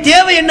செலுத்த வேண்டிய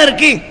தேவை என்ன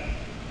இருக்கு?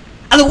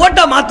 அது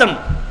ஓட்டா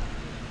மாத்தணும்.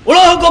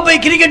 உலகக்கோப்பை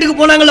கிரிக்கெட்டுக்கு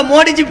போனாங்கல்ல,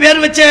 மோடிஜி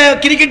பேர் வச்ச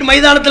கிரிக்கெட்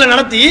மைதானத்தில்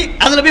நடத்தி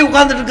அதுல போய்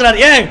உட்கார்ந்துட்டு இருக்கிறார்.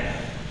 ஏன்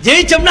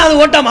ஜெயிச்சோம்னா அது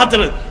ஓட்டா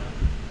மாத்துறது.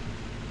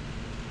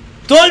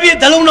 தோல்வியை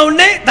தழுவுன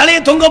உடனே தலையை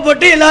தொங்க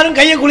போட்டு எல்லாரும்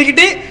கையை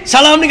குலுக்கிட்டு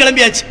சலாம்னு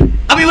கிளம்பியாச்சு.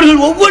 அப்ப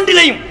இவர்கள்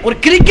ஒவ்வொன்றிலையும் ஒரு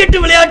கிரிக்கெட்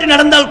விளையாட்டு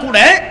நடந்தால் கூட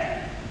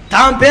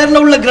தான்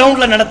பேர்ல உள்ள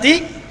கிரவுண்ட்ல நடத்தி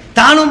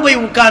தானும்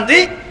போய் உட்கார்ந்து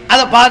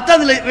அதை பார்த்து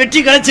அதுல வெற்றி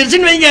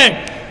கிடைச்சிருச்சுன்னு வைங்க,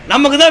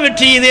 நமக்கு தான்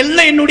வெற்றி, இது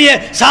எல்லாம் என்னுடைய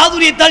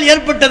சாதுரியத்தால்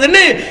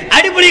ஏற்பட்டதுன்னு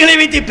அடிப்படைகளை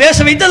வைத்து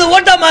பேச வைத்து அதை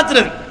ஓட்டா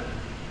மாத்துறது.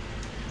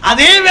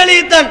 அதே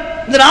வேலையைத்தான்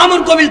இந்த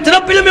ராமர் கோவில்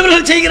திறப்பிலும்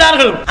இவர்கள்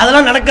செய்கிறார்கள்.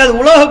 அதெல்லாம் நடக்காது.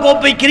 உலக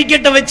கோப்பை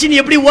கிரிக்கெட்டை வச்சு நீ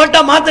எப்படி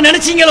ஓட்டா மாத்த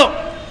நினைச்சீங்களோ,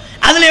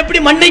 அதுல எப்படி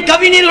மண்ணை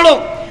கவினீர்களோ,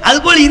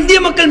 அதுபோல் இந்திய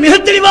மக்கள் மிக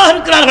தெளிவாக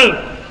இருக்கிறார்கள்.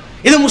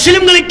 இது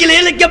முஸ்லிம்களுக்கு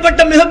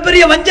இழைக்கப்பட்ட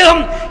மிகப்பெரிய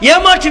வஞ்சகம்,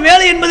 ஏமாற்று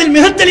வேலை என்பதில்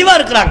மிக தெளிவா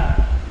இருக்கிறாங்க.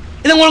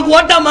 இது உங்களுக்கு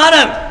ஓட்டா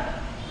மாறாது.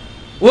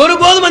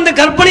 ஒருபோதும் அந்த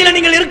கற்பனையில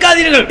நீங்கள்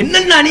இருக்காதீர்கள்.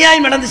 என்னென்ன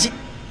அநியாயம் நடந்துச்சு.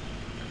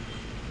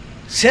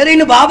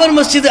 சரின்னு பாபர்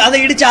மஸ்ஜித் அதை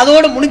இடிச்சு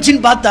அதோட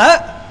முடிச்சுன்னு பார்த்தா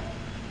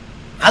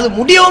அது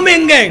முடியவுமே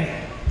எங்க,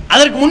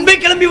 அதற்கு முன்பே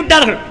கிளம்பி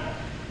விட்டார்கள்.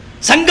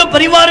 சங்க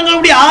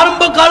பரிவாரங்களுடைய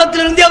ஆரம்ப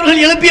காலத்திலிருந்து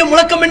அவர்கள் எழுப்பிய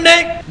முழக்கம் என்ன?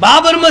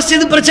 பாபர்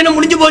மஸ்ஜித் பிரச்சனை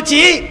முடிஞ்சு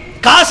போச்சு,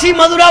 காசி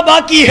மதுரா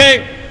பாக்கி,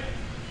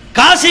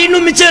 காசி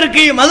இன்னும் மிச்சம்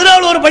இருக்கு,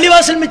 மதுராவில் ஒரு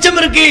பள்ளிவாசல் மிச்சம்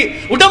இருக்கு,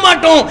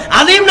 விடமாட்டோம்,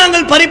 அதையும்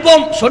நாங்கள்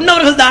பறிப்போம்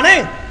சொன்னவர்கள் தானே.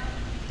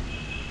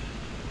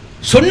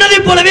 சொன்னதை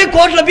போலவே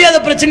கோர்ட்ல போய் அதை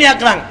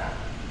பிரச்சனையாக்குறாங்க.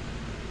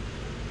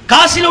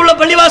 காசியில் உள்ள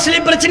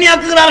பள்ளிவாசலை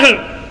பிரச்சனையாக்குகிறார்கள்,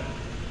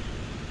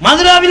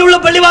 மதுராவில் உள்ள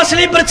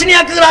பள்ளிவாசலை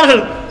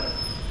பிரச்சனையாக்குகிறார்கள்.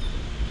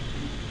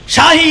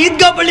 ஷாஹி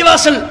ஈத்கா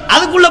பள்ளிவாசல்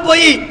அதுக்குள்ள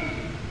போய்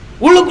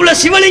உள்ளுக்குள்ள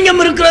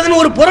சிவலிங்கம்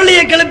இருக்கிறதுன்னு ஒரு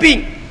பொருளையை கிளப்பி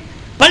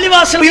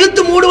பள்ளிவாசல்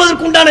இழுத்து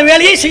மூடுவதற்கு உண்டான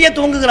வேலையை செய்ய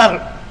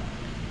துவங்குகிறார்கள்.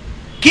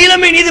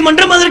 கீழமை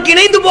நீதிமன்றம் அதற்கு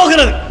இணைந்து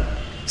போகிறது.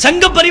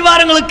 சங்க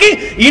பரிவாரங்களுக்கு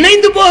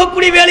இணைந்து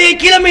போகக்கூடிய வேலையை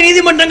கீழமை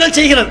நீதிமன்றங்கள்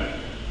செய்கிறது.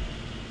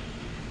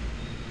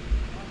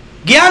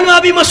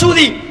 ஜாபி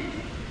மசூதி,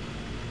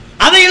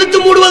 அதை இழுத்து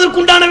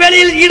மூடுவதற்குண்டான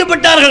வேலையில்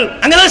ஈடுபட்டார்கள்.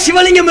 அங்கதான்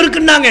சிவலிங்கம்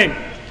இருக்குன்னாங்க.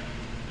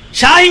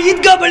 ஷாஹி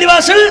ஈத்கா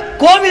பள்ளிவாசல்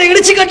கோவிலை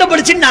இடிச்சு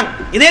கட்டப்படுச்சுன்னாங்க.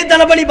 இதே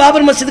தளபதி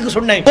பாபர் மஸ்ஜிதுக்கு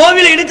சொன்னேன்,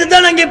 கோவிலை இடித்து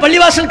தான் அங்கே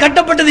பள்ளிவாசல்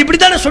கட்டப்பட்டது.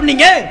 இப்படித்தானே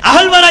சொன்னீங்க,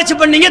 அகழ்வாராய்ச்சி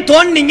பண்ணீங்க,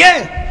 தோண்டினீங்க.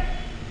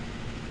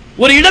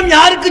 ஒரு இடம்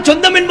யாருக்கு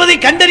சொந்தம் என்பதை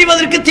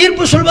கண்டறிவதற்கு,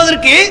 தீர்ப்பு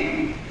சொல்வதற்கு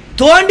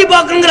தோண்டி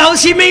பார்க்கணுங்கிற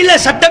அவசியமே இல்லை,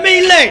 சட்டமே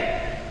இல்லை.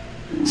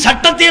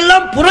 சட்டத்தை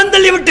எல்லாம்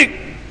புறந்தள்ளி விட்டு,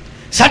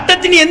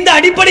 சட்டத்தின் எந்த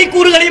அடிப்படை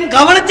கூறுகளையும்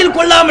கவனத்தில்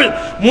கொள்ளாமல்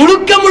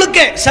முழுக்க முழுக்க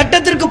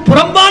சட்டத்திற்கு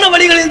புறம்பான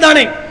வழிகளில்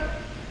தானே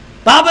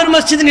பாபர்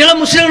மஸ்ஜித்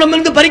நிலம்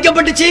முஸ்லிம்களிடமிருந்து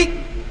பறிக்கப்பட்டுச்சு.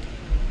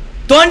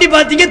 தோண்டி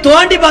பார்த்தீங்க,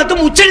 தோண்டி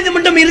பார்த்தும்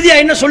உச்சநீதிமன்றம் இறுதியா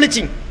என்ன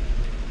சொல்லுச்சு?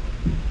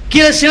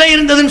 கீழே சிலை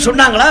இருந்ததுன்னு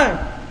சொன்னாங்களா?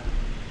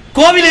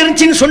 கோவில்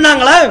இருந்துச்சுன்னு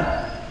சொன்னாங்களா?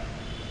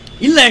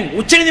 இல்லை.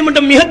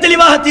 உச்சநீதிமன்றம் மிக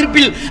தெளிவாக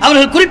தீர்ப்பில்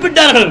அவர்கள்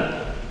குறிப்பிட்டார்கள்,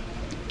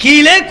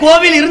 கீழே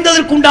கோவில்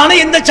இருந்ததற்குண்டான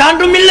எந்த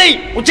சான்றும் இல்லை.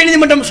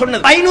 உச்சநீதிமன்றம்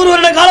சொன்னது. 500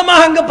 வருட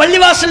காலமாக அங்க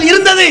பள்ளிவாசல்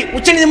இருந்தது.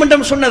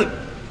 உச்சநீதிமன்றம் சொன்னது.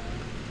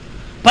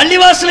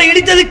 பள்ளிவாசலை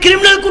இடித்தது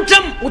கிரிமினல்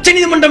குற்றம்.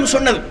 உச்சநீதிமன்றம்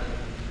சொன்னது.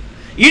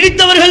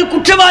 இடித்தவர்கள்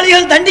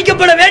குற்றவாளிகள்,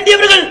 தண்டிக்கப்பட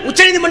வேண்டியவர்கள்.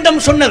 உச்சநீதிமன்றம்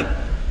சொன்னது.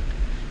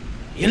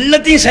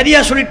 எல்லாத்தையும் சரியா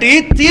சொல்லிட்டு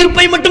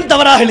தீர்ப்பை மட்டும்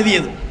தவறாக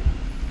எழுதியது.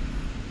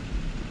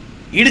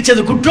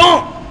 இடிச்சது குற்றம்,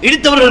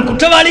 இடித்தவர்கள்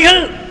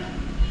குற்றவாளிகள்.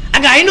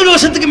 அங்க 500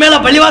 வருஷத்துக்கு மேல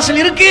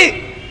பள்ளிவாசல் இருக்கு,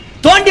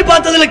 தோண்டி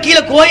பார்த்ததுல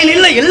கீழே கோயில்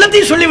இல்லை,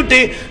 எல்லாத்தையும் சொல்லிவிட்டு,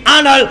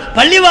 ஆனால்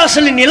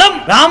பள்ளிவாசலின் நிலம்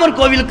ராமர்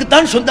கோவிலுக்கு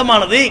தான்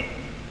சொந்தமானது,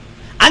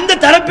 அந்த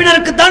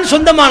தரப்பினருக்கு தான்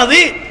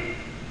சொந்தமானது.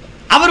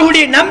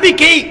 அவர்களுடைய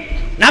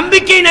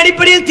நம்பிக்கையின்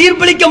அடிப்படையில்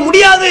தீர்ப்பளிக்க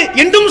முடியாது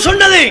என்றும்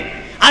சொன்னது.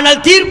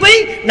 ஆனால் தீர்ப்பை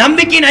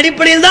நம்பிக்கையின்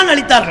அடிப்படையில் தான்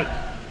அளித்தார்கள்.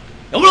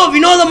 எவ்வளவு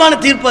வினோதமான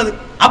தீர்ப்பு அது!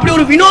 அப்படி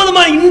ஒரு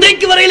வினோதமான,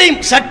 இன்றைக்கு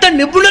வரையிலையும் சட்ட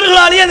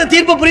நிபுணர்களாலேயே அந்த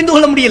தீர்ப்பை புரிந்து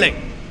கொள்ள முடியல.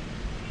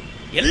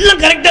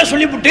 எல்லாம் கரெக்டா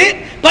சொல்லிவிட்டு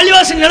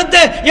பள்ளிவாசல் நிலத்தை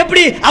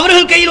எப்படி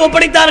அவர்கள் கையில்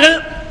ஒப்படைத்தார்கள்?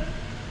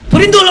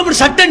 புரிந்து கொள்ள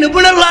முடியும். சட்ட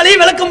நிபுணர்களாலேயே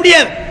விளக்க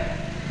முடியாது,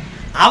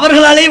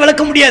 அவர்களாலேயே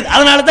விளக்க முடியாது.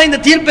 அதனால தான் இந்த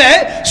தீர்ப்பை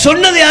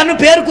சொன்னது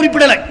யாருன்னு பேர்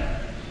குறிப்பிடலை.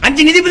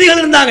 5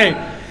 நீதிபதிகள் இருந்தாங்க.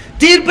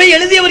 தீர்ப்பை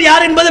எழுதியவர்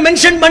யார் என்பதை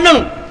மென்ஷன்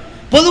பண்ணணும்.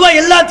 பொதுவாக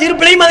எல்லா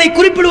தீர்ப்பிலையும் அதை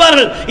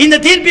குறிப்பிடுவார்கள். இந்த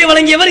தீர்ப்பை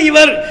வழங்கியவர்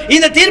இவர்,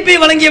 இந்த தீர்ப்பை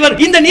வழங்கியவர்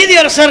இந்த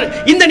நீதியரசர்,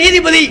 இந்த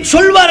நீதிபதி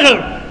சொல்வார்கள்.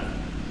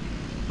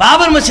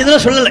 பாபர்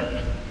மஸ்ஜிதில் சொல்லலை.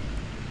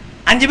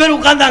 5 பேர்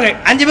உட்கார்ந்தாங்க,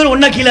 5 பேர்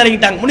ஒன்னா கீழே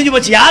இறங்கிட்டாங்க, முடிஞ்சு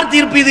போச்சு. யார்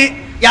தீர்ப்பு இது,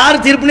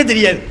 யார் தீர்ப்புன்னு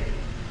தெரியாது.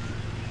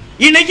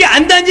 இன்னைக்கு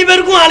அந்த 5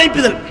 பேருக்கும்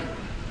அழைப்புதல்.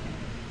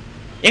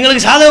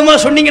 எங்களுக்கு சாதகமா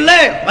சொன்னீங்கல்ல,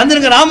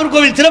 வந்துருங்க, ராமர்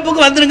கோவில்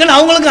திறப்புக்கு வந்துருங்க,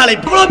 அவங்களுக்கும்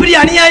அழைப்பு. இவ்வளவு பெரிய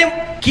அநியாயம்.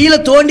 கீழே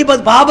தோண்டி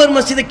பார்த்து, பாபர்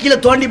மஸ்ஜிதை கீழே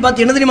தோண்டி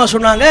பார்த்து என்ன தெரியுமா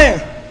சொன்னாங்க?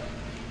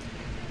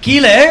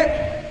 கீழே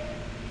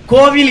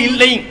கோவில்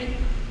இல்லை,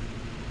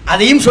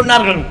 அதையும்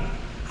சொன்னார்கள்.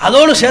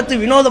 அதோடு சேர்த்து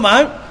வினோதமா,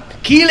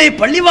 கீழே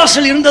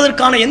பள்ளிவாசல்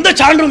இருந்ததற்கான எந்த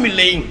சான்றும்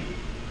இல்லை.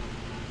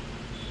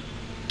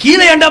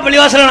 கீழே ஏண்டா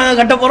பள்ளிவாசலை நாங்கள்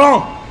கட்ட போறோம்?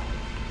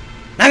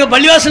 நாங்கள்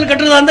பள்ளிவாசல்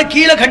கட்டுறதா இருந்தால்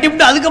கீழே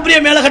கட்டிவிட்டு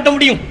அதுக்கப்புறம் மேலே கட்ட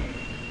முடியும்.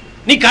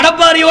 நீ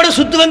கடப்பாரியோட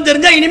சுத்துவன்னு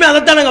தெரிஞ்சா இனிமே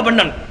அதைத்தான் நாங்கள்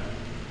பண்ணணும்.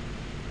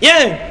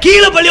 ஏன்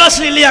கீழே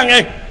பள்ளிவாசல் இல்லையாங்க?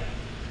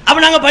 அப்ப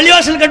நாங்கள்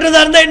பள்ளிவாசல்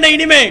கட்டுறதா இருந்தால் என்ன,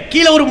 இனிமே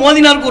கீழே ஒரு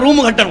மோதினாருக்கு ஒரு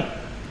ரூம் கட்டணும்,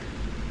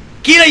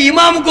 கீழே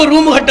இமாமுக்கு ஒரு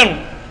ரூம் கட்டணும்,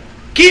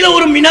 கீழே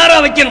ஒரு மினாரா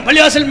வைக்கணும்.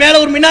 பள்ளிவாசல் மேலே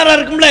ஒரு மினாரா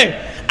இருக்கும்ல,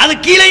 அது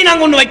கீழே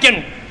நாங்கள் ஒன்று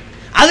வைக்கணும்,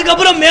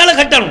 அதுக்கப்புறம் மேலே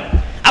கட்டணும்.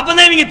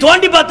 அப்பதான் இவங்க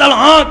தோண்டி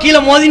பார்த்தாலும்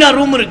கீழே மோதினார்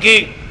ரூம் இருக்கு,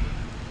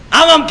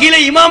 ஆமாம் கீழே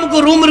இமாமுக்கு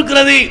ரூம்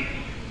இருக்கிறது,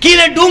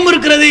 கீழே டூம்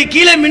இருக்கிறது,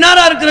 கீழே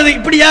மினாரா இருக்கிறது.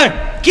 இப்படியா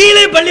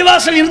கீழே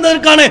பள்ளிவாசல்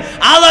இருந்ததற்கான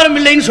ஆதாரம்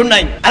இல்லைன்னு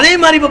சொன்னாங்க. அதே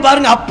மாதிரி இப்ப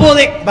பாருங்க,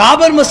 அப்போதே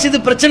பாபர் மஸ்ஜித்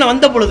பிரச்சனை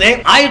வந்த பொழுது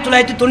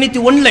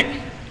 1991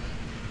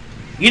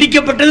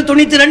 இடிக்கப்பட்டது,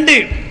 92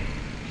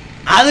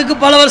 அதுக்கு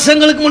பல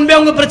வருஷங்களுக்கு முன்பே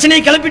அவங்க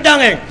பிரச்சனையை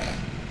கிளப்பிட்டாங்க.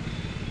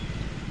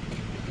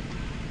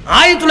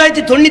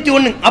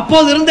 1991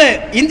 அப்போது இருந்த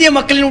இந்திய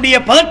மக்களினுடைய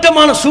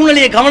பதட்டமான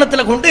சூழ்நிலையை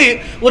கவனத்தில் கொண்டு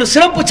ஒரு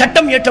சிறப்பு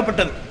சட்டம்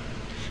இயற்றப்பட்டது,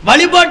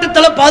 வழிபாட்டு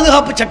தல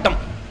பாதுகாப்பு சட்டம்.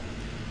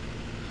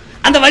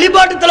 அந்த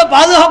வழிபாட்டு தல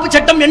பாதுகாப்பு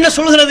சட்டம் என்ன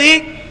சொல்கிறது?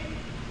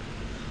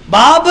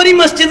 பாபரி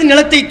மஸ்ஜித்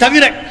நிலத்தை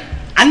தவிர,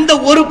 அந்த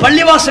ஒரு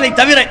பள்ளிவாசலை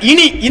தவிர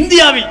இனி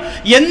இந்தியாவில்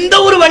எந்த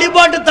ஒரு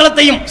வழிபாட்டு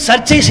தலத்தையும்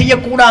சர்ச்சை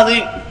செய்யக்கூடாது.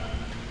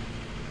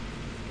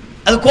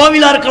 அது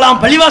கோவிலா இருக்கலாம்,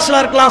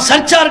 பள்ளிவாசலா இருக்கலாம்,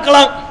 சர்ச்சா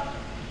இருக்கலாம்,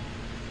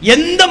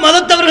 எந்த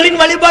மதத்தவர்களின்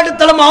வழிபாட்டு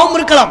தலமாகவும்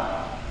இருக்கலாம்.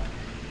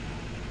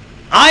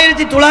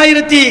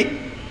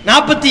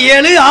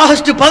 1947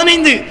 ஆகஸ்ட்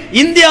 15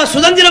 இந்தியா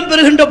சுதந்திரம்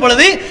பெறுகின்ற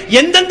பொழுது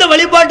எந்தெந்த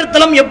வழிபாட்டு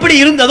தலம் எப்படி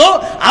இருந்ததோ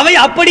அவை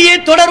அப்படியே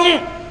தொடரும்.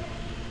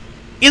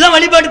 இதான்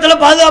வழிபாட்டு தல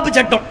பாதுகாப்பு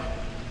சட்டம்.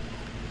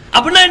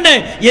 அப்படின்னா என்ன,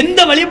 எந்த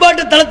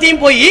வழிபாட்டு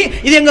தலத்தையும் போய்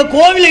இது எங்க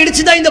கோவில்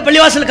இடிச்சுதான் இந்த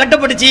பள்ளிவாசல்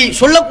கட்டப்பட்டுச்சு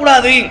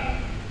சொல்லக்கூடாது,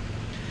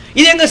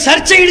 இது எங்க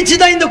சர்ச்சை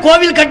இடிச்சுதான் இந்த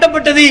கோவில்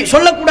கட்டப்பட்டது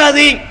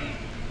சொல்லக்கூடாது,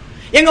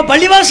 எங்க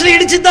பள்ளிவாசலை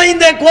இடிச்சுதான்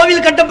இந்த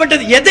கோவில்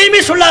கட்டப்பட்டது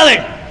எதையுமே சொல்லாத.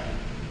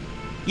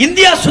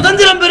 இந்தியா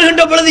சுதந்திரம்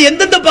பெறுகின்ற பொழுது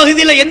எந்தெந்த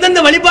பகுதியில் எந்தெந்த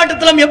வழிபாட்டு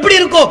தலம் எப்படி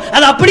இருக்கோ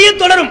அது அப்படியே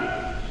தொடரும்,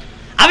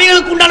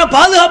 அவைகளுக்கு உண்டான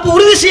பாதுகாப்பு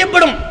உறுதி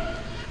செய்யப்படும்.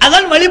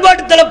 அதான்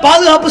வழிபாட்டு தல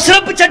பாதுகாப்பு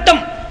சிறப்பு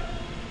சட்டம்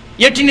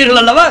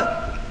ஏற்றினீர்கள் அல்லவா?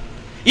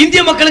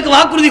 இந்திய மக்களுக்கு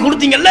வாக்குறுதி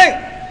கொடுத்தீங்கல்ல,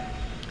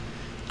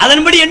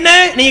 அதன்படி என்ன,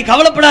 நீங்க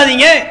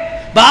கவலைப்படாதீங்க,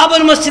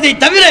 பாபர் மஸ்ஜிதை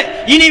தவிர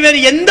இனி வேறு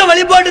எந்த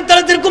வழிபாட்டு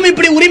தலத்திற்கும்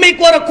இப்படி உரிமை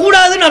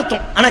கோரக்கூடாதுன்னு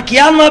அர்த்தம். ஆனா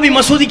கியான்வாபி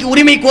மசூதிக்கு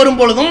உரிமை கோரும்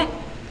பொழுதும்,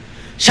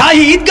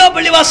 ஷாஹி ஈத்கா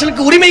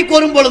பள்ளிவாசலுக்கு உரிமை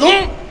கோரும் பொழுதும்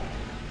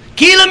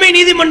கீழமை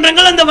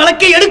நீதிமன்றங்கள் அந்த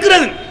வழக்கை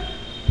எடுக்கிறது.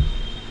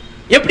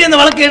 எப்படி அந்த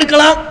வழக்கை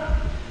எடுக்கலாம்?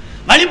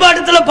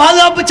 வழிபாட்டுத்தல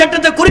பாதுகாப்பு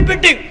சட்டத்தை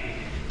குறிப்பிட்டு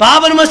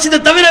பாபர் மஸ்ஜிதை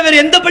தவிர வேறு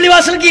எந்த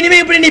பள்ளிவாசலுக்கு இனிமே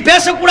இப்படி நீ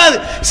பேசக்கூடாது,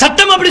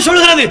 சட்டம் அப்படி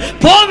சொல்கிறது,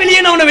 போ வெளியே,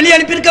 அவனை வெளியே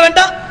அனுப்பியிருக்க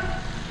வேண்டாம்.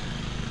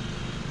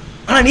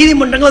 ஆனா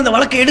நீதிமன்றங்கள் அந்த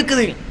வழக்கை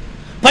எடுக்குது,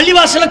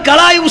 பள்ளிவாசலை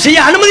கலாய்வு செய்ய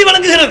அனுமதி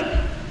வழங்குகிறது.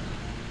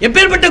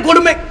 எப்பேற்பட்ட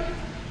கொடுமை!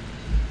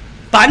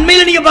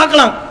 அண்மையில் நீங்க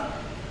பார்க்கலாம்,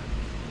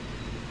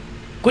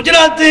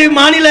 குஜராத்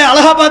மாநில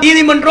அலகாபாத்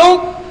நீதிமன்றம்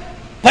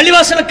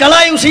பள்ளிவாசலை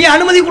கலாய்வு செய்ய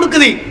அனுமதி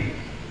கொடுக்குது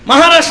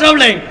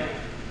மகாராஷ்டிராவில்.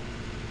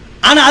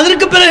 ஆனா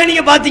அதற்கு பிறகு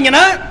நீங்க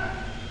பாத்தீங்கன்னா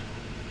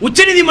உச்ச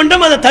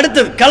நீதிமன்றம் அதை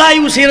தடுத்தது,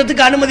 கலாய்வு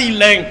செய்யறதுக்கு அனுமதி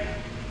இல்லை.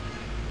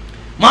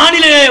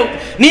 மாநில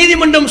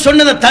நீதிமன்றம்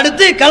சொன்னதை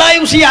தடுத்து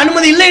கலாய்வு செய்ய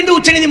அனுமதி இல்லை என்று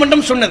உச்ச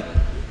நீதிமன்றம் சொன்னது.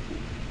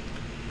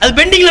 அது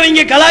பெண்டிங்ல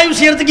வைங்க, கலாய்வு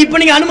செய்யறதுக்கு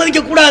இப்ப நீங்க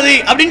அனுமதிக்க கூடாது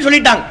அப்படின்னு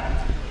சொல்லிட்டாங்க.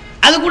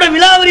 அது கூட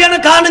விலாவரியான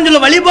காரணம்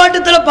சொல்ல,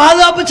 வழிபாட்டுத்தல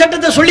பாதுகாப்பு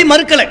சட்டத்தை சொல்லி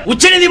மறுக்கல.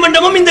 உச்ச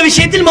நீதிமன்றமும் இந்த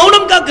விஷயத்தில்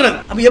மௌனம் காக்கிறது.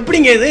 அப்ப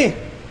எப்படிங்க இது?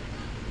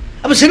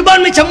 அப்ப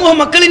சிறுபான்மை சமூக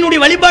மக்களினுடைய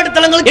வழிபாட்டு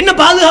தலங்களுக்கு என்ன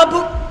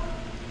பாதுகாப்பு?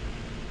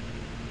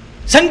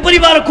 சங்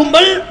பரிவார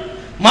கும்பல்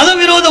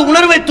மதவிரோத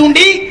உணர்வை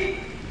தூண்டி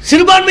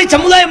சிறுபான்மை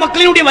சமுதாய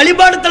மக்களினுடைய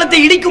வழிபாடு தலத்தை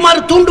இடிக்குமாறு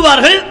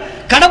தூண்டுவார்கள்.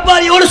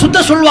 கடப்பாரியோடு சுத்த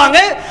சொல்வாங்க.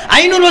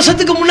 500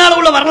 வருஷத்துக்கு முன்னால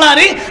உள்ள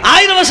வரலாறு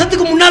 1000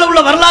 வருஷத்துக்கு முன்னால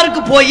உள்ள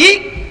வரலாறுக்கு போய்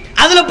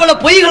அதுல பல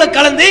பொய்களை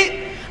கலந்து,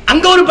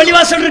 அங்க ஒரு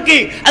பள்ளிவாசல் இருக்கு,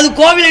 அது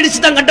கோவில் இடிச்சு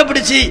தான்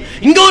கட்டப்பட்டுச்சு,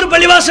 இங்க ஒரு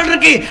பள்ளிவாசல்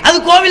இருக்கு, அது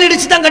கோவில்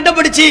இடிச்சு தான்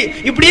கட்டப்பட்டுச்சு,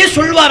 இப்படியே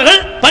சொல்வார்கள்.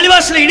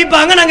 பள்ளிவாசலை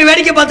இடிப்பாங்க, நாங்க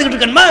வேடிக்கை பார்த்துக்கிட்டு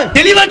இருக்கணுமா?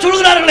 தெளிவா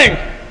சொல்கிறார்களே.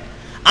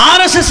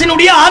 RSS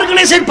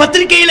ஆர்கனைசர்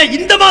பத்திரிகையில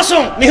இந்த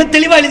மாசம் மிக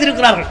தெளிவா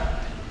எழுதியிருக்கிறார்கள்.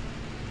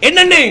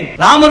 என்னன்னு,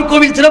 ராமர்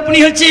கோவில் சிறப்பு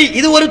நிகழ்ச்சி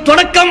இது ஒரு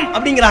தொடக்கம்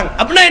அப்படிங்கிறாங்க.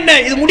 அப்படின்னா என்ன?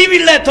 இது முடிவு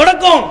இல்ல,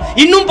 தொடக்கம்.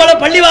 இன்னும் பல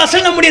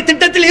பள்ளிவாசல் நம்முடைய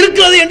திட்டத்தில்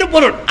இருக்கிறது என்று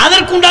பொருள்.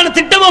 அதற்குண்டான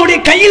திட்டம் அவருடைய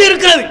கையில்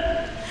இருக்கிறது.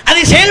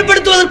 அதை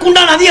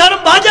செயல்படுத்துவதற்குண்டான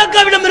அதிகாரம்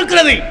பாஜகவிடம்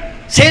இருக்கிறது.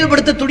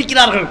 செயல்படுத்த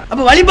துடிக்கிறார்கள்.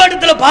 அப்ப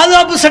வழிபாட்டுத்தல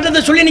பாதுகாப்பு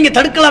சட்டத்தை சொல்லி நீங்க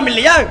தடுக்கலாம்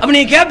இல்லையா? அப்ப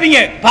நீங்க கேட்பீங்க,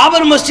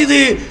 பாபர் மஸ்ஜித்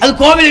அது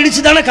கோவில்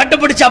இடிச்சு தானே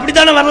கட்டப்பட்டுச்சு,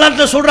 அப்படித்தானே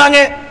வரலாற்றை சொல்றாங்க.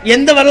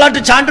 எந்த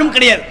வரலாற்று சான்றும்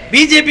கிடையாது.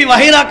 பிஜேபி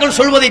வகைராக்கள்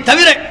சொல்வதை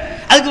தவிர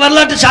அதுக்கு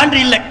வரலாற்று சான்று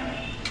இல்லை.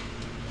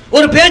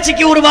 ஒரு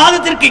பேச்சுக்கு, ஒரு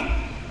வாதத்திற்கு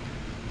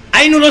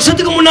 500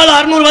 வருஷத்துக்கு முன்னால்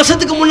 600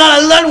 வருஷத்துக்கு முன்னால்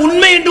அதுதான்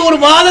உண்மை என்று ஒரு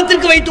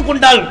வாதத்திற்கு வைத்துக்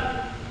கொண்டால்,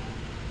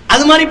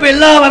 அது மாதிரி இப்ப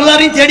எல்லா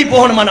வரலாறையும் தேடி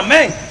போகணுமா? நம்ம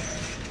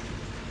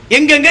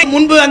எங்கெங்க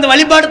முன்பு அந்த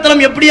வழிபாட்டு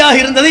தலம் எப்படியாக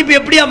இருந்தது, இப்ப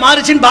எப்படியா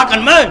மாறுச்சுன்னு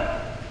பார்க்கணுமா?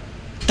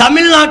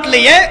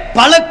 தமிழ்நாட்டிலேயே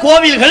பல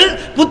கோவில்கள்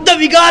புத்த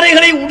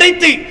விகாரைகளை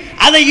உடைத்து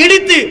அதை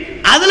இடித்து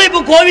அதுல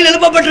இப்ப கோவில்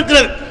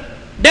எழுப்பப்பட்டிருக்கிறது,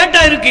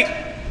 டேட்டா இருக்கு.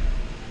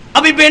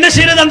 அப்ப இப்ப என்ன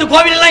செய்யறது? அந்த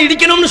கோவில் எல்லாம்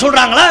இடிக்கணும்னு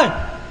சொல்றாங்களா?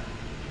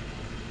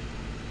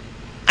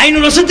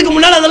 500 வருஷத்துக்கு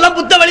முன்னால் அதெல்லாம்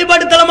புத்த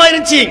வழிபாட்டு தலமா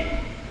இருந்துச்சு,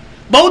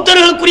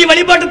 பௌத்தர்களுக்குரிய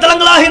வழிபாட்டு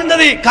தலங்களாக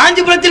இருந்தது.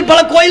 காஞ்சிபுரத்தில் பல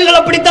கோயில்கள்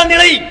அப்படித்தான்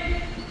நிலை,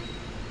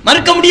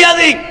 மறுக்க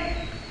முடியாது.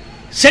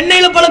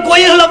 சென்னையில் பல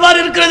கோயில்கள் அவ்வாறு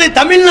இருக்கிறது.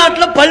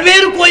 தமிழ்நாட்டில்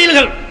பல்வேறு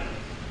கோயில்கள்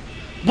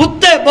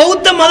புத்த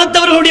பௌத்த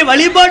மதத்தவர்களுடைய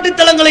வழிபாட்டு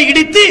தலங்களை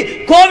இடித்து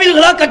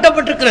கோவில்களாக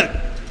கட்டப்பட்டிருக்கிறது.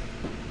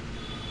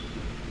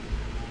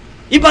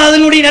 இப்ப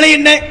அதனுடைய நிலை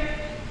என்ன?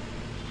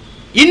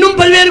 இன்னும்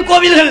பல்வேறு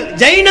கோவில்கள்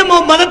ஜைன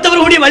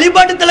மதத்தவர்களுடைய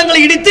வழிபாட்டு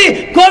தலங்களை இடித்து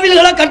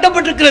கோவில்களாக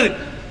கட்டப்பட்டிருக்கிறது.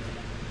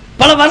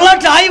 பல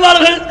வரலாற்று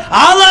ஆய்வாளர்கள்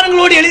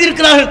ஆதாரங்களோடு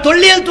எழுதியிருக்கிறார்கள்.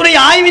 தொல்லியல் துறை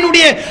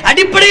ஆய்வினுடைய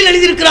அடிப்படையில்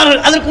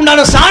எழுதியிருக்கிறார்கள்.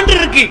 அதற்குண்டான சான்று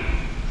இருக்கு.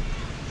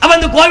 அவ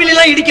அந்த கோவில்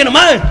எல்லாம்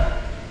இடிக்கணுமா?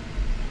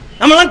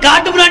 நம்மளாம்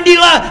காட்டு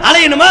பிராண்டிகளா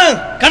அலையணுமா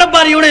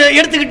கடப்பாரியோட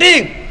எடுத்துக்கிட்டு?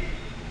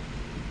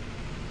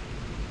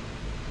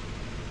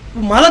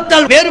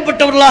 மதத்தால்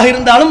வேறுபட்டவர்களாக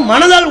இருந்தாலும்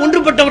மனதால்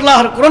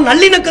ஒன்றுபட்டவர்களாக இருக்கிறோம்,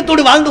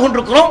 நல்லிணக்கத்தோடு வாழ்ந்து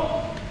கொண்டிருக்கிறோம்.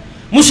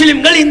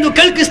 முஸ்லிம்கள்,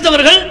 இந்துக்கள்,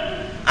 கிறிஸ்தவர்கள்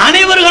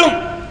அனைவர்களும்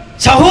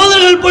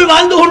சகோதரர்கள் போல்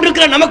வாழ்ந்து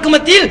கொண்டிருக்கிற நமக்கு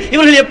மத்தியில்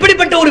இவர்கள்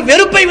எப்படிப்பட்ட ஒரு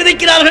வெறுப்பை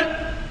விதைக்கிறார்கள்.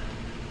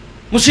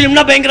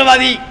 முஸ்லிம்னா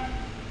பயங்கரவாதி,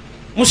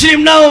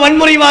 முஸ்லிம்னா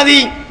வன்முறைவாதி,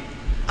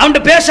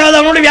 அவன்கிட்ட பேசாத,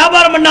 அவனோட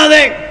வியாபாரம் பண்ணாத,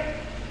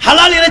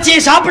 ஹலால் இறைச்சியை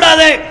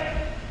சாப்பிடாத,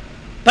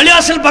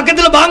 பள்ளிவாசல்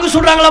பக்கத்தில் பாங்கு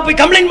சொல்றாங்களா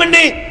போய் கம்ப்ளைண்ட்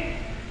பண்ணு,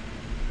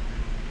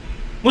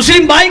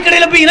 முஸ்லிம் பாய்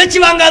கடையில் போய் இறைச்சி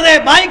வாங்காத,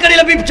 பாய்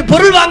கடையில் போய்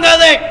பொருள்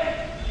வாங்காத.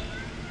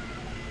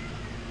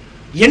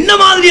 என்ன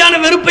மாதிரியான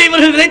வெறுப்பை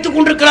இவர்கள் விதைத்துக்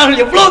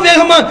கொண்டிருக்கிறார்கள், எவ்வளவு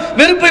வேகமா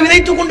வெறுப்பை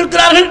விதைத்துக்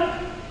கொண்டிருக்கிறார்கள்.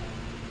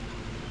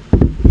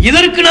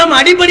 இதற்கு நாம்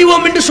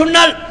அடிபணிவோம் என்று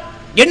சொன்னால்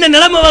என்ன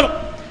நிலைமை வரும்?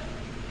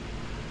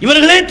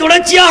 இவர்களே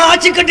தொடர்ச்சியாக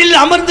ஆட்சி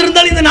கட்டிலில்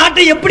அமர்ந்திருந்தால் இந்த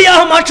நாட்டை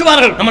எப்படியாக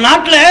மாற்றுவார்கள்? நம்ம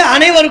நாட்டில்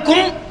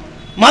அனைவருக்கும்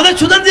மத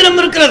சுதந்திரம்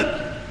இருக்கிறது.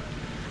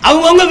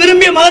 அவங்கவுங்க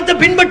விரும்பிய மதத்தை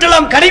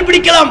பின்பற்றலாம்,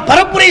 கடைபிடிக்கலாம்,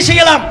 பரப்புரை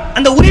செய்யலாம்.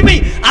 அந்த உரிமை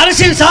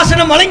அரசியல்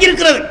சாசனம் வழங்கி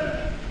இருக்கிறது.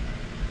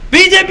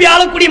 பிஜேபி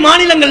ஆளக்கூடிய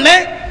மாநிலங்களில்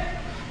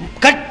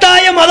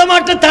கட்டாய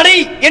மதமாற்ற தடை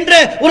என்ற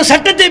ஒரு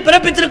சட்டத்தை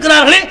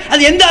பிறப்பித்திருக்கிறார்களே,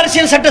 அது எந்த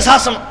அரசியல் சட்ட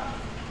சாசனம்?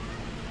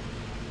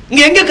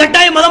 இங்க எங்க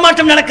கட்டாய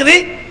மதமாற்றம் நடக்குது?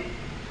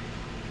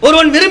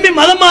 ஒருவன் விரும்பி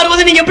மதம்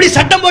மாறுவதை நீங்க எப்படி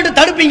சட்டம் போட்டு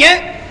தடுப்பீங்க?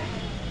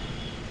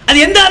 அது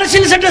எந்த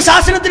அரசியல் சட்ட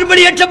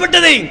சாசனத்தின்படி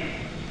ஏற்றப்பட்டது?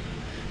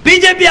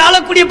 பிஜேபி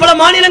ஆளக்கூடிய பல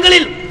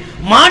மாநிலங்களில்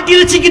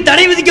மாட்டிறைச்சிக்கு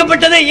தடை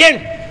விதிக்கப்பட்டதே ஏன்?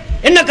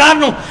 என்ன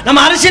காரணம்? நம்ம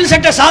அரசியல்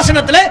சட்ட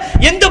சாசனத்துல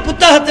எந்த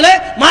புத்தகத்துல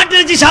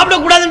மாட்டிறைச்சி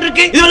சாப்பிடக்கூடாதுன்னு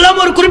இருக்கு?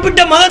 இதெல்லாம் ஒரு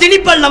குறிப்பிட்ட மத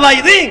திணிப்பு அல்லவா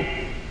இது?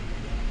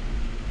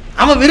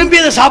 அவன்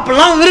விரும்பியதை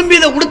சாப்பிடலாம்,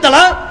 விரும்பியதை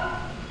உடுத்தலாம்,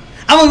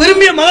 அவன்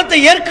விரும்பிய மதத்தை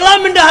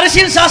ஏற்கலாம் என்று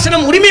அரசியல்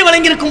சாசனம் உரிமை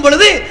வழங்கியிருக்கும்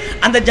பொழுது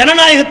அந்த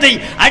ஜனநாயகத்தை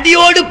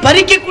அடியோடு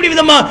பறிக்கக்கூடிய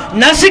விதமா,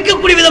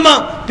 நசுக்கக்கூடிய விதமா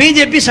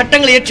பிஜேபி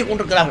சட்டங்களை ஏற்றுக்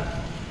கொண்டிருக்கிறார்கள்.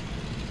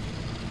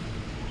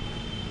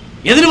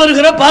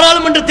 எதிர்வருகிற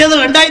பாராளுமன்ற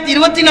தேர்தல்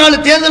 2024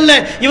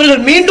 தேர்தலில்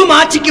இவர்கள் மீண்டும்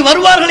ஆட்சிக்கு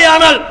வருவார்களே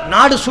ஆனால்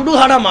நாடு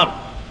சுடுகாடா மாறும்.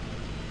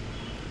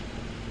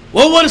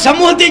 ஒவ்வொரு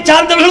சமூகத்தை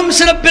சார்ந்தவர்களும்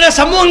சில பிற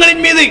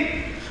சமூகங்களின் மீது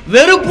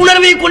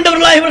வெறுப்புணர்வை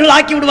கொண்டவர்களாக இவர்கள்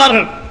ஆக்கி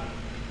விடுவார்கள்.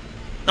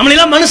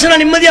 நம்மளெல்லாம் மனுஷனா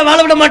நிம்மதியாக வாழ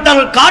விட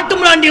மாட்டார்கள், காட்டு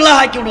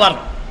மிராண்டிகளாக ஆக்கி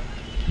விடுவார்கள்.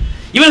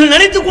 இவர்கள்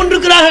நினைத்துக்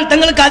கொண்டிருக்கிறார்கள்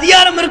தங்களுக்கு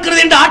அதிகாரம்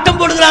இருக்கிறது என்று ஆட்டம்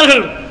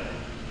போடுகிறார்கள்.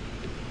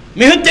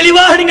 மிக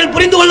தெளிவாக நீங்கள்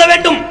புரிந்து கொள்ள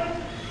வேண்டும்.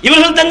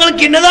 இவர்கள்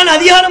தங்களுக்கு என்னதான்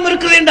அதிகாரம்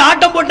இருக்கிறது என்று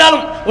ஆட்டம்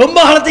போட்டாலும் ரொம்ப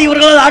காலத்தை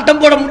இவர்களால்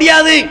ஆட்டம் போட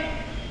முடியாது.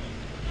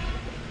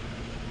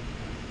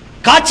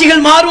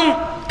 காட்சிகள் மாறும்,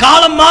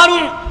 காலம்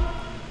மாறும்.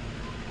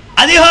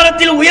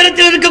 அதிகாரத்தில்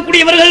உயரத்தில்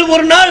இருக்கக்கூடியவர்கள்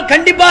ஒரு நாள்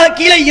கண்டிப்பாக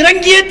கீழே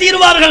இறங்கியே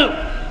தீர்வார்கள்.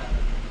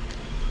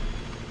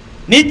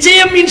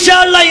 நிச்சயம் இன்ஷா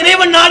அல்லாஹ்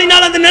இறைவன்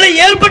நாடினால் அந்த நிலை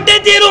ஏற்பட்டே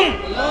தீரும்.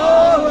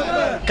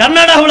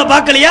 கர்நாடகாவில்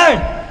பார்க்கலையா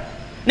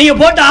நீங்க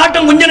போட்ட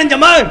ஆட்டம் கொஞ்சம்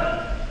நெஞ்சமா?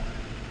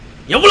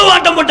 எவ்வளவு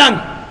ஆட்டம் போட்டாங்க.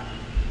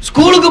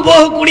 ஸ்கூலுக்கு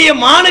போகக்கூடிய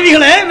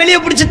மாணவிகளை வெளியே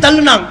பிடிச்சு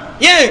தள்ளுனாங்க.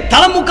 ஏன்?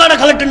 தலைமுக்காட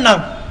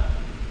கலட்டுனாங்க,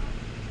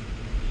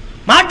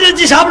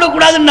 மாட்டிறைச்சி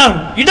சாப்பிடக்கூடாதுன்னாங்க,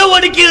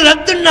 இடஒதுக்கீடு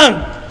ரத்துன்னாங்க.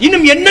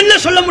 இன்னும் என்னென்ன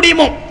சொல்ல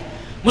முடியுமோ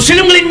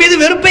முஸ்லிம்களின் மீது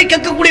வெறுப்பை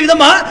கக்கக்கூடிய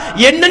விதமா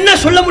என்னென்ன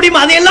சொல்ல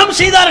முடியுமோ அதையெல்லாம்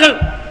செய்தார்கள்.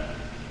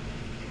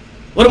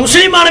 ஒரு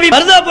முஸ்லிம் மாணவி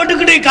பர்தா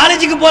போட்டுக்கிட்டு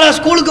காலேஜுக்கு போறா,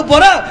 ஸ்கூலுக்கு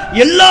போறா,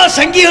 எல்லா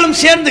சங்கிகளும்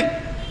சேர்ந்து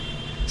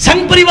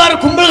சங் பரிவார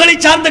கும்பல்களை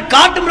சார்ந்த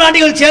காட்டு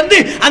மிராண்டிகள் சேர்ந்து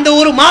அந்த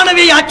ஒரு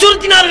மாணவியை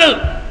அச்சுறுத்தினார்கள்.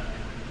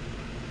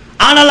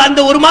 ஆனால் அந்த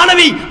ஒரு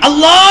மாணவி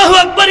அல்லாஹு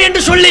அக்பர்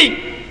என்று சொல்லி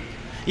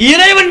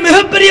இறைவன்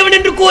மிகப்பெரியவன்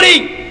என்று கூறி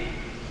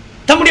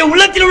தம்முடைய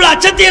உள்ளத்தில் உள்ள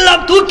அச்சத்தை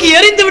எல்லாம் தூக்கி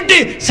எறிந்துவிட்டு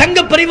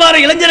சங்க பரிவார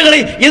இளைஞர்களை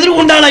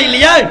எதிர்கொண்டாளா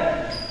இல்லையா?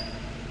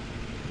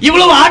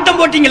 இவ்வளவு ஆட்டம்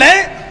போட்டீங்களே,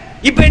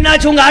 இப்ப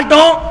என்னாச்சு உங்க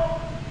ஆட்டம்?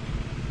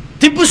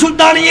 திப்பு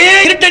சுல்தானையே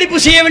இருட்டடிப்பு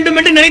செய்ய வேண்டும்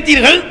என்று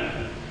நினைத்தீர்கள்.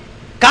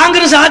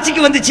 காங்கிரஸ்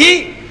ஆட்சிக்கு வந்துச்சு,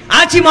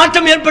 ஆட்சி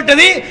மாற்றம்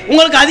ஏற்பட்டது,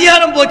 உங்களுக்கு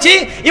அதிகாரம் போச்சு.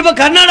 இப்ப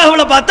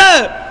கர்நாடகாவில் பார்த்தா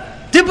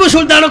திப்பு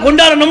சுல்தானை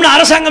கொண்டாடணும்னு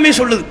அரசாங்கமே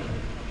சொல்லுது.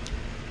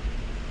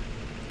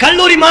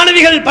 கல்லூரி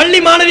மாணவிகள், பள்ளி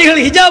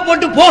மாணவிகள் ஹிஜாப்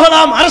போட்டு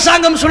போகலாம்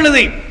அரசாங்கம்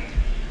சொல்லுது.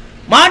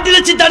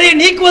 மாட்டிறைச்சி தடையை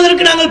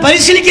நீக்குவதற்கு நாங்கள்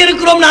பரிசீலிக்க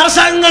இருக்கிறோம்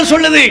அரசாங்கங்கள்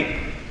சொல்லுது.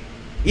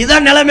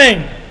 இதுதான் நிலைமை.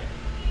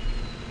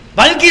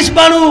 பல்கிஸ்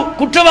பானு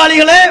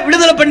குற்றவாளிகளை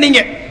விடுதலை பண்ணீங்க,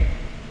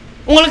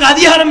 உங்களுக்கு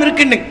அதிகாரம்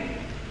இருக்குன்னு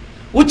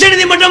உச்ச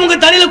நீதிமன்றம் உங்க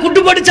தலையில குட்டு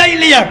போட்டுச்சா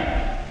இல்லையா?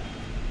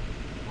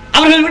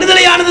 அவர்கள்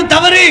விடுதலையானது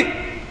தவறு,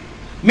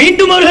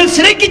 மீண்டும் அவர்கள்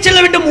சிறைக்கு செல்ல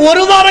வேண்டும்.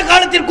 ஒரு வார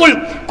காலத்திற்குள்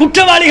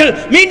குற்றவாளிகள்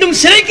மீண்டும்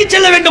சிறைக்கு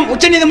செல்ல வேண்டும்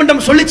உச்ச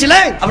நீதிமன்றம் சொல்லிச்சுல.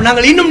 அப்ப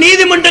நாங்கள் இன்னும்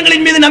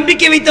நீதிமன்றங்களின் மீது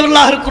நம்பிக்கை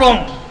வைத்தவர்களாக இருக்கிறோம்.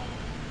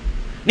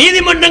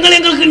 நீதிமன்றங்கள்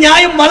எங்களுக்கு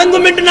நியாயம்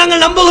வழங்கும் என்று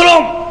நாங்கள்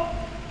நம்புகிறோம்.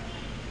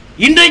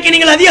 இன்றைக்கு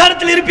நீங்கள்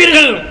அதிகாரத்தில்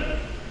இருப்பீர்கள்.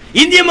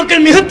 இந்திய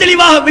மக்கள் மிக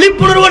தெளிவாக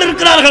விழிப்புணர்வோடு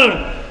இருக்கிறார்கள்.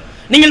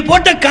 நீங்கள்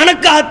போட்ட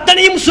கணக்கு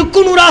அத்தனையும்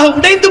சுக்குநூறாக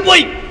உடைந்து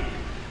போய்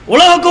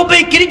உலகக்கோப்பை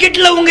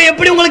கிரிக்கெட்டில்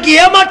உங்களுக்கு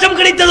ஏமாற்றம்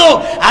கிடைத்ததோ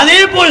அதே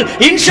போல்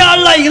இன்ஷா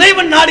அல்லாஹ்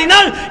இறைவன்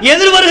நாடினால்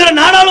எதிர்வருகிற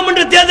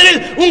நாடாளுமன்ற தேர்தலில்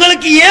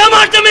உங்களுக்கு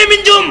ஏமாற்றமே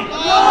மிஞ்சும்.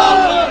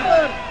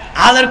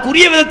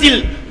 அதற்குரிய விதத்தில்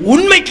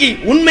உண்மைக்கு,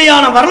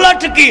 உண்மையான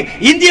வரலாற்றுக்கு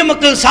இந்திய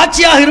மக்கள்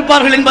சாட்சியாக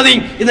இருப்பார்கள் என்பதை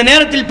இந்த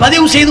நேரத்தில்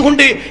பதிவு செய்து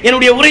கொண்டு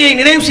என்னுடைய உரையை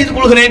நிறைவு செய்து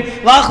கொள்கிறேன்.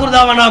 வாஹிர்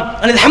தாவானா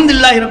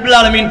அல்ஹம்துலில்லாஹி ரப்பில்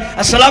ஆலமீன்.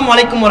 அஸ்ஸலாமு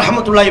அலைக்கும்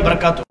வரஹ்மத்துல்லாஹி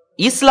வபரகாத்துஹு.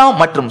 இஸ்லாம்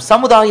மற்றும்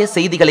சமுதாய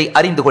செய்திகளை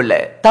அறிந்து கொள்ள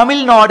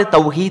தமிழ்நாடு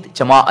தௌஹீத்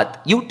ஜமாஅத்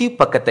யூடியூப்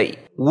பக்கத்தை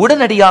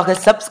உடனடியாக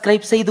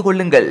சப்ஸ்கிரைப் செய்து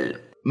கொள்ளுங்கள்.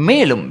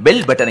 மேலும்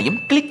பெல் பட்டனையும்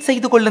கிளிக்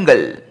செய்து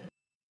கொள்ளுங்கள்.